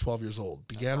murdered when he was 12 years old.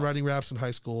 Began writing raps in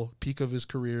high school. Peak of his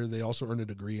career, they also earned a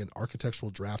degree in architectural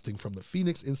drafting from the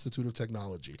Phoenix Institute of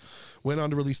Technology. Went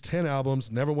on to release 10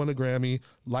 albums, never won a Grammy,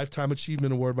 Lifetime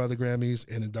Achievement Award by the Grammys,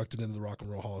 and inducted into the Rock and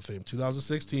Roll Hall of Fame.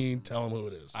 2016, tell him who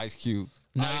it is. Ice Cube.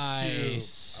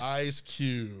 Nice. Ice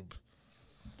Cube.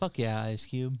 Fuck yeah, Ice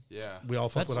Cube. Yeah. We all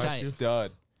fuck That's with Ice tight. Cube?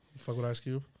 Stud. You fuck with Ice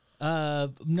Cube?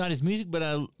 Not his music, but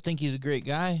I think he's a great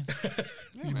guy.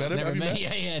 You met him? Never Have you met. met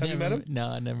Yeah, yeah. Have you met him? No,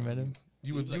 I never met him.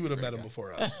 You would have met him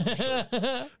before us. For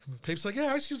sure. Pape's like,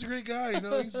 yeah, Ice Cube's a great guy. You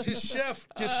know, his chef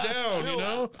gets down. You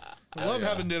know, I love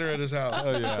having dinner at his house.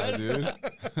 Oh yeah, dude.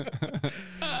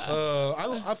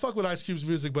 I fuck with Ice Cube's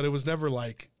music, but it was never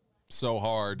like So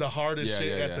hard. the hardest Yeah,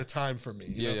 shit yeah, at yeah. the time for me.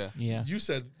 you Yeah, know? yeah.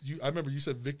 Yeah. I remember you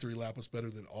said Victory Lap was better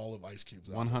than all of Ice Cube's.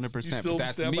 albums. 100%. You still But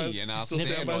that's stand me, by- and you I'll still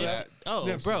stand by that. Oh,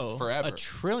 Nipsey. bro, Forever. a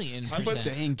trillion I put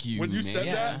percent. Thank you, When you man. said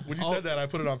Yeah. that, Oh. I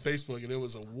put it on Facebook, and it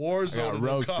was a war zone in the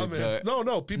roasted, comments. but-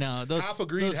 No, people No, those half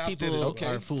agreed, those half people did it. Okay.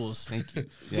 are fools. Thank you.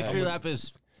 Victory Lap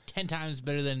is 10 times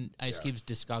better than Ice Cube's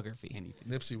discography. Anything.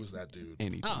 Nipsey was that dude.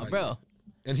 Anything. Oh, bro.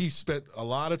 And he spent a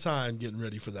lot of time getting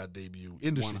ready for that debut,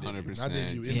 industry 100%. debut, not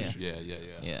debut, industry. Yeah.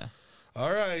 Yeah.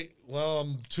 All right, well,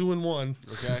 I'm 2-1.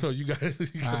 Okay. So you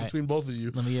guys, All right. between both of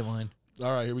you. Let me get one.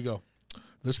 All right, here we go.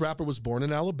 This rapper was born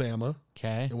in Alabama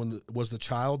Okay. and was the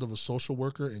child of a social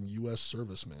worker and U.S.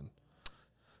 serviceman.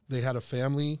 They had a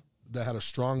family that had a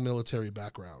strong military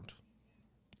background.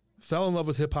 Fell in love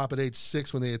with hip hop at age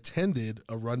 6 when they attended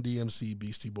a Run DMC,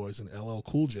 Beastie Boys, and LL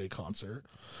Cool J concert.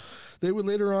 They would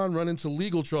later on run into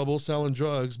legal trouble selling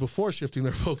drugs before shifting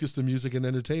their focus to music and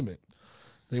entertainment.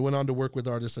 They went on to work with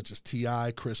artists such as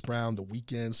T.I., Chris Brown, The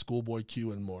Weeknd, Schoolboy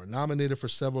Q, and more. Nominated for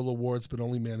several awards, but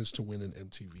only managed to win an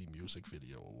MTV Music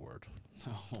Video Award.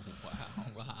 Oh wow.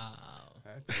 Wow.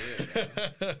 That's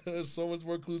it. There's so much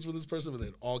more clues for this person, but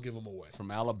they'd all give them away.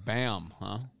 From Alabama,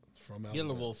 huh? From Alabama.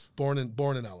 Yellow Wolf. Born in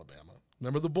Alabama.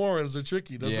 Remember, the Borns are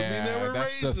tricky. Doesn't mean they were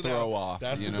that's raised the in Al- throw off.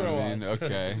 That's you the know throw what I mean? off.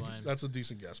 Okay. That's a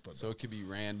decent guess, but So it could be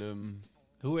random.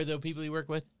 Who are the people you work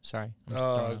with? Sorry, I'm just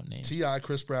throwing out names. T.I.,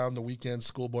 Chris Brown, The Weeknd,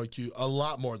 Schoolboy Q. A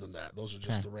lot more than that. Those are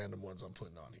just the random ones I'm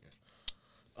putting on here.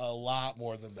 A lot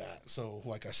more than that. So,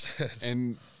 like I said,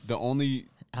 And the only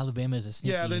Alabama is a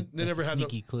sneaky. yeah, they never had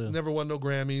sneaky clue. never won no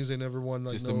Grammys. They never won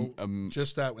like Just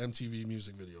just that MTV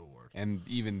Music Video Award. and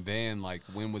even then, like,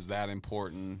 when was that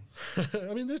important?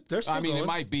 I mean, they're still. I mean, going. it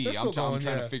might be. They're I'm still trying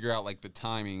going, to figure out like the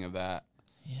timing of that.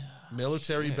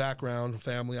 Military background,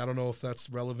 family. I don't know if that's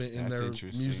relevant in That's their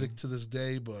interesting. music to this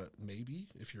day, but maybe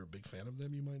if you're a big fan of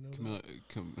them, you might know. That.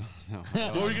 No.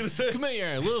 What were you gonna say? Come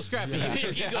here, a little scrappy.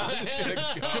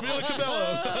 Camila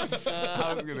Cabello.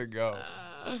 I was gonna go.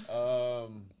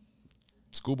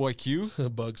 Schoolboy Q.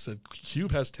 Buggz said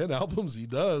Cube has 10 albums. He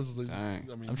does. Dang.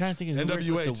 I mean, I'm trying to think of who works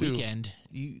NWA with The too.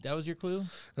 Weeknd. That was your clue?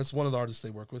 That's one of the artists they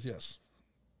work with. Yes.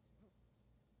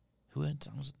 Who had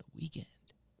songs with The Weeknd?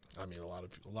 I mean, a lot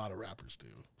of rappers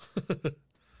do.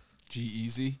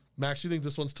 G-Eazy. Max, you think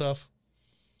this one's tough?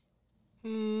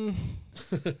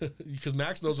 Because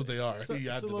Max knows what they are. It's He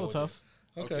had a to little know tough.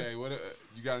 it. Okay. What?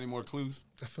 You got any more clues?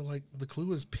 I feel like the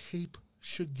clue is Pape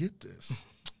should get this.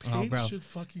 Oh, Pape bro. should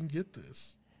fucking get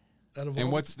this. Out of And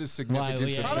all what's the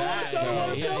significance yeah, of I don't want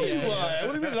that? to tell, though? tell you why.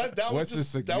 What do you mean? That What's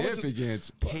was the just, that was just,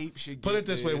 significance? Pape should put get it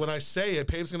this way. When I say it,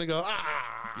 Pape's going to go,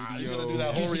 he's going to do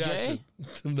that whole Juicy J? reaction.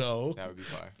 No. That would be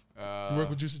fire. You worked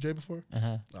with Juicy J before?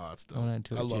 Uh-huh. Oh, that's I went dope.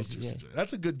 into I it, love Juicy Juicy J. J.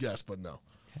 That's a good guess, but no.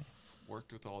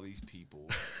 Worked with all these people.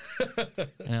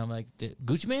 And I'm like,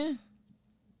 Gucci Man?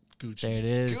 Gucci. There it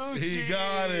is. He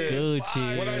got it.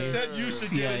 Gucci. When I said you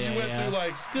should get it, you went through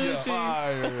like Gucci.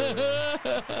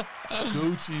 Fire.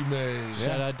 Gucci Mane.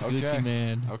 Shout out to okay. Gucci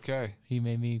Man. Okay. He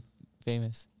made me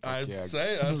famous. I'd Yeah.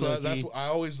 say that's why Low-key. I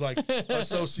always like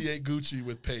associate Gucci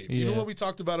with Pape. Yeah. Even when we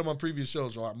talked about him on previous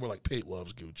shows, we're like Pape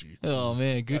loves Gucci. Oh,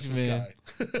 man. That's Gucci his Man.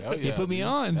 guy. Hell He yeah, put me dude.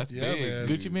 on. That's Yeah, big. man.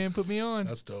 Gucci Man put me on.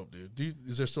 That's dope, dude.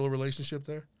 Is there still a relationship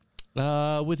there?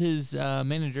 With his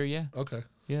manager, yeah. Okay.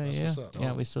 Yeah, That's yeah. what's up.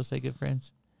 Yeah, we still say good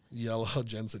friends. Yellow.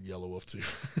 Jen said Yellow Wolf too.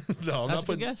 No, I'm That's not a good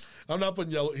putting. guess. I'm not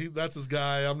putting Yellow. That's his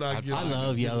guy. I'm not. I'd I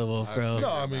love Yellow Wolf, bro. No,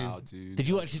 I mean, dude. Did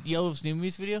you watch Yellow Wolf's new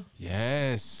music video?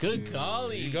 Yes. Good dude.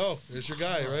 golly. There you go. There's your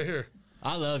guy right here.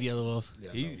 I love Yellow Wolf.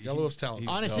 Yeah, He- no, Yellow Wolf's talented.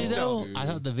 he's Honestly, dope, though, dude. I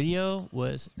thought the video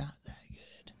was not that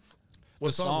good. What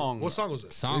the song- What song was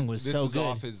it? Song was This so is good.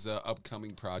 off his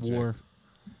upcoming project. War.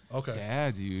 Okay.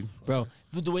 Yeah, dude. Bro,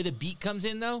 the way the beat comes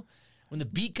in, though, when the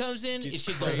beat comes in, it Gets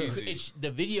should crazy. go.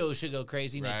 The video should go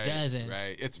crazy, and Right, it doesn't.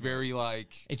 Right. It's very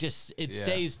like. It Yeah.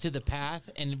 stays to the path,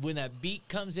 and when that beat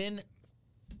comes in,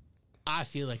 I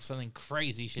feel like something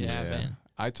crazy should happen.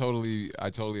 I totally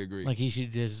agree. Like he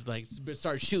should just like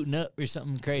start shooting up or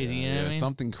something crazy. You know what I mean?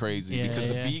 something crazy Yeah, because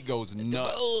yeah. the beat goes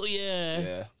nuts. Oh yeah.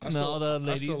 Yeah. I And still, all the I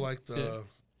ladies. still like the.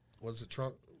 What is it?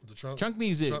 Trunk. The trunk. Trunk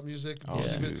music. Trunk music. Oh,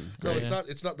 Music dude, video. No, great. it's not.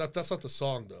 It's not. That's not the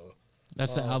song though.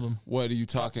 That's the album. What are you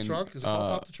talking? Trunk? Is it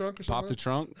called Pop the Trunk or Pop something? the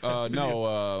Trunk?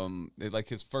 No, like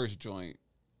his first joint.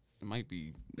 It might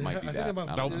be I think that. it might-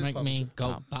 I Don't it is make Pop me the go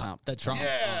Pop, pop pop the trunk.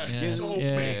 Yeah, don't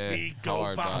yeah. make me go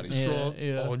Hard pop body. the trunk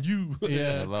Yeah. on you.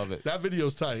 Yeah. I love it. That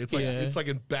video's tight. It's like Yeah. it's like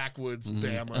in backwoods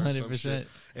Bama or some 100%. shit.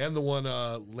 And the one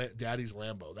Daddy's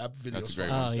Lambo. That video's That's great.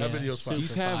 fine. Oh, yeah. That video's fine. He's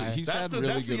Super had fire. he's That's had the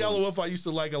really that's the good Yellow ones. Wolf I used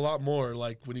to like a lot more.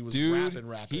 Like when he was Dude,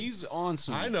 rapping. he's on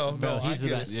some. I know. Bro, No, I he's the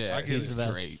get best. it. Yeah, I get He's it. the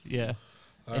best. great. Yeah.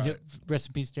 All And right. rest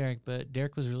in peace, Derek. But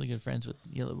Derek was really good friends with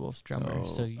Yellow Wolf's drummer,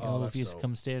 so Yellow Wolf that's used to dope.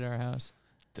 come stay at our house.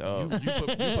 Dope. You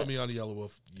put me on the Yellow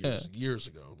Wolf years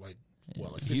ago. Like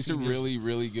what? Like He's a 15 years really,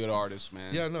 really good artist,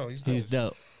 man. Yeah, no, he's He's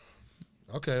dope.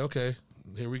 Okay.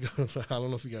 Here we go. I don't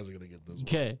know if you guys are gonna get this one.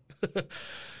 Okay.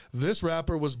 This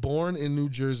rapper was born in New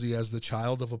Jersey as the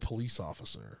child of a police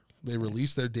officer. They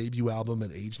released their debut album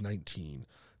at age 19.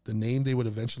 The name they would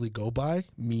eventually go by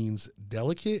means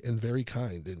delicate and very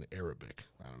kind in Arabic.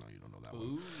 I don't know. You don't know that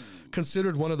one.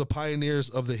 Considered one of the pioneers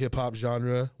of the hip-hop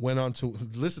genre, went on to,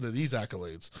 listen to these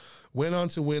accolades, went on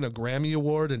to win a Grammy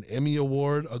Award, an Emmy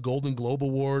Award, a Golden Globe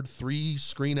Award, 3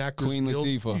 Screen Actors Queen Guild.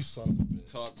 Latifah. You son of a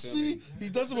bitch. Talk to See, me. he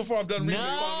does it before I'm done reading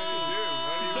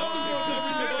the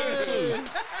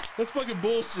That's fucking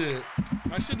bullshit.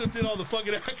 I shouldn't have did all the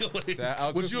fucking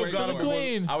accolades. Would you have got For the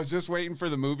Queen. I was just waiting for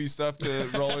the movie stuff to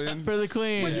roll in. For the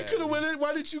Queen. But you could have went in.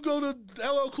 Why didn't you go to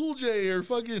LL Cool J or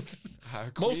fucking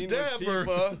Most Queen Def or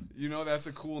Latifah, you know that's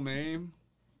a cool name.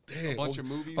 damn, A bunch of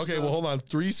movies. Okay, well, hold on.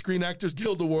 3 Screen Actors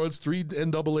Guild Awards, 3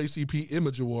 NAACP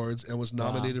Image Awards, and was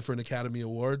nominated for an Academy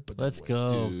Award. But Let's didn't win.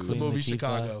 go. Dude. The Queen movie Latifah.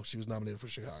 Chicago. She was nominated for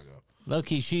Chicago.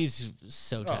 Low-key, she's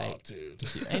so Oh, tight. dude.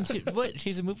 And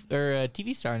she's a movie or a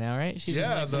TV star now, right? She's in,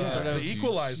 Yeah, like, some sort the of-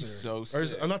 Equalizer. She's so Or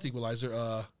sick. not the Equalizer.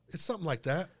 It's something like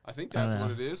that. I think that's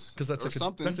what it is. Because that's or like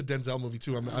something. that's a Denzel movie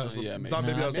too. Yeah, maybe. Thought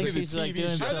maybe I was maybe making she's like TV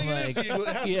doing show. some I think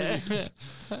it is. It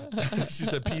has to be. She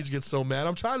said Peach gets so mad.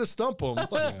 I'm trying to stump him.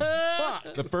 Like,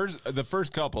 fuck. The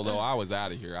first couple though, I was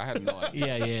out of here. I had no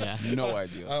idea. Yeah. No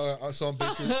idea. So I'm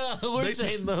basically. We're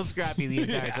saying Little Scrappy the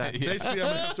entire time. Basically, I'm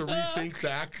gonna have to rethink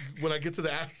the act when I get to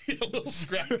the act. Little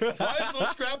Scrappy. Why is Little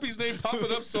Scrappy's name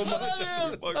popping up so much?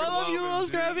 I love you, Little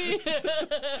Scrappy.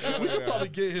 We could probably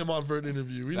get him on for an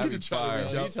interview. We That'd need be to try fire. to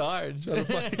reach out. He's hard. Try to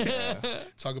find-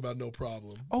 Talk about no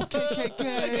problem.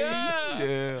 KKK.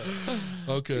 Yeah.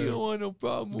 Okay. You don't want no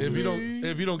problem. If with you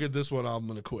me. don't get this one, I'm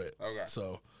gonna quit. Okay.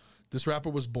 So, this rapper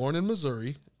was born in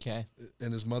Missouri, Okay.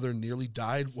 and his mother nearly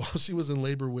died while she was in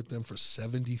labor with them for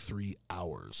 73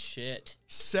 hours. Shit.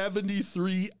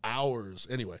 73 hours.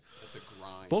 Anyway, That's a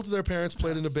grind. both of their parents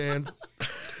played in a band.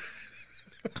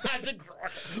 That's a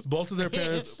gross. Both of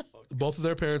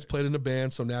their parents played in a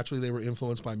band, so naturally they were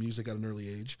influenced by music at an early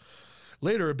age.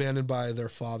 Later, abandoned by their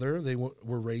father, they were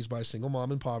raised by a single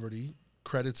mom in poverty.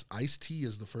 Credits Ice-T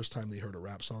as the first time they heard a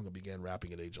rap song and began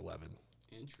rapping at age 11.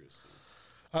 Interesting.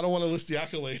 I don't want to list the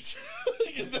accolades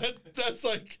because that's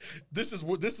like this is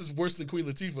worse than Queen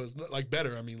Latifah's. Like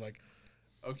better. I mean, like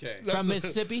Okay. From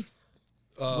Mississippi?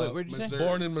 Where'd you say? Missouri.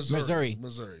 born in Missouri.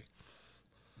 Missouri.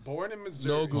 Born in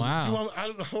Missouri. No Google. Wow. Do you want, I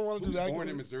don't want to do Who's that. born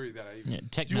in Missouri that I even... Yeah,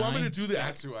 Tech Do you want me to Nine. do the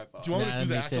That's who I thought. Do you want me to do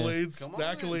the Nah, me too. accolades? Come The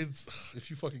on. accolades. If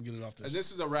you fucking get it off And this,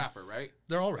 this is a rapper, right?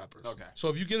 they're all rappers. Okay. So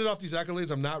if you get it off these accolades,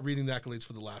 I'm not reading the accolades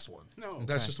for the last one. No.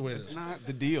 That's just the way it It's is. not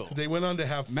the deal. They went on to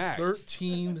have Max.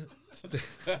 13.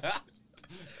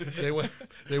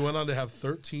 They went on to have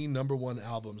 13 #1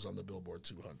 albums on the Billboard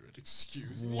 200.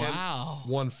 Excuse me. Wow.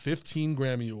 Won 15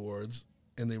 Grammy Awards,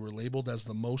 and they were labeled as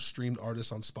the most streamed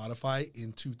artist on Spotify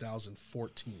in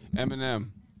 2014. Eminem.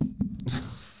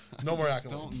 No more accolades.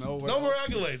 don't know what no more else.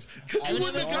 accolades. Because you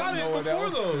wouldn't have got know it what before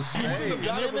else to those. You wouldn't have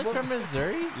got it Eminem is before. from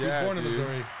Missouri? He was born in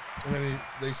Missouri, and then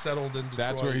they settled in Detroit.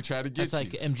 That's where he tried to get That's like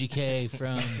MGK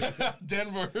from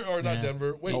Denver, or not Yeah.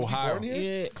 Denver. Wait, Ohio. was he born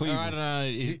here? yeah, Cleveland. or I don't know.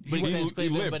 But he claims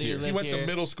Cleveland, lived but here. lived He went here. to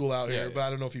middle school out here, Yeah. but I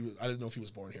didn't know if he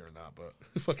was born here or not.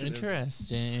 But fucking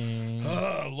Interesting.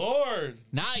 Oh Lord,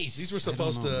 Nice. these were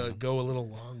supposed to go a little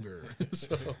longer.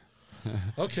 So,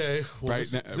 okay, well,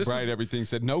 this Bright Everything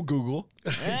said no Google.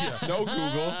 No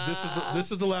Google.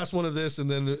 This is the last one of this, and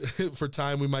then for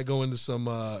time we might go into some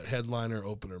headliner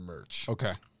opener merch.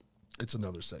 Okay. It's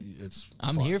another set. It's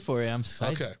I'm fun. here for it. I'm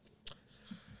excited. Okay.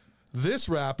 This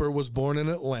rapper was born in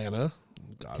Atlanta.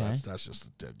 God, Okay. that's just a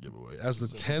dead giveaway. As the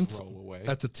 10th throwaway.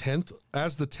 as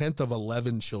the 10th of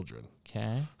 11 children.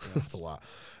 Okay. That's a lot.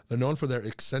 They're known for their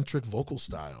eccentric vocal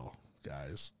style,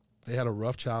 guys. They had a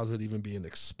rough childhood, even being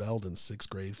expelled in 6th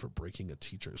grade for breaking a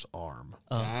teacher's arm.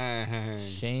 Dang.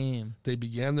 Shame. They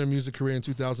began their music career in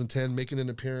 2010, making an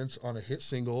appearance on a hit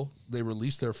single. They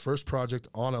released their first project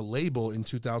on a label in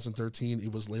 2013.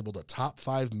 It was labeled a top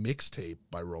 5 mixtape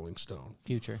by Rolling Stone.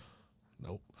 Future.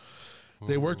 Nope.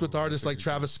 They worked with artists like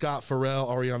Travis Scott, Pharrell,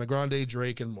 Ariana Grande,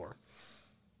 Drake, and more.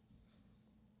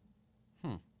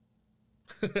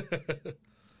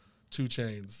 2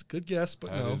 Chainz. Good guess,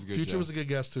 but That no. is a good Future guess. was a good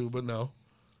guess too, but no.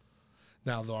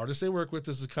 Now the artists they work with,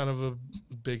 this is kind of a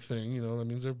big thing. You know, that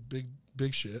means they're big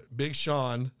shit. Big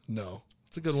Sean, no.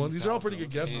 It's a good one. These are all pretty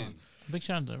good guesses. Big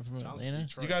Sean's from Atlanta.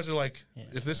 You guys are like,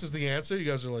 if this is the answer, you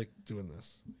guys are like doing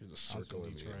this. You're just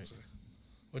circling the Detroit. answer.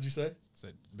 What'd you say?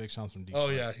 Said Big Sean's from Detroit. Oh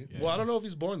yeah. Well, I don't know if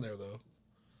he's born there though.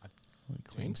 He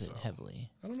claims it so. heavily.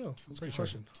 I don't know. That's a good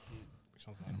question. Big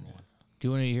Sean's my number 1. Do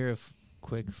you want to hear a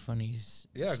quick funny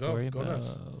Yeah, story go about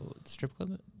nuts. the strip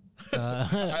club?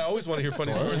 I always want to hear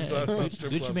funny stories about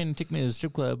strip Gucci clubs. Mane took me to the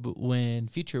strip club when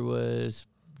Future was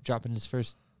dropping his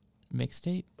first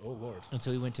mixtape. Oh Lord. And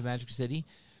so we went to Magic City,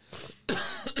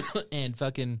 and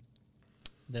fucking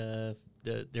there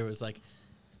was like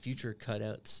Future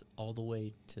cutouts all the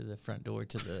way to the front door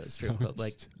to the strip club,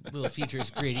 like little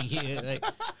Future's greeting you, like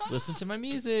listen to my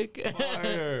music.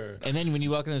 And then when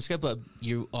you walk in the strip club,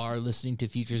 you are listening to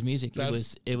Future's music.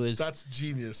 It was That's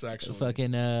genius, actually.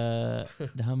 fucking the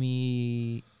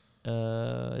homie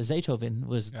Zaytoven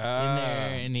was in there,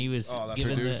 and he was Oh, that's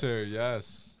giving the Producer,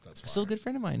 yes. That's fine. still a good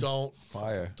friend of mine. Don't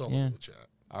Fire. Don't Yeah. look in the chat.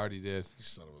 I already did. You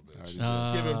son of a bitch.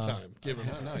 Already Give him time. Give him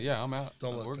Yeah, time. no, yeah, I'm out.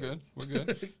 Don't look We're good. good. We're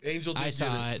good. Angel did I saw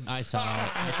get it. I saw it.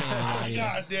 I can't even lie to you.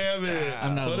 God damn it.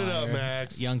 I'm not Put a it up, liar.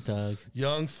 Max. Young Thug.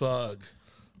 Young Thug.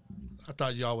 I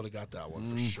thought y'all would have got that one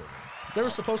for sure. They were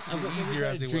supposed to be easier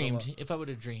as they dreamed. If I would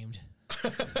have dreamed.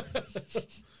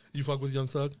 You fuck with Young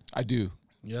Thug? I do.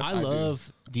 Yeah. I love.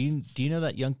 Do you know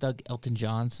that Young Thug Elton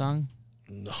John song?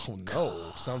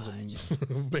 No. Sounds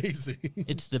amazing.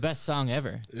 It's the best song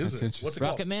ever. Is it? interesting. What's it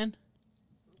Rocket called? Man.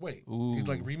 Wait, Ooh. he'd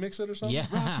like remix it or something? Yeah.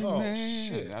 Oh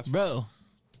shit. That's Bro,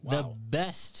 the Wow.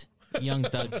 best Young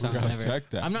Thug song gonna ever. check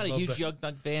that. I'm not a Love huge that. Young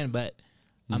Thug fan, but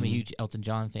I'm a huge Elton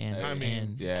John fan. I mean,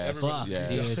 and yes, fuck, yes,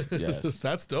 dude. yes.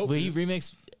 That's dope. When he dude.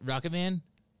 remixed Rocket Man,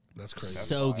 That's crazy.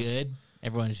 so good.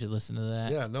 Everyone should listen to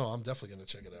that. Yeah, no, I'm definitely gonna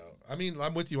check it out. I mean,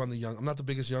 I'm with you on the Young. I'm not the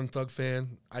biggest Young Thug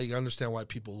fan. I understand why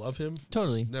people love him.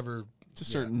 Totally. Just never. It's a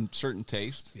certain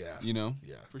taste. Yeah. You know?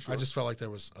 Yeah, For sure. I just felt like there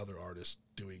was other artists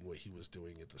doing what he was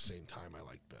doing at the same time. I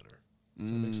liked better.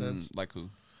 Does that make sense? Like who?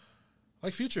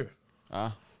 Like Future.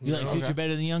 Ah. You like Future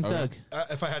better than Young Thug?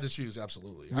 If I had to choose,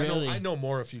 absolutely. Really? I know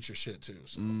more of Future shit too.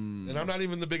 So. And I'm not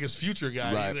even the biggest Future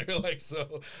guy Right. either. Like,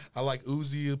 so I like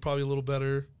Uzi probably a little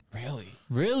better. Really?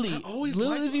 Really? I always Lil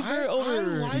like- Uzi Vert I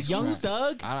over like Young Uzi.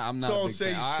 Thug? I'm not a Don't big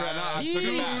say fan. he's trash. I took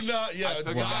it back. Do not, I took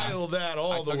it back. dial that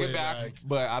all I the took way it back, back.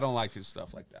 but I don't like his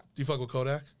stuff like that. Do you fuck with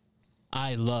Kodak?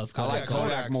 I love I Kodak. like Kodak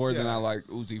Kodak's- more than yeah. I like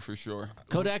Uzi for sure.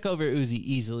 Kodak over Uzi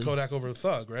easily. Kodak over the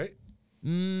Thug, right?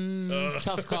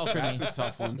 Tough call for me. That's a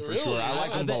tough one for Really? sure. I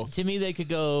like I them bet both. to me they could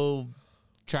go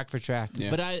track for track, Yeah.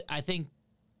 but I think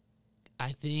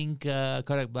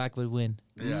Kodak Black would win.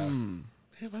 Yeah.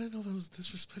 Damn, I didn't know that was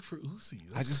disrespect for Uzi.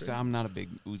 That's crazy. I'm not a big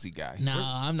Uzi guy. No,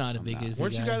 I'm not a big Uzi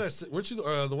Weren't you guy. weren't you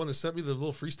the one that sent me the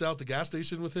little freestyle at the gas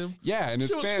station with him? Yeah, and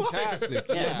it's Shit was fire. fantastic.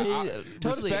 Yeah, dude, I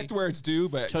totally. respect where it's due,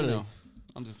 but Totally. you know,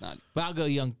 I'm just not. But I'll go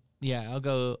Young. Yeah, I'll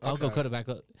go Okay. Kodak Black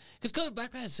because Kodak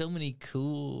Black has so many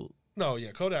cool. No, yeah,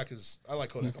 Kodak is. I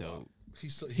like Kodak He's a lot.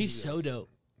 dope. He's so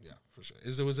dope. Yeah, for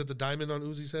sure. Was it the diamond on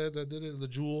Uzi's head that did it? The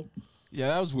jewel? Yeah,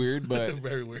 that was weird, but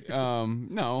Very weird.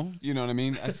 no, you know what I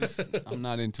mean. I'm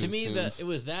not into To his me, tunes. it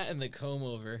was that and the comb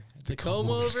over. The comb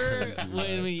over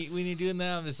when you're doing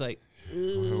that, I'm just like,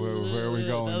 Where are we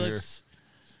going that here? looks,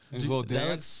 His little that looks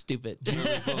dance. stupid.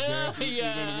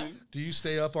 Yeah. Do you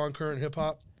stay up on current hip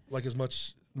hop like as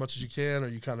much as you can, or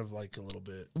you kind of like a little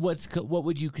bit? What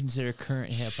would you consider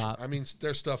current hip hop? I mean,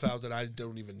 there's stuff out that I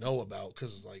don't even know about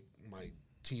because like my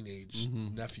teenage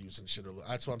nephews and shit.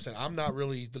 That's what I'm saying. I'm not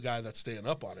really the guy that's staying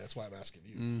up on it. That's why I'm asking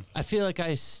you. I feel like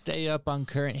I stay up on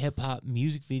current hip hop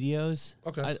music videos.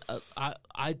 Okay.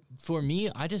 For me,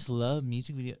 I just love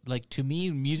music video. Like to me,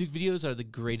 music videos are the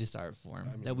greatest art form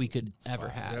that we could ever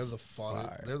have. They're the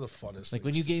funnest. They're the funnest. Like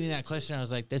when you gave me that question, I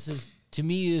was like, "This is to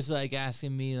me is like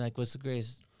asking me like, what's the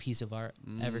greatest piece of art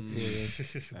ever created?"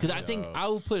 Because I think I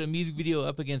will put a music video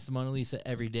up against the Mona Lisa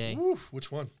every day. Woo,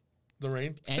 which one? The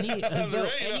Rain. Any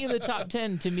any of the top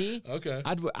 10 to me. Okay.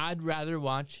 I'd rather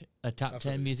watch a top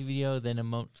 10 music video than a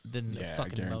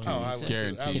fucking guarantee. Mona Oh, I Lisa. would too.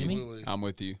 Guaranteed. Absolutely. I'm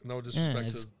with you. No disrespect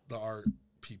it's to the art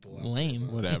people. out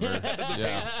Lame. Whatever.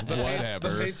 yeah. there. Whatever.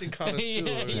 The painting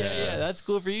connoisseur. yeah. That's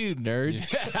cool for you, nerds.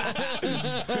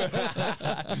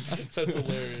 That's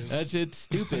hilarious. That shit's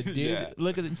stupid, dude. Yeah.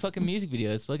 Look at the fucking music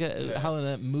videos. Look at how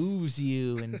that moves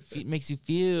you and makes you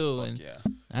feel. And yeah.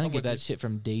 I don't get that shit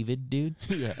from David, dude.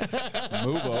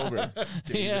 Move over.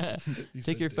 Yeah. You Take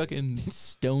said your David. fucking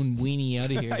stone weenie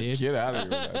out of here, dude. Get out of here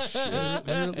with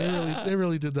that shit. They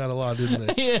really did that a lot, didn't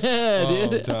they? Yeah,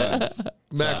 dude. Tons.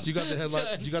 Max, you got the headline.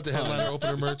 You got the headliner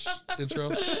opener merch intro.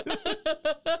 Yeah,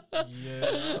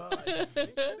 I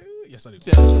think I do. Yes, I do.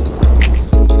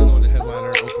 We're gonna go into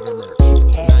headliner opener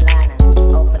merch.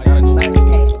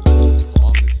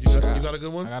 You got a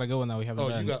good one? I gotta go now. We haven't Oh,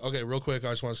 done. you got okay. Real quick, I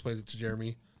just want to explain it to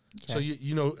Jeremy. So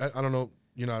you know, I don't know,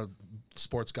 you're not a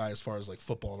sports guy as far as like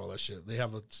football and all that shit. They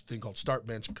have a thing called start,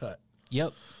 bench, cut.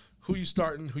 Yep. Who you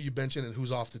starting, who you benching, and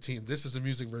who's off the team. This is the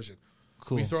music version.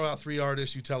 Cool. We throw out 3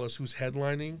 artists. You tell us who's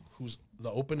headlining, who's the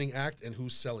opening act, and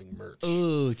who's selling merch.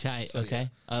 Ooh, tight. Okay.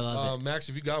 I love it. Max,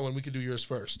 if you got one, we could do yours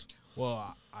first.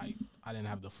 Well, I didn't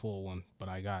have the full one, but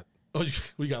I got. Oh,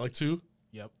 we got like 2.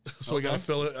 Yep. So we gotta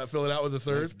fill it out with the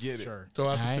third. Let's get it. Sure. Throw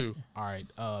out All the right. 2. All right.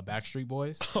 Backstreet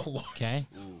Boys Oh Lord, Okay.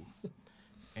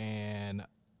 and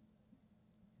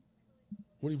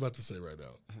what are you about to say right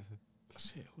now?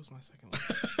 shit. Who's my second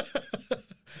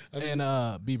one? And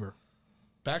Bieber.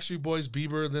 Backstreet Boys,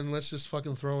 Bieber. Then let's just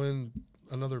fucking throw in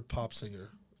another pop singer.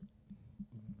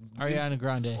 Ariana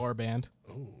Grande. Or band.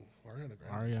 Oh, Ariana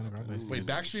Grande. Ariana Grande. Wait,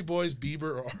 Backstreet Boys,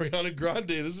 Bieber, or Ariana Grande?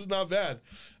 This is not bad.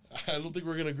 I don't think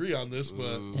we're gonna agree on this,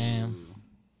 but Damn.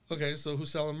 okay. So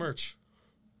who's selling merch?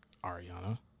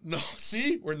 Ariana. No,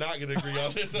 see, we're not gonna agree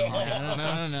on this at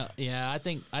all. No. Yeah, I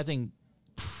think.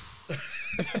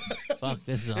 Fuck,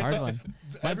 this is a hard one.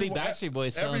 Might be Backstreet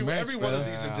Boys selling merch, every bro. one of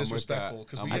these Yeah, are I'm with disrespectful that.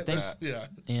 because I'm we with get that. yeah.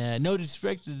 Yeah, no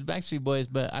disrespect to the Backstreet Boys,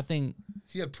 but I think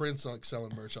He had Prince like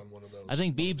selling merch on one of those.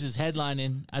 Biebs is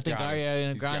headlining. I think got it.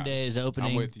 Ariana He's got Grande it. is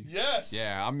opening. I'm with you. Yes.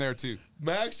 Yeah, I'm there too.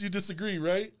 Max, you disagree,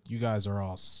 right? You guys are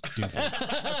all stupid.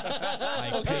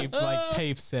 like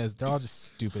Pape says, they're all just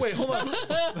stupid. Wait, hold on. Who's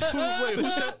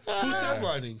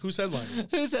headlining? Who's headlining?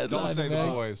 Who's that? Don't say the Max?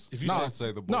 boys. If you Don't say-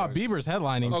 say the boys. No, Bieber's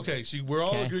headlining. Okay, so we're all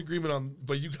Okay. in agreement on,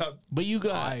 but you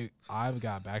got. I've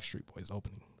got Backstreet Boys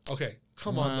opening. Okay,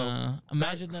 come on though.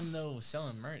 Imagine them though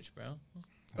selling merch, bro.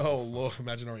 Oh Lord,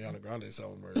 imagine Ariana Grande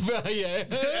selling merch. Bro, yeah.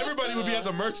 Everybody would be at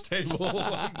the merch table.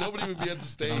 Like, nobody would be at the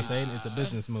stage. I'm saying it's a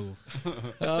business move.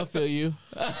 I feel you.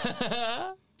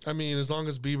 I mean, as long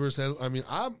as Bieber's head, I mean,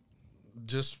 I'm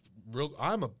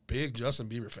a big Justin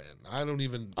Bieber fan. I don't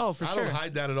even. Oh, for I sure. don't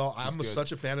hide that at all. I'm good.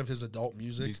 such a fan of his adult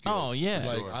music. He's good. Oh yeah.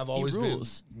 Like Sure. I've He always been.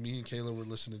 rules. Me and Kayla were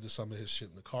listening to some of his shit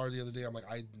in the car the other day. I'm like,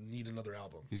 I need another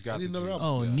album. He's got I need the another juice.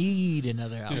 album. Oh, need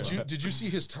another album. Did you see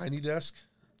his Tiny Desk?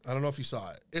 I don't know if you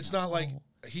saw it. It's not like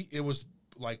it was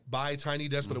like by Tiny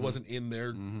Desk, but it wasn't in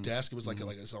their desk. It was like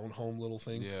his own home little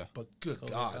thing. Yeah. But good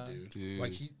God, dude. Dude.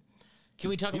 Like Can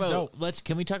we talk He's about dope.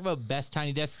 Can we talk about best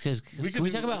tiny desks? Because We can can we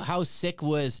do- talk about how sick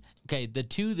was? Okay, the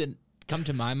two that come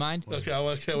to my mind: okay,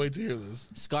 I can't wait to hear this.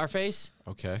 Scarface,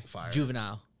 Okay. Fire.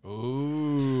 Juvenile.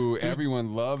 Ooh,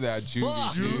 everyone loved that Fuck.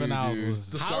 Juvie too, Juveniles dude.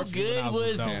 was- How Scarface good Juveniles was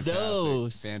was dope. Fantastic.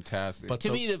 those? Fantastic. But To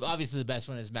the- me, obviously the best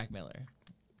one is Mac Miller.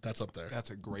 That's up there.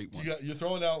 that's a great one. You're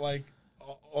throwing out like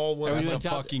all one. Are we That's a gonna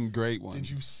talk- fucking great one. Did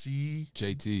you see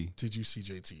JT?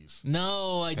 JT's?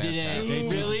 No, I Fantastic. didn't. JT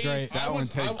was Really? great. That one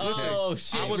takes the cake. Oh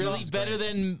shit! I was Really on- better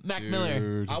than Mac Miller.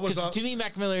 Dude. I was 'Cause on- to me,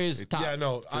 Mac Miller is top. Yeah,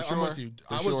 no, I'm sure. with you.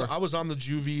 For I sure. was on the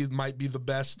Juvie might be the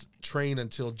best train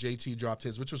until JT dropped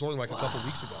his, which was only like a couple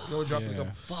weeks ago. He only dropped it a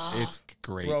couple. It's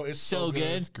great. Bro, it's so, So good.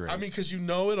 good. It's great. I mean, because you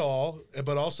know it all,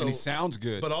 but also and he sounds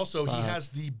good. But also, he has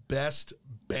the best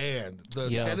band.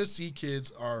 The Yeah. Tennessee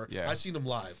kids are. Yeah. I seen them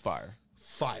live. Fire.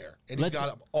 Fire, and Let's- he got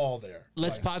them all there.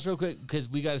 Let's Like, pause real quick because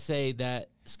we got to say that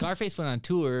Scarface went on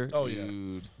tour. Oh yeah,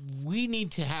 Dude. We need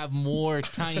to have more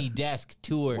tiny desk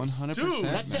tours. 100%. Dude,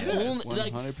 That's the Yes. only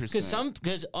like 100%.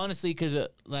 because honestly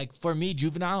like for me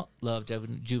Juvenile love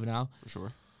Juvenile. For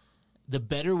sure. The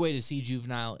better way to see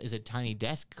Juvenile is a tiny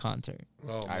desk concert.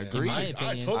 oh, I man. agree. In my I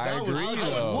opinion. told I that agree, was,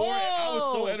 though. I was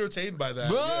so Whoa! entertained by that,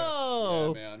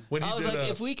 Bro, Yeah. man. When he I was did like,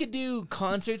 if we could do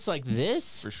concerts like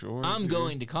this, For sure, I'm dude.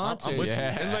 going to concerts. I'm with you.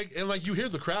 Yeah. And like you hear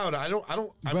the crowd. I've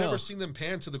Bro. never seen them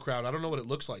pan to the crowd. I don't know what it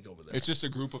looks like over there. It's just a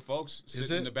group of folks Is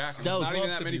sitting it? in the back. Dope. There's not I'd even love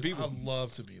that to many be- people. I'd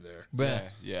love to be there. Bruh.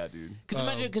 Yeah, dude. Because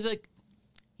imagine, because like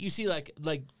you see like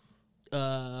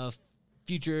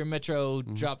Future Metro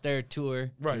drop their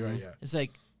tour. Right, yeah. It's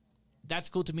like that's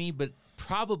cool to me, but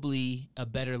probably a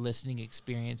better listening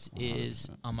experience is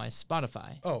on my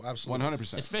Spotify, Oh, absolutely.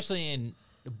 100%. especially in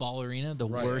the Ball Arena, the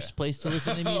Right. worst place to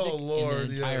listen to music Oh, Lord, in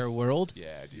the entire yes. world.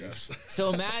 Yeah, dude. Yes.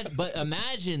 So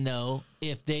imagine though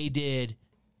if they did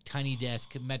Tiny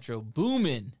Desk Metro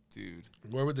Boomin'. Dude.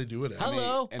 Where would they do it at?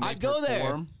 Hello. And they I'd go there.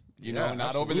 perform, You Yeah, know,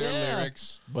 not over their absolutely. Yeah.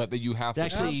 lyrics, but that you have to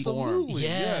Actually- perform. Absolutely.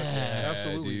 Yes. Yeah.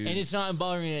 Absolutely. dude. And it's not in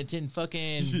Ball Arena, it's in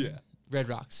fucking Yeah. Red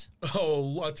Rocks.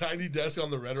 Oh, a tiny desk on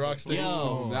the Red Rock stage.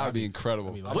 Yo. That would be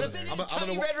incredible. What if they did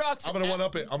Tiny Red Rocks? I'm gonna one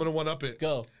up it. I'm gonna one up it.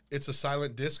 Go. It's a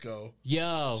silent disco,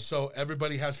 Yo. so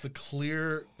everybody has the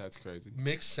clear That's crazy.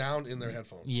 mixed sound in their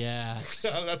headphones. Yes.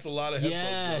 That's a lot of headphones.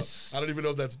 Yes. though. I don't even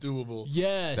know if that's doable.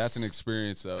 Yes. That's an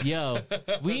experience, though. Yo,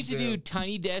 we need to do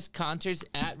Tiny Desk concerts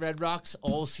at Red Rocks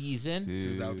all season.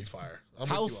 Dude, that would be fire. I'm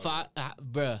How with you on far,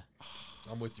 bruh? that.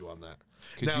 I'm with you on that.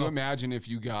 Could Now- you imagine if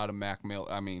you got a Mac Mill?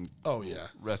 I mean, Oh yeah.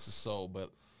 rest his soul, but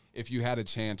if you had a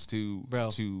chance to,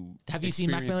 Bro, to have you seen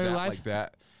Mac experience Miller that live? like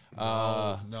that,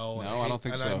 No, I don't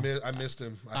think and so. I missed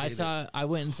him. hate it. I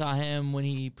went and saw him when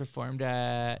he performed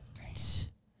at.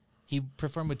 He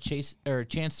performed with Chance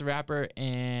the Rapper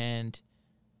and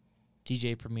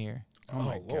DJ Premier. Oh,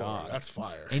 my God, that's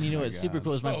fire. And you know what's super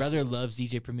cool is my So- brother loves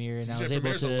DJ Premier, and I DJ was able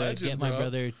Premier's a to legend, get my bro.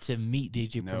 brother to meet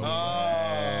DJ No Premier.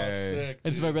 Oh, way. sick.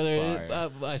 And so my dude. brother,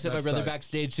 Fire. I sent my That's brother tight.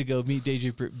 backstage to go meet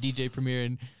DJ Premier,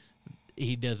 and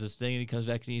he does this thing, and he comes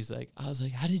back and he's like, I was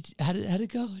like, how'd it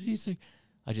go? And he's like,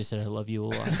 I just said I love you a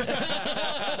lot.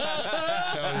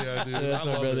 Hell yeah, dude. That's I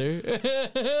my love it.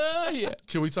 brother. Yeah.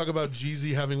 Can we talk about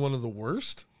Jeezy having one of the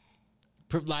worst?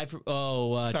 Tiny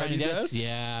Desk. desks?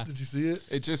 Yeah. Did you see it?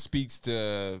 it just speaks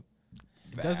to.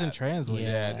 It doesn't translate.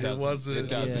 Yeah. it It doesn't. wasn't. It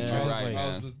doesn't. Yeah. You're I was, right, I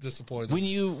was man. disappointed.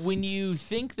 When you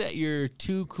think that you're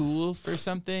too cool for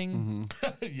something,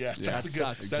 yeah, Yeah. that's a That good.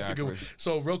 sucks. That's a good one. Exactly.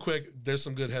 So real quick, there's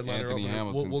some good headliner. Anthony opener.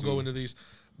 Hamilton, We'll go too. into these.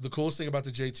 The coolest thing about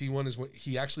the JT one is when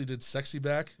he actually did "Sexy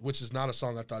Back," which is not a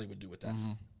song I thought he would do with that.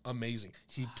 Amazing.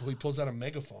 He pulls out a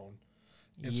megaphone.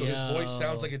 And so his voice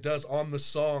sounds like it does on the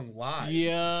song live.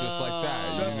 Yeah. Just like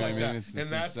that. Just you know like what I that. mean? It's And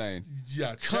that's insane.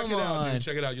 yeah. Come check it out, on. dude.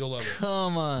 Check it out. You'll love it.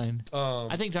 Come on.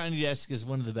 I think Tiny Desk is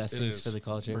one of the best things is. for the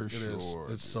culture. It is.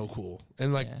 It's so cool.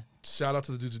 And like, shout out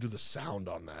to the dudes who do the sound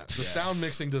on that. The sound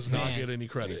mixing does not get any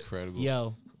credit. Incredible.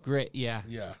 Yo, great. Yeah.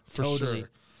 Yeah, for Totally. sure.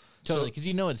 Totally, because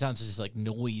you know it sounds just like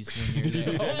noise when you're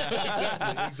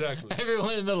there. Exactly.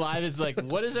 Everyone in the live is like,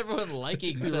 what is everyone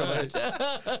liking so much?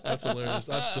 That's hilarious.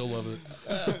 I still love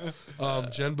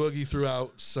it. Jen Boogie threw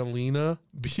out Selena,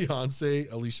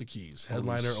 Beyonce, Alicia Keys,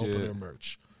 headliner, shit. opener,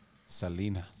 merch.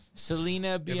 Selena.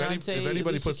 Selena, Beyonce. If anybody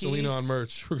Alicia puts Selena Keys. on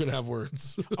merch, we're gonna have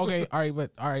words. Okay, all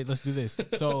right, let's do this.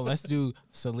 So let's do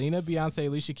Selena, Beyonce,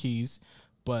 Alicia Keys,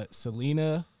 but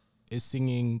Selena is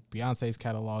singing Beyonce's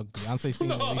catalog, Beyonce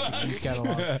singing Alicia Keys'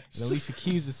 catalog, and Alicia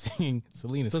Keys is singing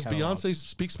Selena's Does catalog. Beyonce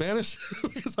speak Spanish?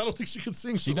 Because I don't think she can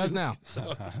sing. She does now.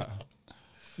 Selena's-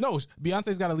 No,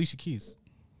 Beyonce's got Alicia Keys.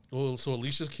 Well, so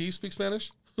Alicia Keys speaks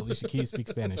Spanish? Alicia Keys speaks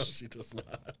No, Spanish. she does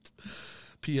not.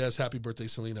 P.S. Happy birthday,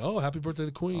 Selena. Oh, happy birthday,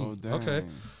 the Queen. Oh, dang. Okay.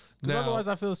 Because otherwise,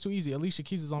 I feel it's too easy. Alicia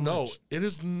Keys is on no, merch. it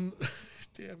is.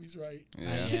 Damn, he's right.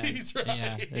 Yeah. He's right.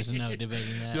 Yeah, there's no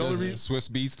debating that. The only Does reason Swiss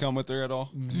Beats come with her at all?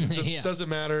 Yeah. doesn't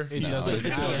matter. It doesn't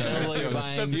Yeah, matter. well, you're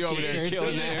buying Doesn't- You over there t-shirts.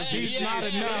 killing the Yeah, MPs. yeah.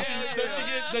 not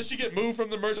enough. Does she get moved from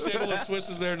the merch table if Swiss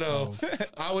is there? No.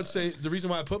 I would say the reason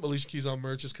why I put Alicia Keys on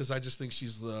merch is because I just think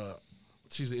she's the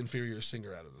inferior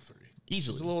singer out of the three.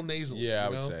 Easily. She's a little nasal. Yeah, I you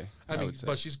would know? say. I I mean, would say.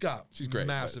 but she's great,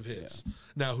 massive but, hits.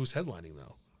 Now, who's headlining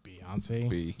though? Beyonce.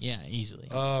 B. Yeah, easily.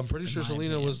 I'm pretty sure my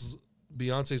Selena opinion. was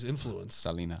Beyonce's influence.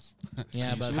 Salinas.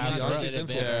 Yeah, but Beyonce's Beyonce did it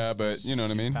influence. better. Yeah, but you know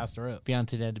what I mean? Passed her up.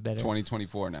 Beyonce did it better.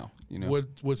 2024 now. You know?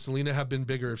 Would Selena have been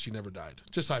bigger if she never died?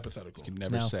 Just hypothetical. Can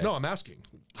never No. say. No, I'm asking.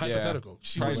 Hypothetical.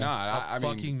 She Probably was not. a I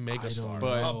mean, fucking megastar.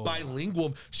 but- a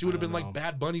bilingual. She would have been don't like know.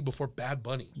 Bad Bunny before Bad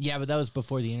Bunny. Yeah, but that was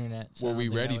before the internet. So Were I don't we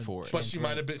think that ready would for it? But she translate.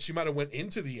 might have been. She might have went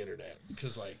into the internet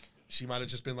because like she might have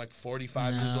just been like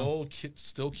 45 years No. old,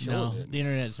 still No, killing it. the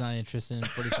internet's not interested in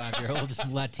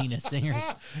 45-year-old Latina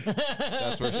singers.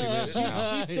 That's where she lives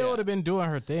now. She still would have been doing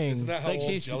her thing. Isn't that how Like old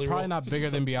she's Jelly Probably Roll- not bigger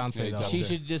than Beyonce She's though. up She there.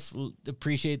 should just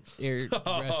appreciate their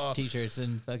Rush t-shirts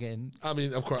and fucking. I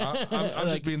mean, of course, I'm Like-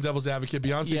 just being devil's advocate.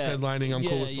 Beyonce's headlining. I'm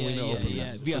cool with Selena opening.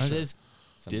 Yeah. Beyonce's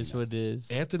this what it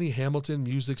is. Anthony Hamilton,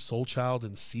 Music, Soul Child,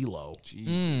 and CeeLo.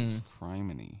 Jesus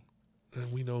criminy. And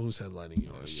we know who's headlining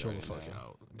yours. Show the fuck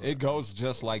out. It goes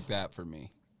just like that for me.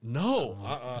 No,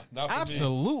 not for me.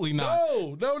 Absolutely not.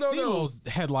 No. CeeLo's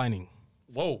headlining.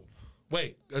 Whoa,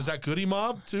 wait, is that Goody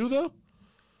Mob too though?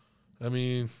 I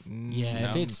mean, Yeah,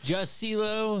 if it's just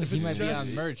CeeLo, he it's might be on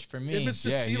just- merch for me. if it's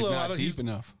just Yeah, he's CeeLo, I not don't. deep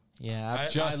enough. Yeah, I-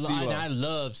 just and CeeLo. I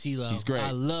love CeeLo. He's great.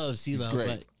 I love CeeLo, great.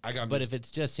 but I got but music. if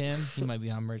it's just him, he might be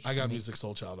on merch. I for got me. Music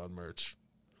Soul Child on merch.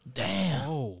 Damn.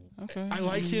 Oh, Okay. I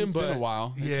like him, It's but been a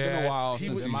while. It's yeah, been a while he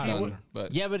since was- he's he done. was-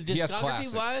 But Yeah, but he has discography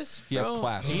classics. wise, He has bro,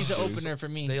 classics. He's an dude. opener for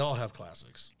me. They all have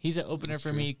classics. He's an opener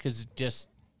for me because just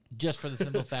for the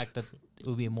simple fact that it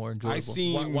would be more enjoyable. I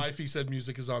seen. Wifey said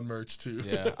music is on merch too.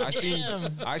 Yeah,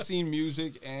 Damn. I seen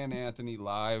music and Anthony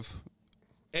live.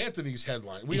 Anthony's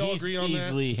headline. We all He's agree on that.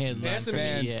 easily headline for Anthony- me.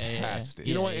 Yeah, yeah. Fantastic.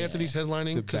 You know what Yeah, Anthony's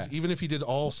headlining? The Because best. even if he did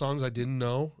all songs I didn't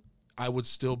know, I would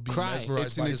still be Cry. mesmerized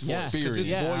It's by an his voice. experience. Because his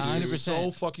Yeah, voice is 100%.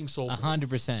 so fucking soulful.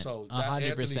 100%. So that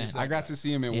Anthony 100%. is I got to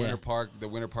see him at Yeah. Winter Park, the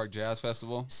Winter Park Jazz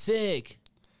Festival. Sick.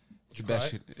 The best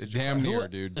cry? shit. Damn near, Who-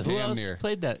 dude. Who Damn else near.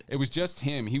 played that? It was just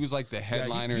him. He was like the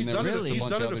headliner, he's and then done it- just a he's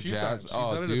bunch done of it a other few jazz. times. He's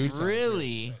Oh, done it a few dude. times.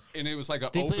 Really? And it was like an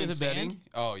Did he play open with a band? setting.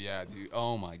 Oh yeah, dude.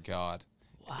 Oh my god.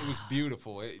 It was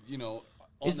beautiful. It, on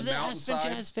Isn't the the Aspen mountainside.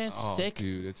 Jazz Fest Oh, sick?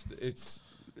 dude,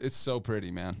 it's so pretty,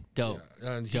 man. Dope.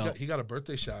 And Dope. he got a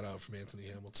birthday shout out from Anthony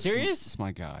Hamilton. Serious? It's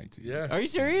my guy, dude. Yeah. Are you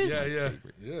serious? Yeah.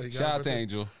 He got a Shout out to birthday-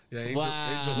 Angel. Yeah, Angel.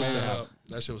 Wow. Angel hooked that up.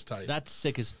 That shit was tight. That's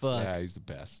sick as fuck. Yeah, he's the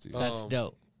best, dude. That's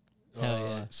dope. Hell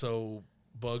yeah. So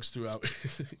Buggz threw out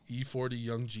E40,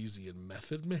 Young Jeezy, and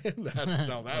Method Man.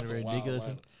 That's a Ridiculous. wild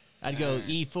line. I'd go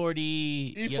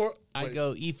E40. E4 I'd wait.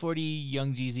 go E40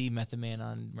 Young Jeezy Method Man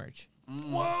on merch.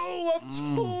 Whoa,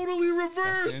 I'm totally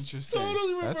reversed. That's interesting.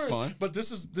 Totally reversed. That's fun. But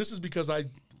this is because I do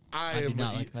am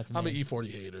not like Method I'm an Man.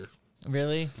 E40 hater.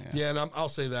 Really? Yeah, and I'll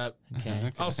say that.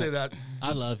 Okay. I'll say that. I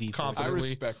just love E40. I confidently.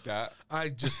 respect that.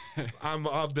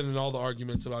 I've been in all the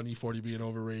arguments about E40 being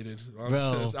overrated.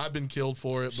 Bro. I've been killed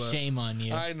for it, but Shame on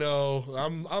you. I know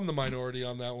I'm the minority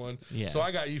on that one. Yeah. So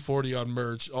I got E40 on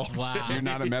merch. All Wow. day. You're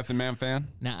not a Method Man fan?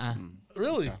 Nuh-uh.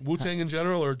 Really? Wu-Tang in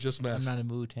general or just Meth? I'm not a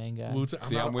Wu-Tang guy. Wu-Tang.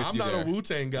 See, I'm with I'm you not there. a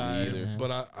Wu-Tang guy, either.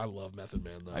 but I love Method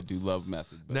Man though. I do love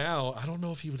Method. But Now, I don't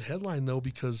know if he would headline though,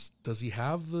 because does he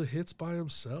have the hits by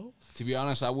himself? to be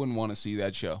honest, I wouldn't want to see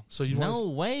that show. So you No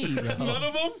want way, bro. none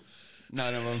of them?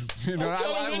 None of them. You know,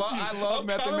 I love I'm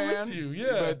Method kinda Man. with you,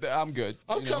 yeah. But I'm good.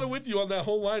 I'm kind of with you on that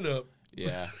whole lineup.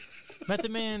 Yeah.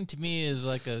 Method Man to me is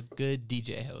like a good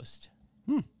DJ host.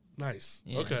 Nice.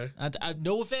 Yeah. Okay.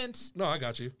 No offense. No, I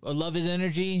got you. I love his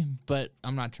energy, but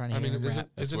I'm not trying to. I mean, hear him rap.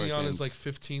 isn't where he it on his ends. like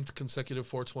 15th consecutive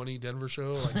 420 Denver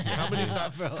show? Like, how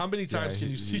many times can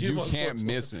you see him? You on can't 420?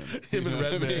 miss him. Him and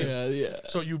Redman. Yeah.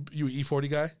 So you E40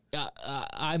 guy?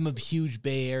 I'm a huge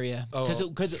Bay Area Oh.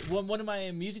 because one of my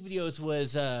music videos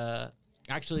was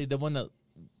actually the one that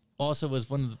also was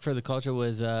one for the culture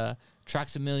was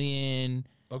Tracks a Million.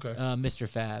 Okay. Mr.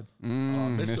 Fab.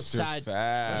 Mr. Side-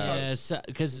 Fab. Yeah,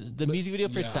 because the music video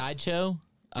for Sideshow,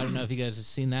 I don't know if you guys have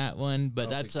seen that one, but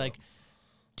that's think like,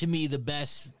 to me, the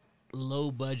best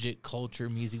low budget culture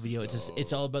music video.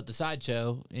 It's all about the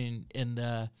Sideshow, and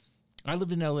I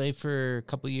lived in LA for a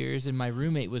couple years, and my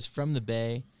roommate was from the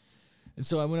Bay, and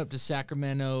so I went up to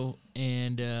Sacramento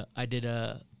and I did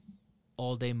a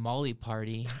all day Molly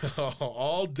party.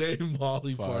 All day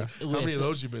Molly party. How many of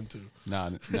those you been to?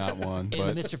 Not one. And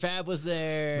But Mr. Fab was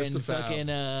there, Mr. and Fab. fucking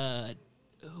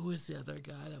who was the other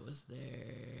guy that was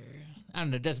there? I don't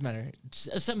know. It doesn't matter.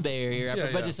 Some Bay Area rapper, Yeah,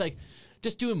 but yeah.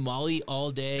 just doing Molly all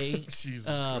day, Jesus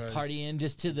Christ. partying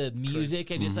just to the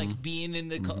music and just like being in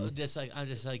the I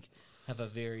just have a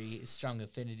very strong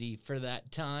affinity for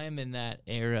that time and that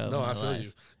era. No, of I my feel life.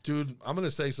 you. Dude, I'm going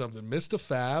to say something. Mr.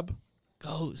 Fab,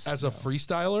 Goes as a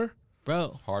freestyler,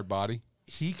 bro. hard body.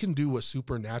 he can do what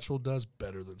Supernatural does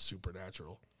better than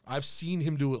Supernatural. I've seen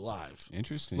him do it live.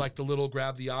 Interesting. Like the little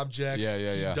grab the objects. Yeah.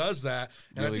 He does that.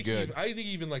 And Really good. I think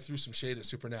he even like threw some shade at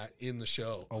Supernat in the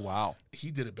show. Oh wow.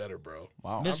 He did it better, bro.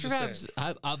 Wow. Mr. Fab's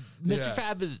Mr.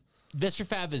 Fab is Mr.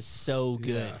 Fab is so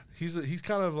good. Yeah. He's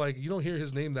kind of like, you don't hear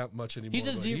his name that much anymore. He's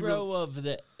a but he zero of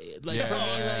the like. Yeah. For me,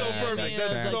 Oh, like, it's so yeah, perfect. you know,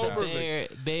 That's it's so like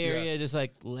perfect. Bay Area, just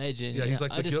like legend. Yeah, he's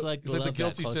like I the just he's like the love that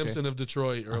guilty culture. Simpson of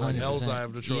Detroit, or like 100%. Elzai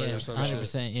of Detroit, yeah, or something.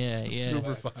 100%. Yeah, yeah.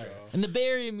 Super fire. And the Bay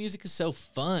Area music is so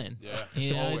fun. Yeah.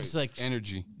 You know, Always. it's like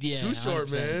Energy. yeah, Too short,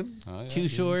 100%. man. Oh, yeah. Too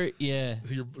short. Yeah,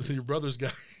 Your brother's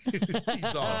guy.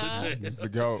 He's all the He's the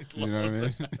goat. You know what I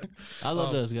mean? I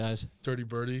love those guys. Dirty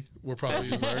Birdie. We're probably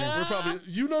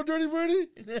you know Dirty Birdie?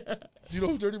 Do you know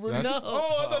who Dirty Birdie is? No.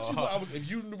 Oh, I thought if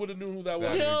you would have known who that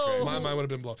was, No. my mind would have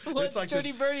been blown. What's it's like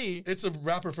Dirty this, Birdie? It's a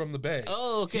rapper from the Bay.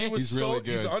 Oh, okay. He was He's really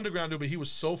he's good. an underground dude, but he was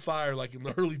so fire like in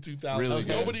the early 2000s. Really good.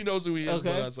 Nobody knows who he is,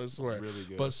 Okay. but I swear. Really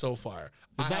good. But so fire.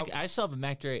 I still have a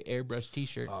Mac Dre airbrush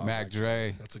T-shirt, Mac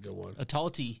Dre. That's a good one. a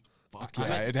tall tee. Fuck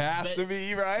yeah, it has to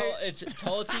be, right? It's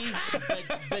tall tee,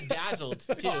 bedazzled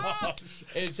too.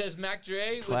 It says Mac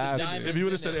Dre with the Classic. diamonds. If you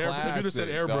would have in said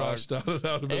it. airbrush, that would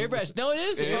have been Airbrush. No, it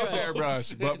is It is airbrush.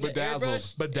 airbrush, but It's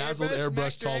bedazzled. Bedazzled airbrush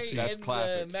Mac Dre, tall tee. That's and,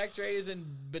 classic. Mac Dre is in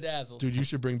bedazzled. Dude, you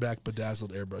should bring back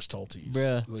bedazzled airbrush tall tees.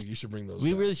 Bruh. Like, you should bring those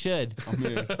We back. really should.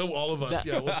 All of us,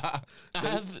 yeah. I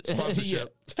have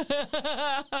Sponsorship.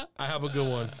 I have a good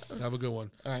one.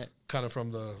 All right. Kind of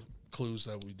from the clues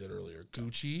that we did earlier.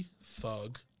 Gucci,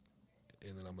 Thug,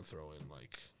 and then I'm going to throw in,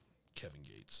 like, Kevin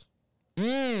Gates.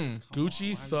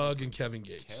 Gucci, Thug, and Kevin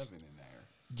Gates. Kevin in there.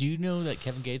 Do you know that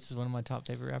Kevin Gates is one of my top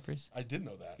favorite rappers? I did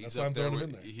know that. That's He's why I'm up there. throwing him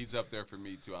in there. He's up there for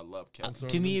me too. I love Kevin.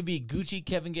 To me, it'd be Gucci,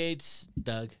 Kevin Gates,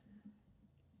 Doug.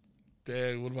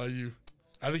 Dan, what about you?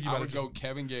 I think you I might would have go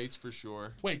Kevin Gates for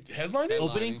sure. Wait, headlining?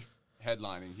 Opening?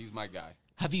 Headlining. He's my guy.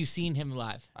 Have you seen him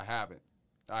live? I haven't.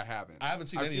 I haven't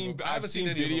seen I've any seen, of them. I I've haven't seen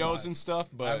any of them videos live. and stuff,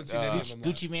 but haven't seen any of them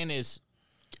live. Gucci Man is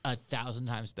 1,000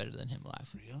 times better than him live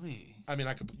really, I mean,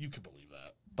 you could believe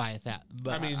that. by 1,000.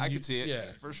 But I mean, I you- could see it.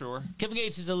 yeah. For sure. Kevin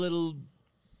Gates is a little.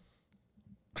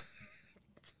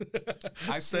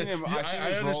 I seen him. I seen I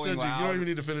his understood Rolling you. Loud. You don't even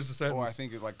need to finish the sentence. Or I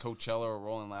think it like Coachella or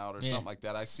Rolling Loud or Yeah. something like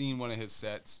that. I seen one of his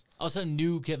sets. Also,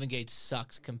 new Kevin Gates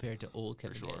sucks compared to old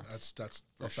Kevin sure. Gates. That's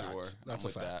For a fact. sure. That's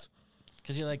I'm a with fact.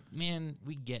 Because you're like, man,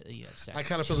 we get that you have sex. I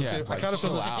kind of feel the Yeah, same. I like, kind of feel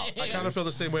chill the, out. I kind of feel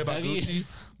the same way about Have you-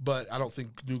 Gucci, but I don't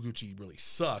think new Gucci really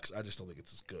sucks. I just don't think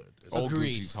it's as good. As Old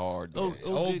Agreed. Gucci's hard. Oh, man.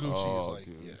 oh, old good. Gucci Oh, is like,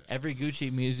 dude. yeah. Every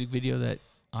Gucci music video that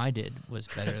I did was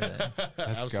better than.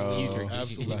 Let's go. Future Gucci.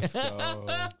 Absolutely. Let's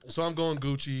go. So I'm going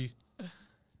Gucci,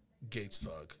 Gates,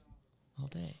 Thug. All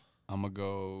day. I'm gonna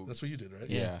go. That's what you did, right?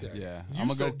 Yeah. You I'm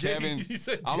gonna go said Gates. Kevin. You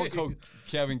said I'm gonna go Gates.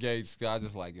 Kevin Gates. 'Cause I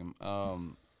just like him.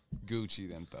 Gucci,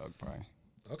 then Thug, probably.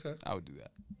 Okay. I would do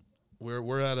that.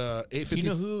 We're at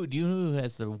 8:50. Do you know who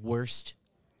has the worst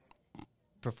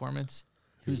performance?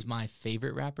 Who's my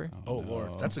favorite rapper? Oh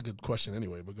Lord, that's a good question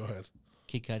anyway. But go ahead.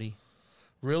 Kid Cudi.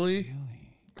 Really?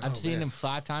 I've seen man. him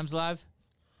 5 times live.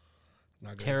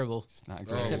 Not good. Terrible. It's not Oh,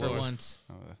 great. Except for Lord. once.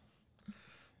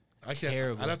 I can't.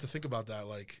 Terrible. I'd have to think about that.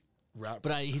 Like, rap.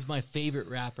 But he's my favorite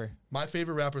rapper. My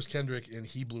favorite rapper is Kendrick, and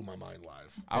he blew my mind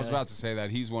live. I was about to say that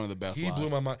he's one of the best. He live. blew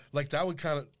my mind. Like that would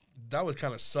kind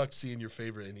of suck seeing your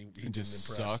favorite and he didn't just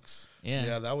impress. sucks.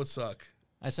 Yeah, that would suck.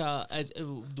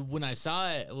 When I saw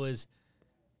it, it was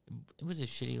a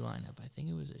shitty lineup. I think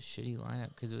it was a shitty lineup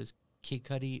because it was Kid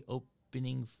Cudi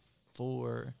opening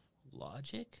for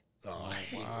Logic. Oh,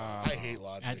 I hate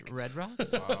Logic. At Red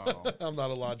Rocks. Wow. I'm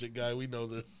not a Logic guy. We know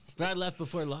this. But I left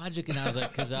before Logic, and I was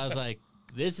like,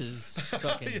 this is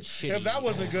fucking shitty. If that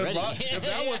wasn't good, already. if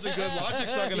that wasn't good,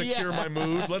 Logic's not gonna cure my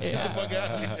mood. Let's get the fuck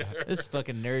out of here. This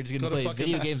fucking nerd's gonna go to play fucking-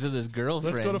 video games with his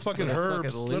girlfriend. Let's go to fucking What a Herbs.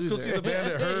 fucking Let's go see loser. the band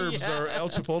at Herbs Yeah. or El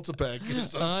Chapultepec.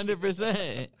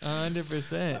 100%.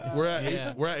 100%. We're at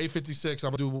 8:56. I'm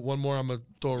gonna do one more. I'm gonna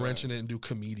throw a wrench in it and do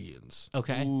comedians.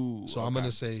 Okay. Ooh, So I'm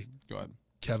gonna say Go ahead.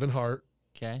 Kevin Hart,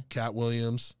 Okay. Cat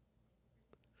Williams.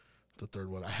 The third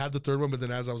one. I had the third one, but then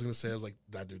as I was gonna say, I was like,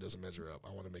 that dude doesn't measure up.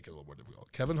 I want to make it a little more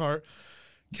difficult. Kevin Hart,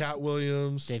 Cat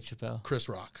Williams, Dave Chappelle. Chris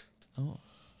Rock. Oh.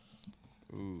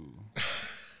 Ooh.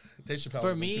 Dave Chappelle For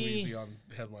would be too me, easy on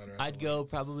headliner. I'd go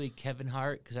probably Kevin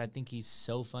Hart because I think he's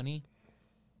so funny.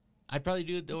 I'd probably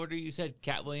do it the order you said: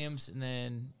 Cat Williams and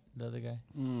then the other guy.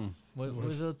 What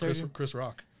was the third? one? Chris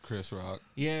Rock. Chris Rock.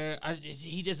 Yeah,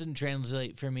 he doesn't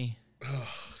translate for me.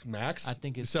 Max. I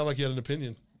think you it's- sound like you had an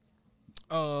opinion.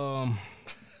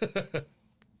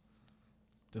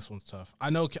 This one's tough. I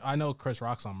know Chris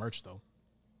Rock's on merch though.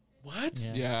 What?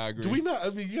 Yeah, I agree. Do we not?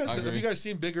 I mean, you guys, I have agree. you guys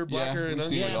seen Bigger, Blacker, and we've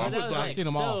seen Ugly? it all. but that was like seen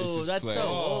them all. This so is that's Clay. so Oh,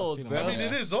 old, seen them bro. all. I mean,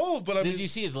 it is old, but I Did mean, you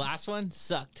see his last one?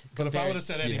 Sucked. but if I would have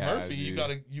compared- said Eddie Yeah, Murphy,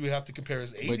 dude. you have to compare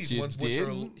his But '80s you ones, which are.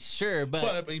 didn't? Sure, but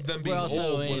But I mean, them being we're also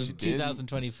old in was-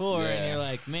 2024, and Yeah. you're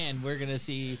like, man, we're gonna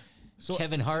see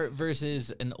Kevin Hart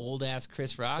versus an old ass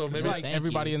Chris Rock. So maybe It's like Thank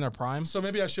everybody you. in their prime. So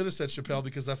maybe I should have said Chappelle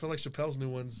because I feel like Chappelle's new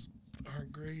ones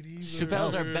aren't great either.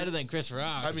 Chappelle's are better than Chris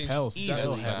Rock's. I mean, Chappelle's still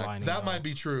easily. headlining. That though. might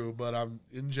be true, but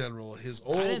in general, his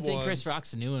old I didn't think ones Chris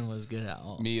Rock's new one was good at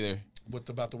all. Me either.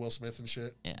 about the Will Smith and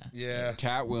shit. Yeah. Yeah.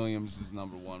 Cat Williams is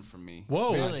number one for me.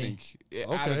 Whoa. I Really? think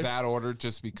out Okay. of that order,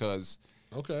 just because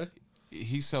Okay.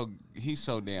 he's so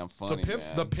damn The funny. Pimp,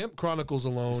 the Pimp Chronicles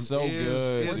alone So is,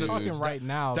 good, We're is dude. talking right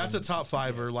now. That's a then- top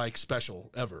fiver like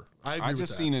special ever. I agree I with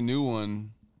just that. seen a new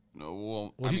one.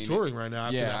 Well, Well, he's mean, touring right now.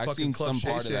 After Yeah, that I fucking seen Club some Shay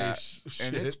part of Shay that, shit.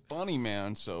 and it's funny,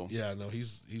 man. So Yeah, no,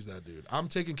 he's that dude. I'm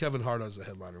taking Kevin Hart as the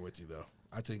headliner with you though.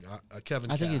 I think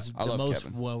Kevin. I think Cat, he's I the love most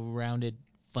Kevin. well-rounded,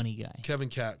 funny guy. Kevin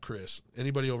Cat, Chris.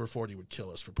 Anybody over 40 would kill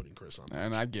us for putting Chris on.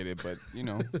 and I get it, but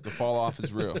the fall off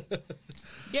is real.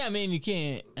 Yeah, I mean, you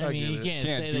can't. I mean, get you it. can't,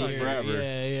 Can't say do that it you're- forever.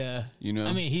 Yeah, yeah.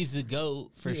 I mean, he's the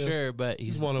GOAT for Yeah. sure, but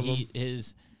he's one of them.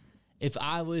 If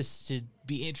I was to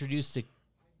be introduced to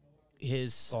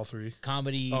his All three.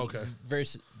 comedy Okay.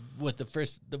 versus with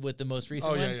the most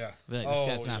recent Oh, yeah, one, yeah. I'd be like, this Oh,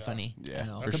 guy's not yeah. funny. Yeah,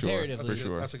 you know, for sure. comparatively. For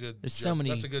sure. That's a good. There's so many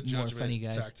That's a good more judgment funny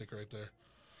guys. tactic right there.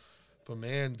 But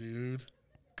man, dude,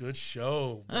 good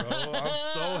show, bro. I'm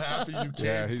so happy you came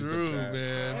Yeah, he's the through, best.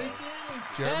 man.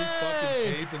 Jeremy Hey!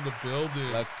 fucking Pape in the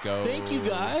building. Let's go. Thank you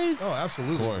guys. Oh,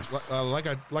 absolutely. Of course.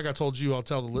 Like I told you, I'll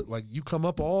tell you come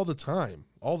up all the time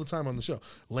on the show.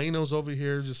 Lano's over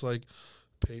here, just like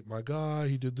Pape, my guy.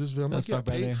 He did this video. I'm That's like,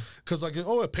 my yeah, Pape, brother. because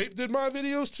like, Pape did my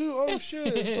videos too. Oh shit,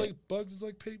 it's like Buggz is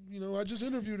like Pape. I just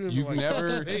interviewed him. You've I'm like,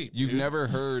 never, fuck Pape, you've dude. never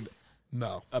heard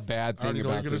No. a bad I already thing know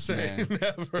what about you're this gonna say.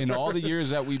 man. Never. In all the years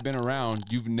that we've been around,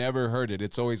 you've never heard it.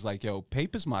 It's always like, yo,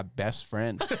 Pape is my best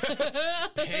friend.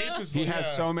 Pape is He like- has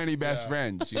yeah, so many best yeah.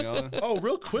 friends, Oh,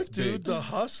 real quick, dude. big. The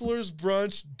Hustlers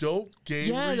Brunch Dope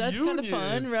Game Yeah, that's kind of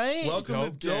Reunion. fun, right? Welcome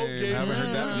Dope to Dope Game. Game Haven't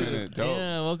heard that Reunion. in a dope.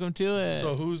 Yeah, welcome to it.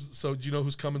 So do you know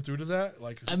who's coming through to that?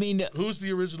 Like, I mean, who's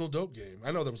the original Dope Game?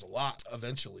 I know there was a lot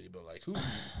eventually, but like who?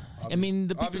 I mean,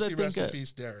 the people obviously, that rest think in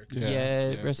peace, Derek. yeah,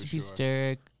 yeah, rest for in peace, sure.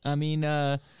 Derek. I mean,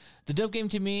 the dope game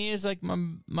to me is like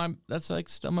my that's like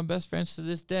still my best friends to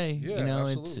this day. Yeah, you know,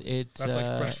 absolutely. it's That's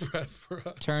like fresh bread for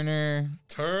us. Turner,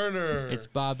 Turner. it's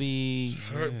Bobby,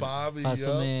 Bobby. Yup.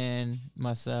 Hustleman,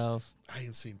 myself. I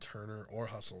ain't seen Turner or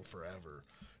Hustle forever.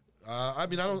 I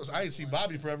mean, I ain't seen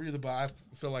Bobby forever either, but I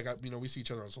feel like we see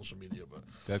each other on social media. But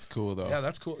That's cool, though. yeah,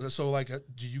 that's cool. So like,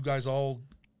 do you guys all?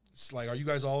 Like, are you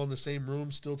guys all in the same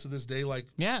room still to this day? Like,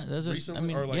 Yeah, those are. Recently, I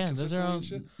mean, or, like, yeah, those are consistently all. and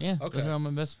shit? Yeah, Okay. those are all my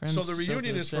best friends. so the still to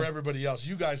reunion this is for day. everybody else.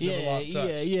 You guys never lost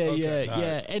touch. Yeah, Okay.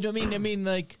 yeah. And I mean,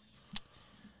 like,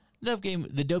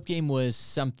 the dope game was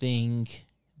something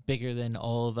bigger than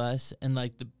all of us, and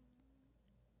like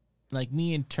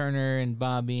me and Turner and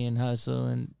Bobby and Hustle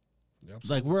and Yep.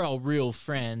 like we're all real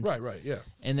friends, Right, yeah.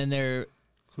 And then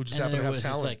Who just and then happen to there have was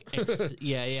talent? just like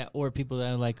yeah, or people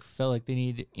that like felt like they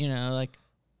need, like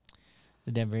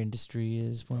the Denver industry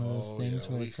is one of those things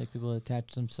where it's like people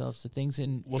attach themselves to things,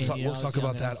 and we'll talk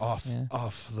about that off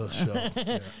the show.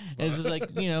 Yeah. It's just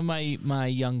like, you know, my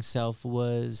young self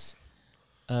was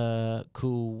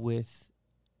cool with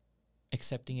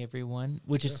accepting everyone,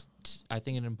 which is I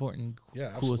think an important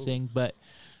cool thing. But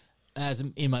as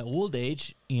in my old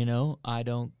age, you know, I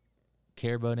don't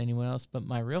care about anyone else but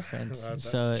my real friends.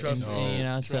 So you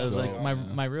know, so it's like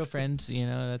my real friends, you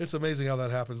know. It's amazing how that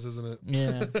happens, isn't it?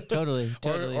 Yeah, totally.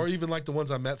 Or even like the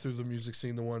ones I met through the music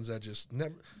scene, the ones that just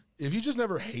never. If you just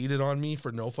never hated on me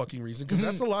for no fucking reason, because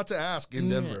that's a lot to ask in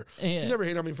Denver. Yeah. If you never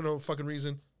hate on me for no fucking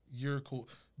reason, you're cool.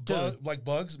 Like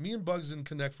Buggz, me and Buggz didn't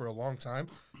connect for a long time,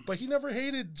 but he never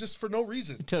hated just for no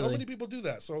reason. So many people do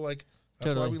that. So like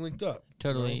that's why we linked up.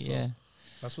 Totally, you know? yeah.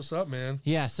 That's what's up, man.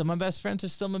 Yeah, so my best friends are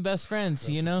still my best friends.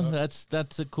 You know,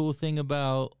 that's a cool thing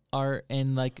about art,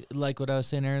 and like what I was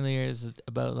saying earlier is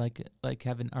about like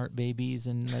having art babies,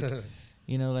 and like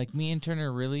you know, like me and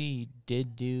Turner really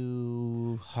did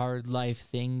do hard life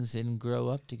things and grow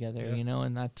up together. You know,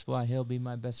 and that's why he'll be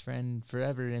my best friend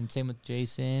forever. And same with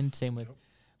Jason, same with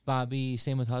Bobby,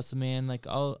 same with Hustle Man. Like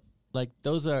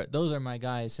those are my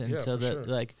guys, and so that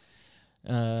like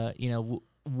you know.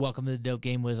 Welcome to the Dope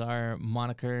Game was our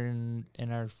moniker and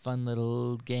our fun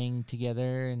little gang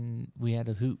together, and we had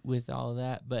a hoot with all of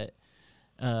that. But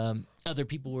other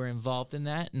people were involved in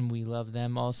that, and we love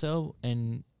them also.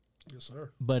 And yes, sir.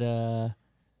 But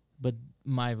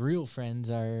my real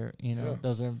friends are, you know,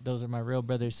 those are my real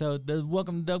brothers. So the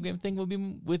Welcome to Dope Game thing will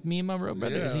be with me and my real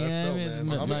brothers. Yeah, you know, that's dope,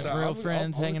 man. my real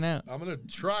friends hanging out. I'm gonna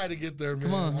try to get there, man.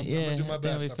 Come on, I'm gonna do my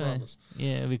best. I promise.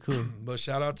 Yeah, it'll be cool. But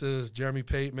shout out to Jeremy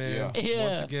Pate, man. Yeah.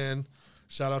 Once again,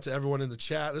 shout out to everyone in the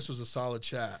chat. This was a solid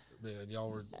chat, man.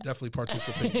 Y'all were definitely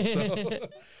participating. So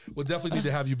we'll definitely need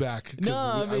to have you back.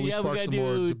 No, we gotta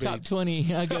do top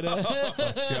 20. I gotta.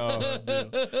 Let's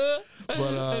go.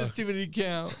 But that's too many to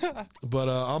count. But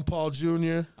I'm Paul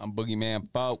Jr. I'm Boogeyman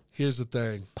Fo. Here's the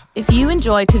thing. If you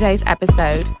enjoyed today's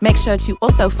episode, make sure to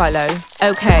also follow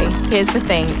OK, Here's the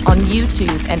Thing on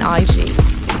YouTube and IG.